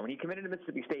 And when he committed to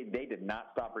Mississippi State, they did not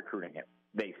stop recruiting him.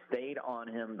 They stayed on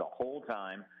him the whole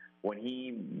time. When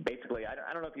he basically, I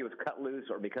don't know if he was cut loose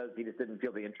or because he just didn't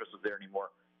feel the interest was there anymore,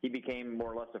 he became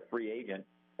more or less a free agent.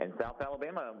 And South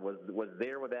Alabama was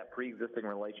there with that pre-existing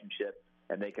relationship,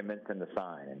 and they convinced him to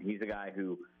sign. And he's a guy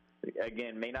who,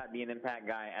 again, may not be an impact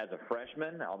guy as a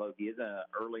freshman, although he is an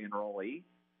early enrollee.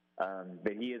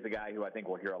 But he is a guy who I think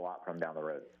we'll hear a lot from down the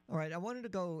road. All right, I wanted to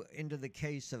go into the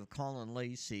case of Colin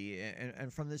Lacey,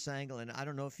 and from this angle, and I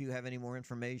don't know if you have any more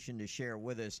information to share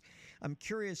with us. I'm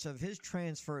curious of his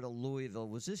transfer to Louisville.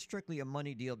 Was this strictly a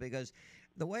money deal? Because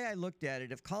the way I looked at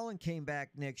it, if Colin came back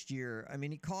next year, I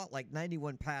mean, he caught like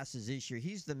 91 passes this year.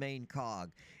 He's the main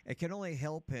cog. It can only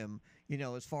help him,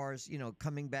 as far as,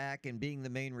 coming back and being the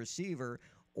main receiver.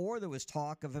 Or there was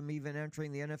talk of him even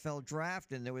entering the NFL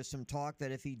draft, and there was some talk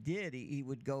that if he did, he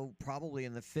would go probably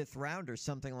in the 5th round or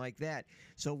something like that.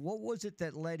 So what was it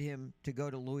that led him to go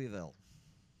to Louisville?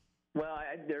 Well,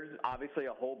 there's obviously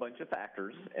a whole bunch of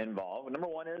factors involved. Number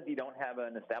one is you don't have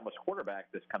an established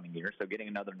quarterback this coming year, so getting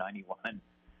another 91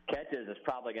 catches is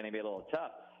probably going to be a little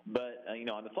tough. But,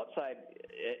 on the flip side,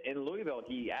 in Louisville,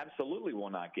 he absolutely will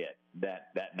not get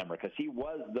that number because he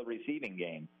was the receiving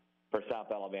game for South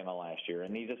Alabama last year,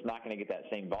 and he's just not going to get that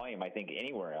same volume, I think,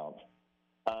 anywhere else.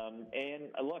 And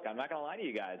look, I'm not going to lie to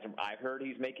you guys. I've heard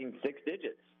he's making 6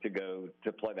 digits to go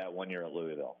to play that 1 year at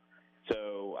Louisville.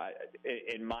 So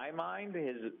in my mind,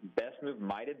 his best move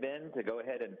might have been to go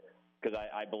ahead and, because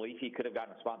I believe he could have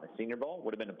gotten a spot in the Senior Bowl,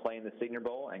 would have been to play in the Senior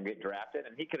Bowl and get drafted,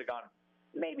 and he could have gone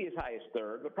maybe as high as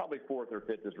 3rd, but probably 4th or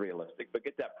 5th is realistic, but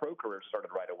get that pro career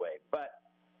started right away. But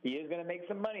he is going to make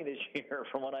some money this year,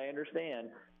 from what I understand.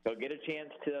 He'll get a chance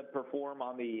to perform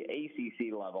on the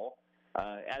ACC level.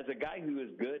 As a guy who is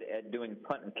good at doing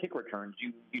punt and kick returns,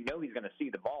 you know he's going to see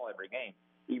the ball every game,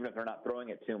 even if they're not throwing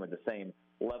it to him at the same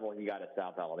level he got at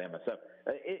South Alabama. So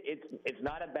it's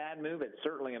not a bad move. It's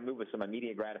certainly a move with some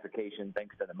immediate gratification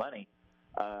thanks to the money.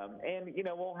 And,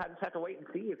 we'll just have to wait and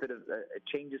see if it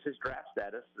changes his draft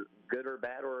status, good or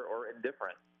bad or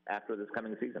indifferent, after this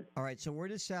coming season. All right, so where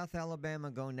does South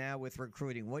Alabama go now with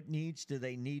recruiting? What needs do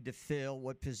they need to fill?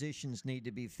 What positions need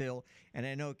to be filled? And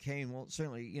I know Kane will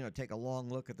certainly, take a long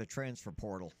look at the transfer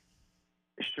portal.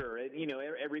 Sure.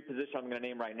 Every position I'm going to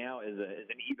name right now is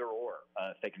an either or.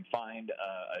 If they can find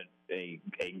a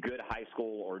good high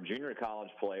school or junior college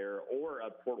player or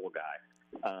a portal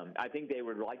guy, I think they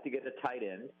would like to get a tight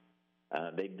end.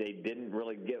 They didn't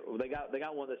really get. They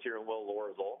got one this year in Will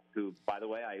Lorzel, who, by the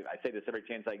way, I say this every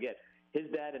chance I get. His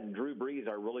dad and Drew Brees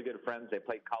are really good friends. They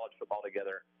played college football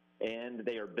together, and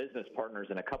they are business partners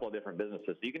in a couple of different businesses.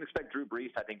 So you can expect Drew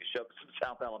Brees, I think, to show up some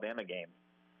South Alabama games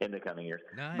in the coming years.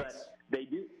 Nice. But they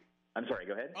do. I'm sorry.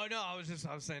 Go ahead. Oh no, I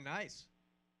was saying nice.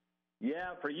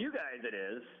 Yeah, for you guys it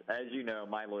is. As you know,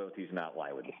 my loyalties not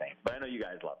lie with the Saints, but I know you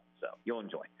guys love them, so you'll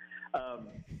enjoy.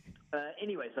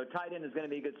 Anyway, so tight end is going to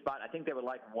be a good spot. I think they would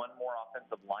like one more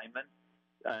offensive lineman,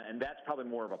 and that's probably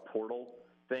more of a portal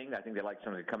thing. I think they like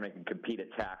someone to come in and compete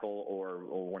at tackle or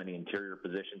one of the interior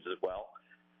positions as well.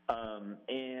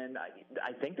 And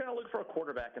I think they're going to look for a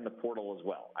quarterback in the portal as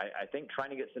well. I think trying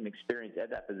to get some experience at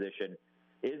that position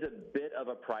is a bit of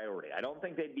a priority. I don't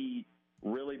think they'd be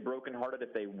really brokenhearted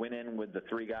if they went in with the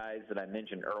three guys that I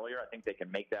mentioned earlier. I think they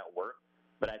can make that work.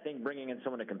 But I think bringing in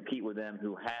someone to compete with them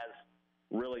who has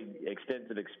really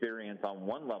extensive experience on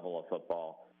one level of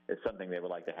football is something they would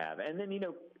like to have. And then,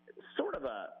 sort of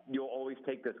you'll always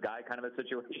take this guy kind of a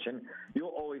situation.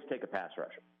 You'll always take a pass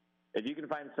rusher. If you can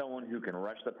find someone who can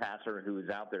rush the passer who is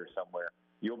out there somewhere,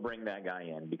 you'll bring that guy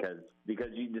in because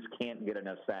you just can't get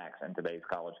enough sacks in today's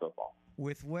college football.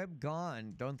 With Webb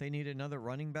gone, don't they need another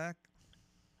running back?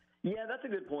 Yeah, that's a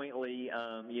good point, Lee.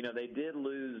 They did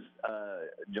lose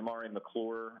Jamari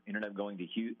McClure, ended up going to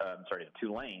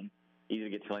Tulane. Easy to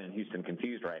get Tulane and Houston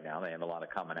confused right now. They have a lot of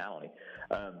commonality.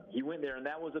 He went there, and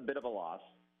that was a bit of a loss.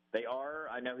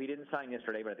 I know he didn't sign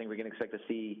yesterday, but I think we can expect to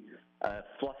see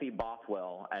Fluffy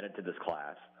Bothwell added to this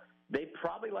class. They'd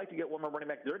probably like to get one more running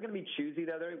back. They're going to be choosy,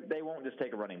 though. They won't just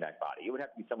take a running back body. It would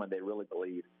have to be someone they really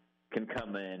believe can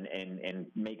come in and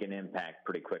make an impact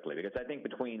pretty quickly. Because I think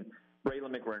between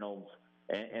Braylon McReynolds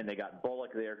and they got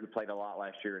Bullock there, who played a lot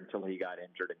last year until he got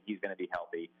injured, and he's going to be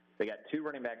healthy. They got two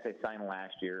running backs they signed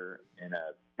last year in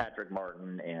Patrick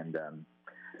Martin and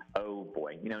oh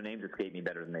boy, names escape me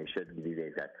better than they should these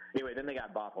days, guys. Anyway, then they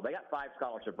got Bothell. They got 5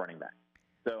 scholarship running backs.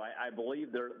 So I believe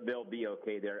they'll be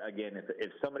okay there. Again,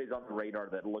 if somebody's on the radar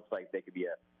that looks like they could be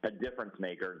a difference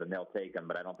maker, then they'll take them.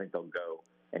 But I don't think they'll go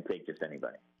and take just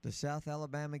anybody. Does South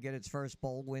Alabama get its first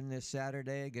bowl win this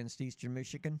Saturday against Eastern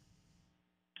Michigan?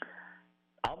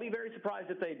 I'll be very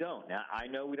surprised if they don't. Now, I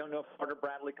know we don't know if Carter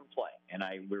Bradley can play, and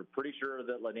we're pretty sure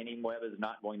that Lenini Webb is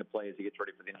not going to play as he gets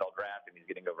ready for the NFL draft, and he's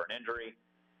getting over an injury,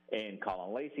 and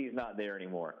Colin Lacey's not there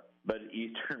anymore. But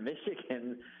Eastern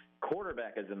Michigan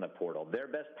quarterback is in the portal. Their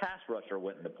best pass rusher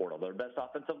went in the portal. Their best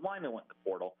offensive lineman went in the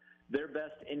portal. Their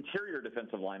best interior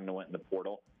defensive lineman went in the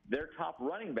portal. Their top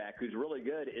running back, who's really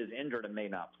good, is injured and may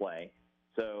not play.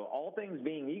 So all things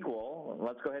being equal,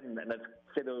 let's go ahead and let's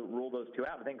say rule those two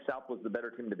out. I think South was the better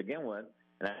team to begin with,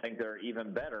 and I think they're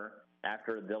even better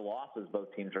after the losses both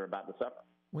teams are about to suffer.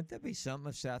 Wouldn't that be something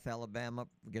if South Alabama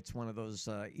gets one of those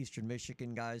Eastern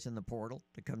Michigan guys in the portal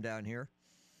to come down here?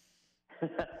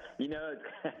 It's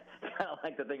kind of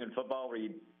like the thing in football where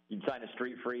you'd sign a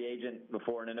street free agent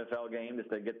before an NFL game just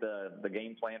to get the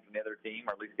game plan from the other team,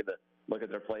 or at least get a look at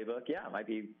their playbook. Yeah, it might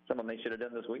be something they should have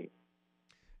done this week.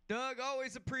 Doug,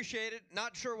 always appreciate it.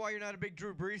 Not sure why you're not a big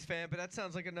Drew Brees fan, but that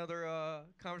sounds like another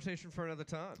conversation for another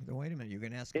time. Wait a minute, you're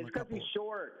going to ask him It's because he's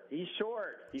short. He's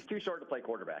short. He's too short to play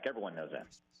quarterback. Everyone knows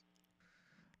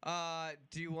that.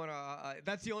 Do you want to?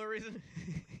 That's the only reason.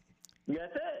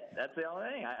 That's it. That's the only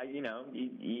thing.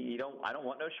 I don't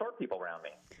want no short people around me.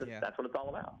 That's what it's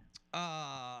all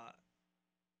about.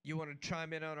 You want to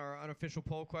chime in on our unofficial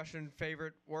poll question?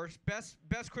 Favorite, worst,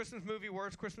 best Christmas movie,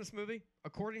 worst Christmas movie?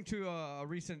 According to a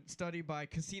recent study by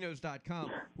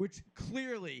Casinos.com, which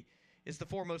clearly is the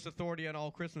foremost authority on all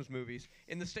Christmas movies,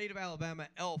 in the state of Alabama,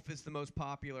 Elf is the most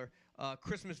popular.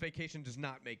 Christmas Vacation does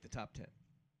not make the top 10.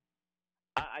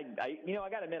 I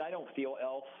got to admit, I don't feel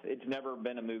Elf. It's never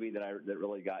been a movie that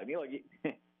really got me.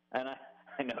 And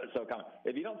I know it's so common.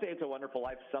 If you don't say It's a Wonderful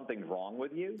Life, something's wrong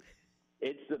with you.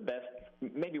 It's the best,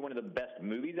 maybe one of the best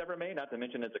movies ever made, not to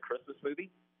mention it's a Christmas movie.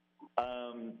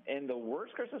 And the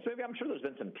worst Christmas movie, I'm sure there's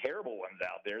been some terrible ones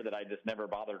out there that I just never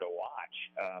bothered to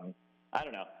watch. I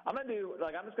don't know. I'm just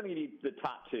going to give you the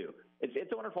top 2.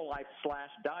 It's a Wonderful Life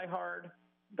 / Die Hard.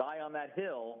 Die on That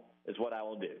Hill is what I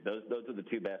will do. Those are the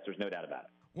 2 best. There's no doubt about it.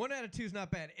 1 out of 2 is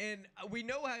not bad. And we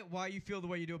know why you feel the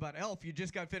way you do about Elf. You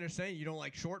just got finished saying you don't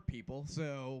like short people,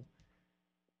 so...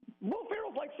 Will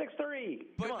Ferrell's like 6'3".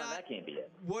 Come on, that can't be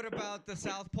it. What about the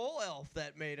South Pole Elf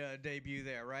that made a debut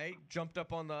there, right? Jumped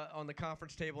up on the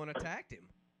conference table and attacked him.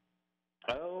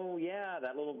 Oh, yeah,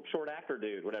 that little short actor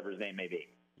dude, whatever his name may be.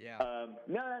 Yeah.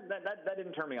 No, that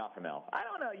didn't turn me off from Elf. I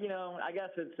don't know. I guess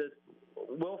it's just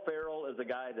Will Ferrell is a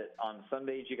guy that on some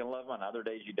days you can love him, on other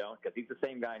days you don't, because he's the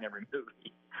same guy in every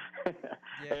movie.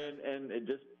 And it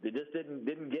just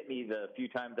didn't get me the few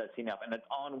times I've seen Elf, and it's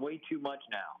on way too much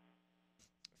now.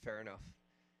 Fair enough.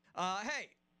 Hey,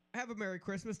 have a Merry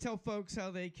Christmas. Tell folks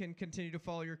how they can continue to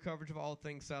follow your coverage of all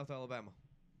things South Alabama.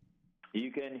 You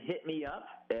can hit me up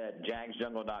at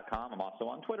jagsjungle.com. I'm also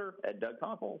on Twitter at Doug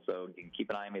Conkle, so you can keep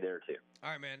an eye on me there, too.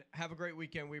 All right, man. Have a great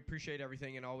weekend. We appreciate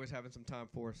everything and always having some time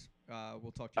for us.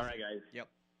 We'll talk to you soon. All right, guys. Yep.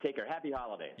 Take care. Happy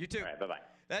holidays. You too. All right, bye-bye.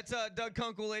 That's Doug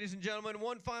Conkle, ladies and gentlemen.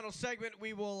 One final segment.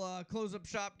 We will close up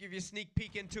shop, give you a sneak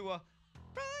peek into a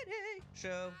Friday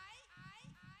show.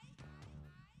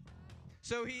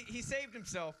 So he saved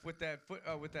himself with that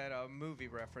movie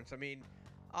reference. I mean,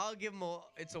 I'll give him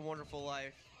It's a Wonderful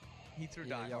Life. He threw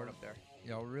Die Hard up there.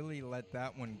 Y'all really let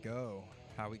that one go.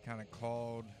 How he kind of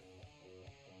called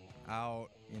out,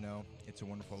 It's a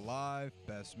Wonderful Life,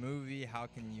 best movie. How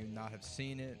can you not have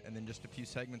seen it? And then just a few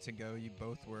segments ago, you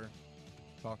both were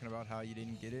talking about how you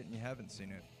didn't get it and you haven't seen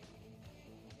it.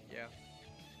 Yeah.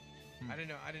 I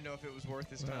didn't know if it was worth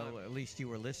his time. Well, at least you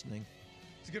were listening.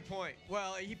 It's a good point.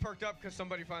 Well, he perked up because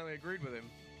somebody finally agreed with him.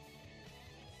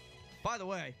 By the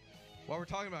way, while we're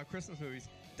talking about Christmas movies,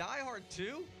 Die Hard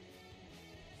 2,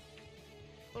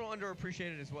 a little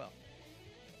underappreciated as well.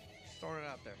 Just throwing it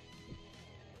out there.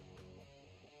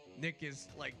 Nick is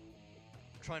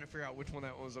trying to figure out which one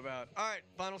that one was about. All right,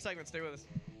 final segment. Stay with us.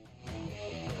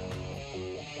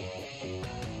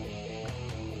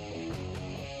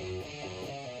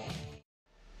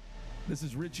 This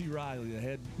is Richie Riley, the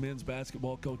head men's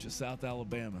basketball coach at South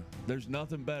Alabama. There's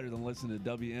nothing better than listening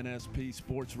to WNSP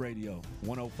Sports Radio,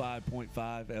 105.5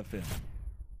 FM.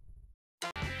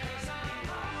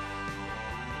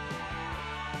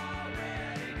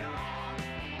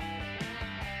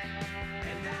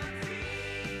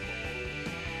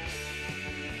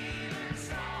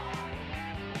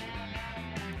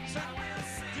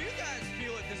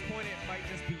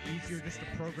 Easier just to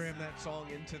program that song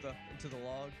into the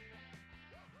log?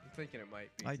 I'm thinking it might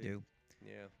be. I do.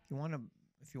 Yeah.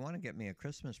 If you want to get me a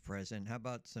Christmas present, how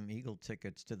about some Eagle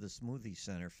tickets to the Smoothie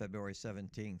Center February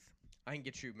 17th? I can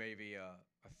get you maybe a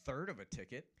third of a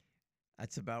ticket.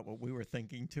 That's about what we were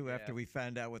thinking too after we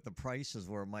found out what the prices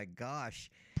were. My gosh.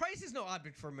 Price is no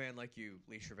object for a man like you,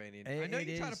 Lee Shervanian. I know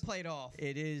you try to play it off.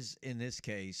 It is in this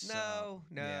case. No.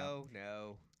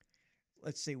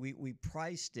 Let's see, we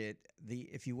priced it.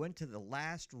 If you went to the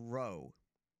last row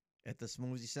at the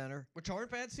Smoothie Center, which aren't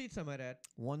bad seats, I might add,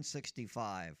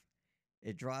 $165.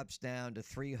 It drops down to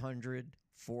 $300,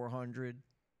 $400,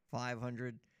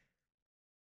 $500.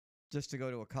 Just to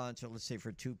go to a concert, let's say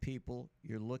for two people,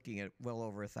 you're looking at well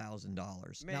over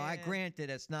 $1,000. Now, I granted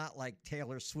it's not like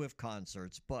Taylor Swift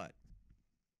concerts, but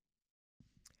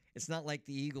it's not like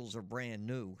the Eagles are brand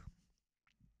new.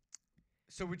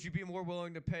 So would you be more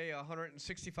willing to pay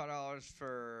 $165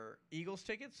 for Eagles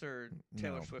tickets or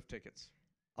Taylor Swift tickets?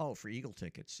 Oh, for Eagle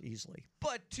tickets, easily.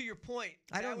 But to your point,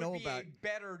 I don't know about a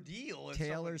better deal. If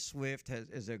Taylor Swift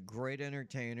is a great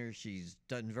entertainer. She's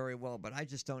done very well, but I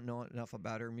just don't know enough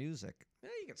about her music. Yeah,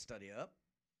 you can study up.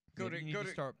 You need to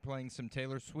start playing some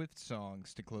Taylor Swift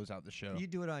songs to close out the show. You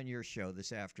do it on your show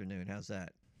this afternoon. How's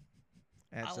that?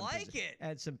 I like it.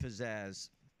 Add some pizzazz.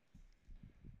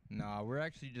 Nah, we're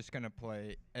actually just going to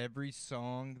play every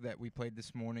song that we played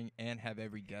this morning and have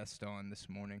every guest on this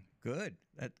morning. Good.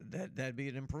 That'd be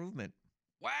an improvement.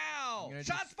 Wow.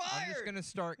 Shots fired. I'm just going to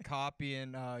start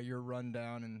copying your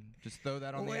rundown and just throw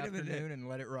that on the afternoon and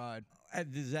let it ride.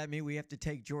 Does that mean we have to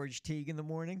take George Teague in the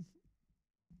morning?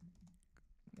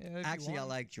 Yeah, actually, I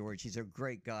like George. He's a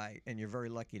great guy, and you're very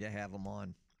lucky to have him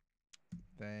on.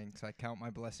 Thanks. I count my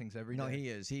blessings every day. No, he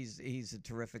is. He's a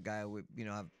terrific guy.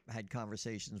 I've had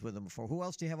conversations with him before. Who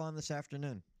else do you have on this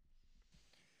afternoon?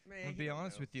 I'll be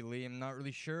honest with you, Lee. I'm not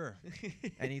really sure.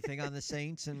 Anything on the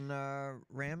Saints and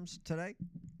Rams today?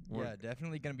 Yeah,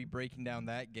 definitely going to be breaking down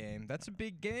that game. That's a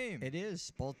big game. It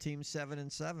is. Both teams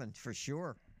 7-7 for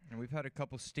sure. And we've had a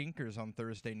couple stinkers on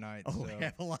Thursday night. Oh, so. we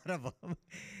have a lot of them.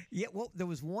 Yeah, well, there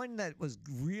was one that was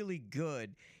really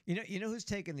good. You know who's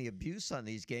taking the abuse on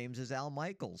these games is Al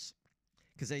Michaels,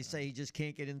 because they say he just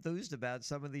can't get enthused about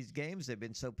some of these games. They've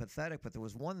been so pathetic. But there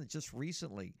was one that just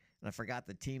recently, and I forgot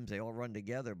the teams. They all run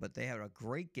together, but they had a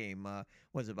great game.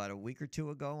 Was it about a week or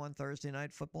two ago on Thursday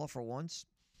Night Football for once?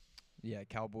 Yeah,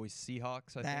 Cowboys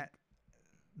Seahawks. I think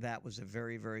that was a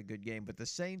very, very good game. But the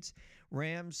Saints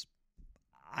Rams,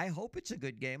 I hope it's a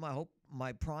good game. I hope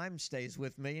my prime stays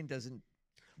with me and doesn't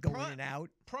go in and out.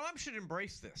 Prime should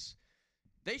embrace this.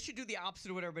 They should do the opposite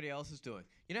of what everybody else is doing.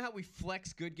 You know how we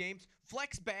flex good games?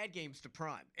 Flex bad games to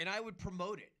prime. And I would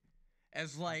promote it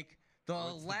as like the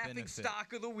laughing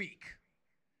stock of the week.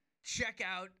 Check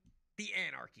out the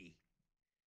anarchy.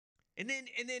 And then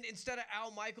instead of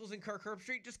Al Michaels and Kirk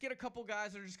Herbstreit, just get a couple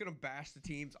guys that are just going to bash the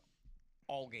teams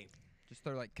all game. Just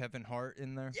throw like Kevin Hart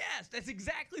in there. Yes, that's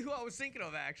exactly who I was thinking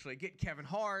of, actually. Get Kevin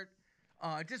Hart.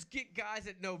 Just get guys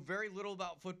that know very little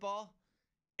about football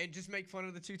and just make fun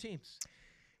of the two teams.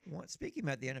 Well, speaking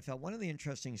about the NFL, one of the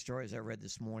interesting stories I read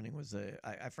this morning was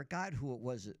I forgot who it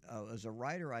was. It was a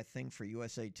writer, I think, for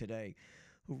USA Today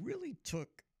who really took,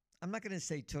 I'm not going to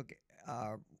say took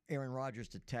Aaron Rodgers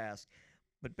to task,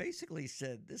 but basically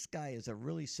said this guy is a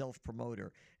really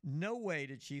self-promoter. No way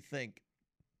did she think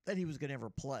that he was going to ever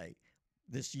play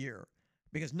this year,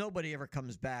 because nobody ever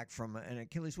comes back from an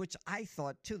Achilles, which I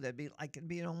thought too it'd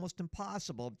be almost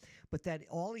impossible. But that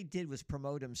all he did was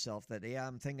promote himself. That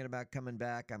I'm thinking about coming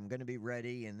back. I'm going to be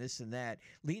ready, and this and that,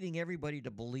 leading everybody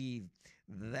to believe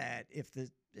that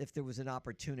if there was an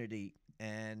opportunity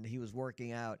and he was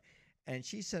working out. And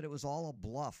she said it was all a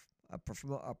bluff,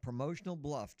 a promotional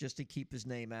bluff, just to keep his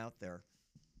name out there.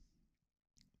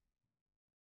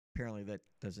 Apparently, that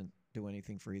doesn't do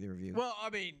anything for either of you. Well, I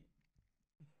mean,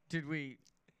 did we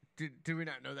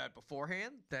not know that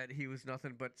beforehand, that he was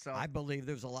nothing but self? I believe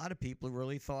there's a lot of people who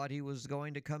really thought he was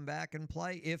going to come back and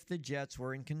play if the Jets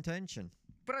were in contention.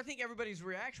 But I think everybody's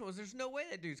reaction was, there's no way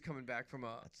that dude's coming back from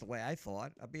a... That's the way I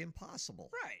thought. It'd be impossible.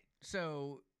 Right.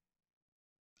 So,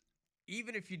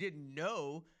 even if you didn't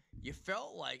know, you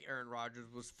felt like Aaron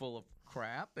Rodgers was full of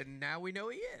crap, and now we know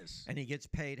he is. And he gets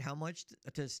paid how much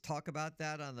to talk about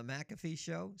that on the McAfee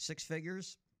show? 6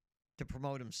 figures? To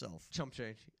promote himself. Chump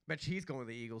change. Bet you he's going to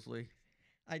the Eagles League.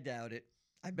 I doubt it.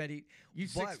 I bet he... You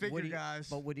six-figure guys.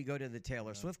 But would he go to the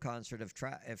Taylor Swift concert if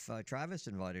Travis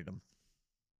invited him?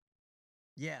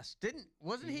 Yes.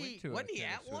 Wasn't he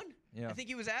at one? Yeah. I think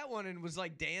he was at one and was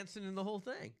like dancing in the whole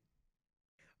thing.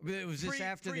 It was this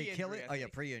after they kill it? Oh, yeah,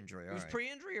 pre-injury. It was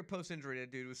pre-injury or post-injury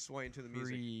that dude was swaying to the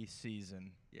music?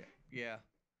 Pre-season. Yeah.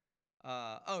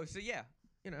 So yeah,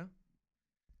 you know.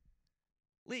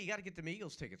 Lee, you got to get them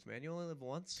Eagles tickets, man. You only live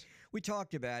once. We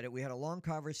talked about it. We had a long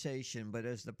conversation, but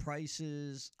as the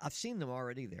prices, I've seen them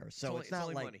already there. So it's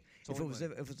not like money. If it was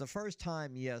the first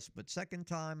time, yes, but second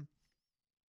time,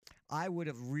 I would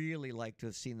have really liked to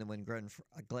have seen them when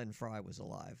Glenn Fry was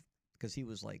alive, because he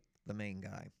was like the main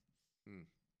guy.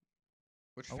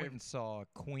 I went and saw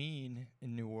Queen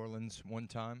in New Orleans one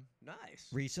time. Nice.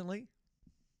 Recently?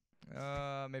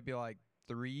 Maybe like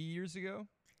 3 years ago.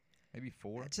 Maybe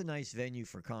 4. It's a nice venue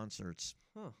for concerts.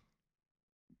 Huh.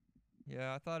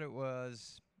 Yeah, I thought it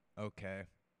was okay.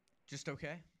 Just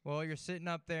okay? Well, you're sitting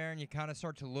up there and you kind of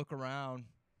start to look around.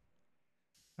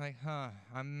 Like,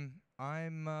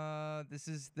 this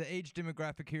is the age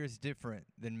demographic here is different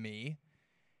than me.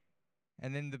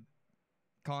 And then the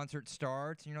concert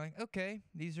starts and you're like, okay,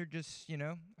 these are just,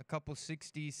 a couple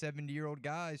 60, 70-year-old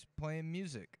guys playing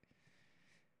music.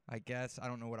 I guess. I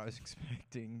don't know what I was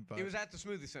expecting, but... It was at the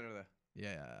Smoothie Center, though.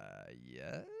 Yeah,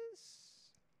 yes?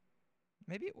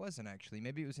 Maybe it wasn't, actually.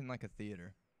 Maybe it was in, like, a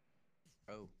theater.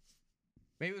 Oh.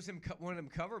 Maybe it was one of them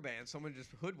cover bands. Someone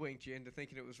just hoodwinked you into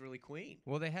thinking it was really Queen.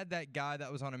 Well, they had that guy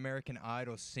that was on American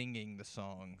Idol singing the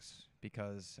songs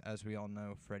because, as we all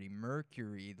know, Freddie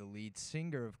Mercury, the lead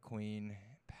singer of Queen,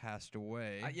 passed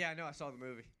away. Yeah, I know. I saw the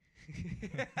movie.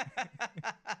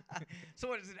 So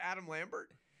what, is it Adam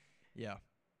Lambert? Yeah.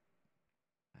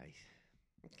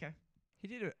 Okay. He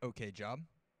did an okay job.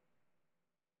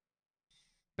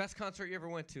 Best concert you ever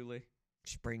went to, Lee?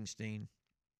 Springsteen.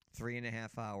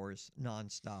 3.5 hours,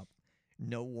 nonstop.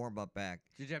 No warm-up act.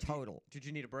 Total. Did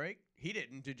you need a break? He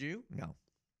didn't, did you? No.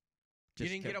 You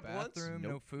didn't get up once? Nope.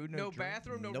 No food, no drink.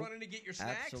 bathroom, no running to get your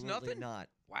snacks, Absolutely nothing? not.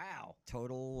 Wow.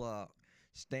 Total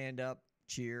stand-up,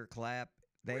 cheer, clap.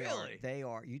 They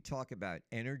are. You talk about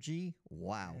energy.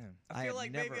 Wow. Yeah. I feel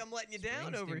like maybe I'm letting you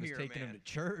down over here, taking man. him to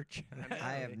church.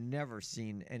 I have never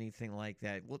seen anything like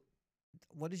that.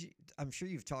 What is? I'm sure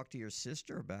you've talked to your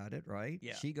sister about it, right?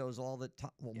 Yeah. She goes all the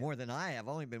time. Well, more than I have.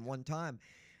 Only been one time.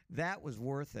 That was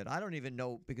worth it. I don't even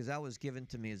know, because that was given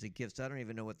to me as a gift. So I don't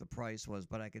even know what the price was,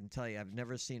 but I can tell you, I've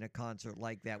never seen a concert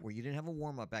like that where you didn't have a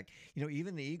warm-up act.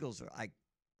 Even the Eagles.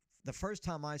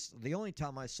 The only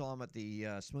time I saw them at the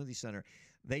Smoothie Center,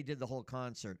 they did the whole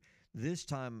concert. This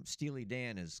time, Steely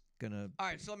Dan is gonna. All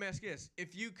right, so let me ask you this: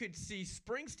 if you could see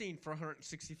Springsteen for $165 a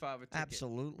ticket,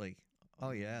 absolutely.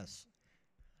 Oh yes.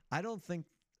 I don't think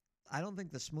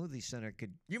the Smoothie Center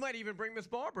could. You might even bring Miss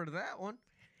Barbara to that one.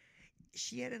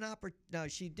 She had an No,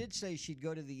 she did say she'd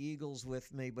go to the Eagles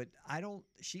with me, but I don't.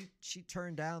 She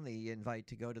turned down the invite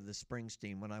to go to the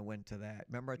Springsteen when I went to that.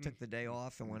 Remember, I took the day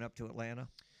off and went up to Atlanta.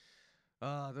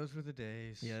 Those were the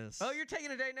days. Yes. Oh, you're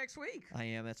taking a day next week. I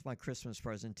am. That's my Christmas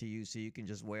present to you, so you can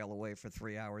just wail away for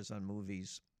 3 hours on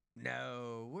movies.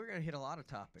 No, we're gonna hit a lot of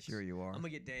topics. Sure you are. I'm gonna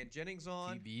get Dan Jennings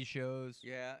on. TV shows.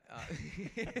 Yeah.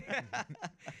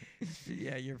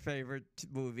 Yeah, your favorite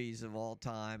movies of all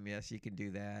time. Yes, you can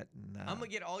do that. And, I'm gonna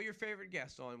get all your favorite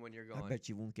guests on when you're gone. I bet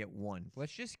you won't get one.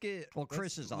 Let's just get. Well,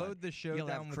 Chris let's is on. Load the show You'll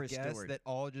down have Chris with guests Stewart. that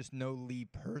all just know Lee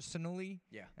personally.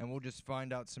 Yeah. And we'll just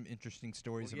find out some interesting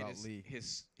stories We'll get about Lee.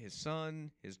 his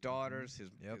son, his daughters,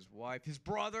 his wife, his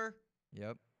brother.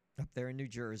 Yep. Up there in New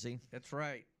Jersey. That's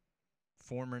right.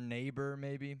 Former neighbor,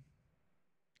 maybe.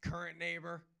 Current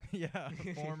neighbor. Yeah.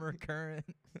 Former, current.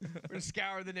 We're gonna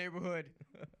scour the neighborhood.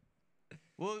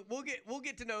 We'll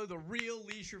get to know the real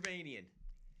Lee Shervanian.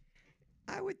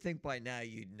 I would think by now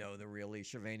you'd know the real Lee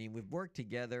Shervanian. We've worked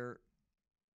together,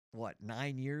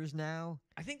 9 years now?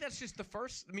 I think that's just the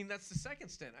first. I mean, that's the second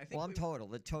stint. I think. Well,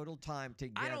 the total time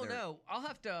together. I don't know. I'll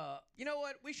have to. You know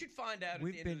what? We should find out.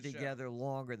 We've at the been end of the together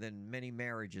longer than many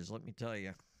marriages. Let me tell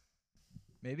you.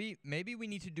 Maybe we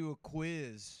need to do a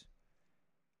quiz.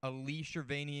 A Lee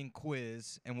Shervanian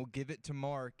quiz, and we'll give it to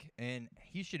Mark, and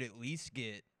he should at least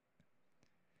get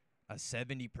a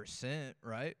 70%,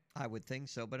 right? I would think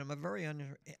so, but I'm a very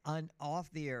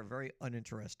off the air, very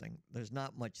uninteresting. There's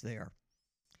not much there.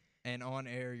 And on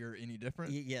air, you're any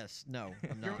different? Yes, no,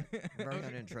 I'm not. Very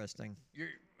uninteresting. You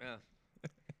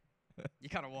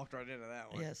kind of walked right into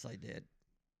that one. Yes, I did.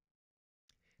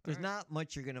 There's not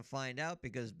much you're going to find out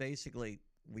because basically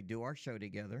we do our show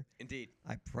together. Indeed.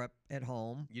 I prep at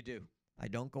home. You do. I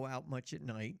don't go out much at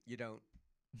night. You don't.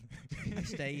 I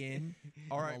stay in.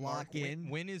 All right, lock Mark, in.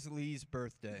 When is Lee's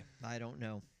birthday? I don't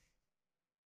know.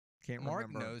 Can't Mark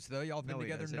remember. knows, though. Y'all been No, he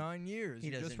together doesn't. 9 years. He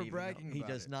Just doesn't for even bragging know. He about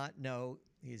does it. not know.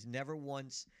 He's never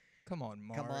once come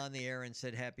on the air and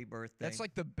said happy birthday. That's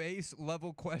like the base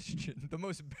level question. The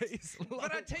most base level.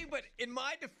 But I tell you what, in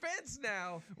my defense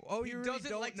now, he you really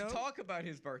doesn't don't like know? to talk about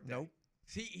his birthday. Nope.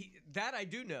 See, that I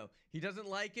do know. He doesn't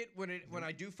like it when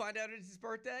I do find out it's his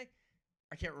birthday.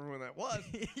 I can't remember when that was.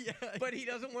 Yeah. But he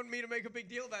doesn't want me to make a big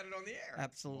deal about it on the air.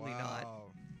 Absolutely not.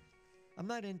 I'm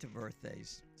not into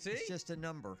birthdays. See? It's just a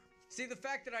number. See, the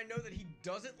fact that I know that he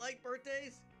doesn't like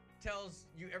birthdays tells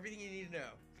you everything you need to know.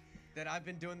 That I've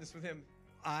been doing this with him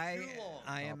too long.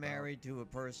 I am married to a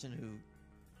person who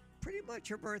pretty much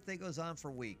her birthday goes on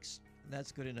for weeks. And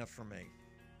that's good enough for me.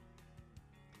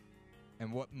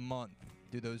 And what month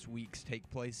do those weeks take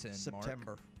place in,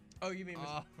 September. Mark? Oh, you mean...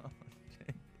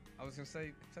 okay. I was going to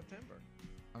say September.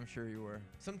 I'm sure you were.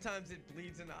 Sometimes it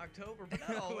bleeds into October, but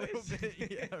not A always. little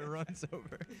bit, yeah, it runs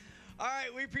over. All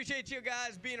right, we appreciate you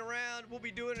guys being around. We'll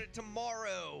be doing it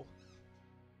tomorrow.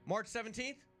 March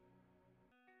 17th?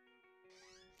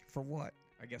 For what?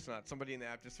 I guess not. Somebody in the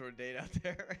app just threw a date out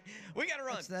there. We got to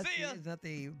run. See ya. Is that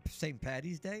the St.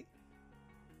 Patty's Day?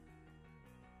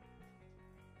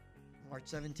 March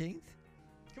 17th?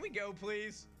 Can we go,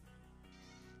 please?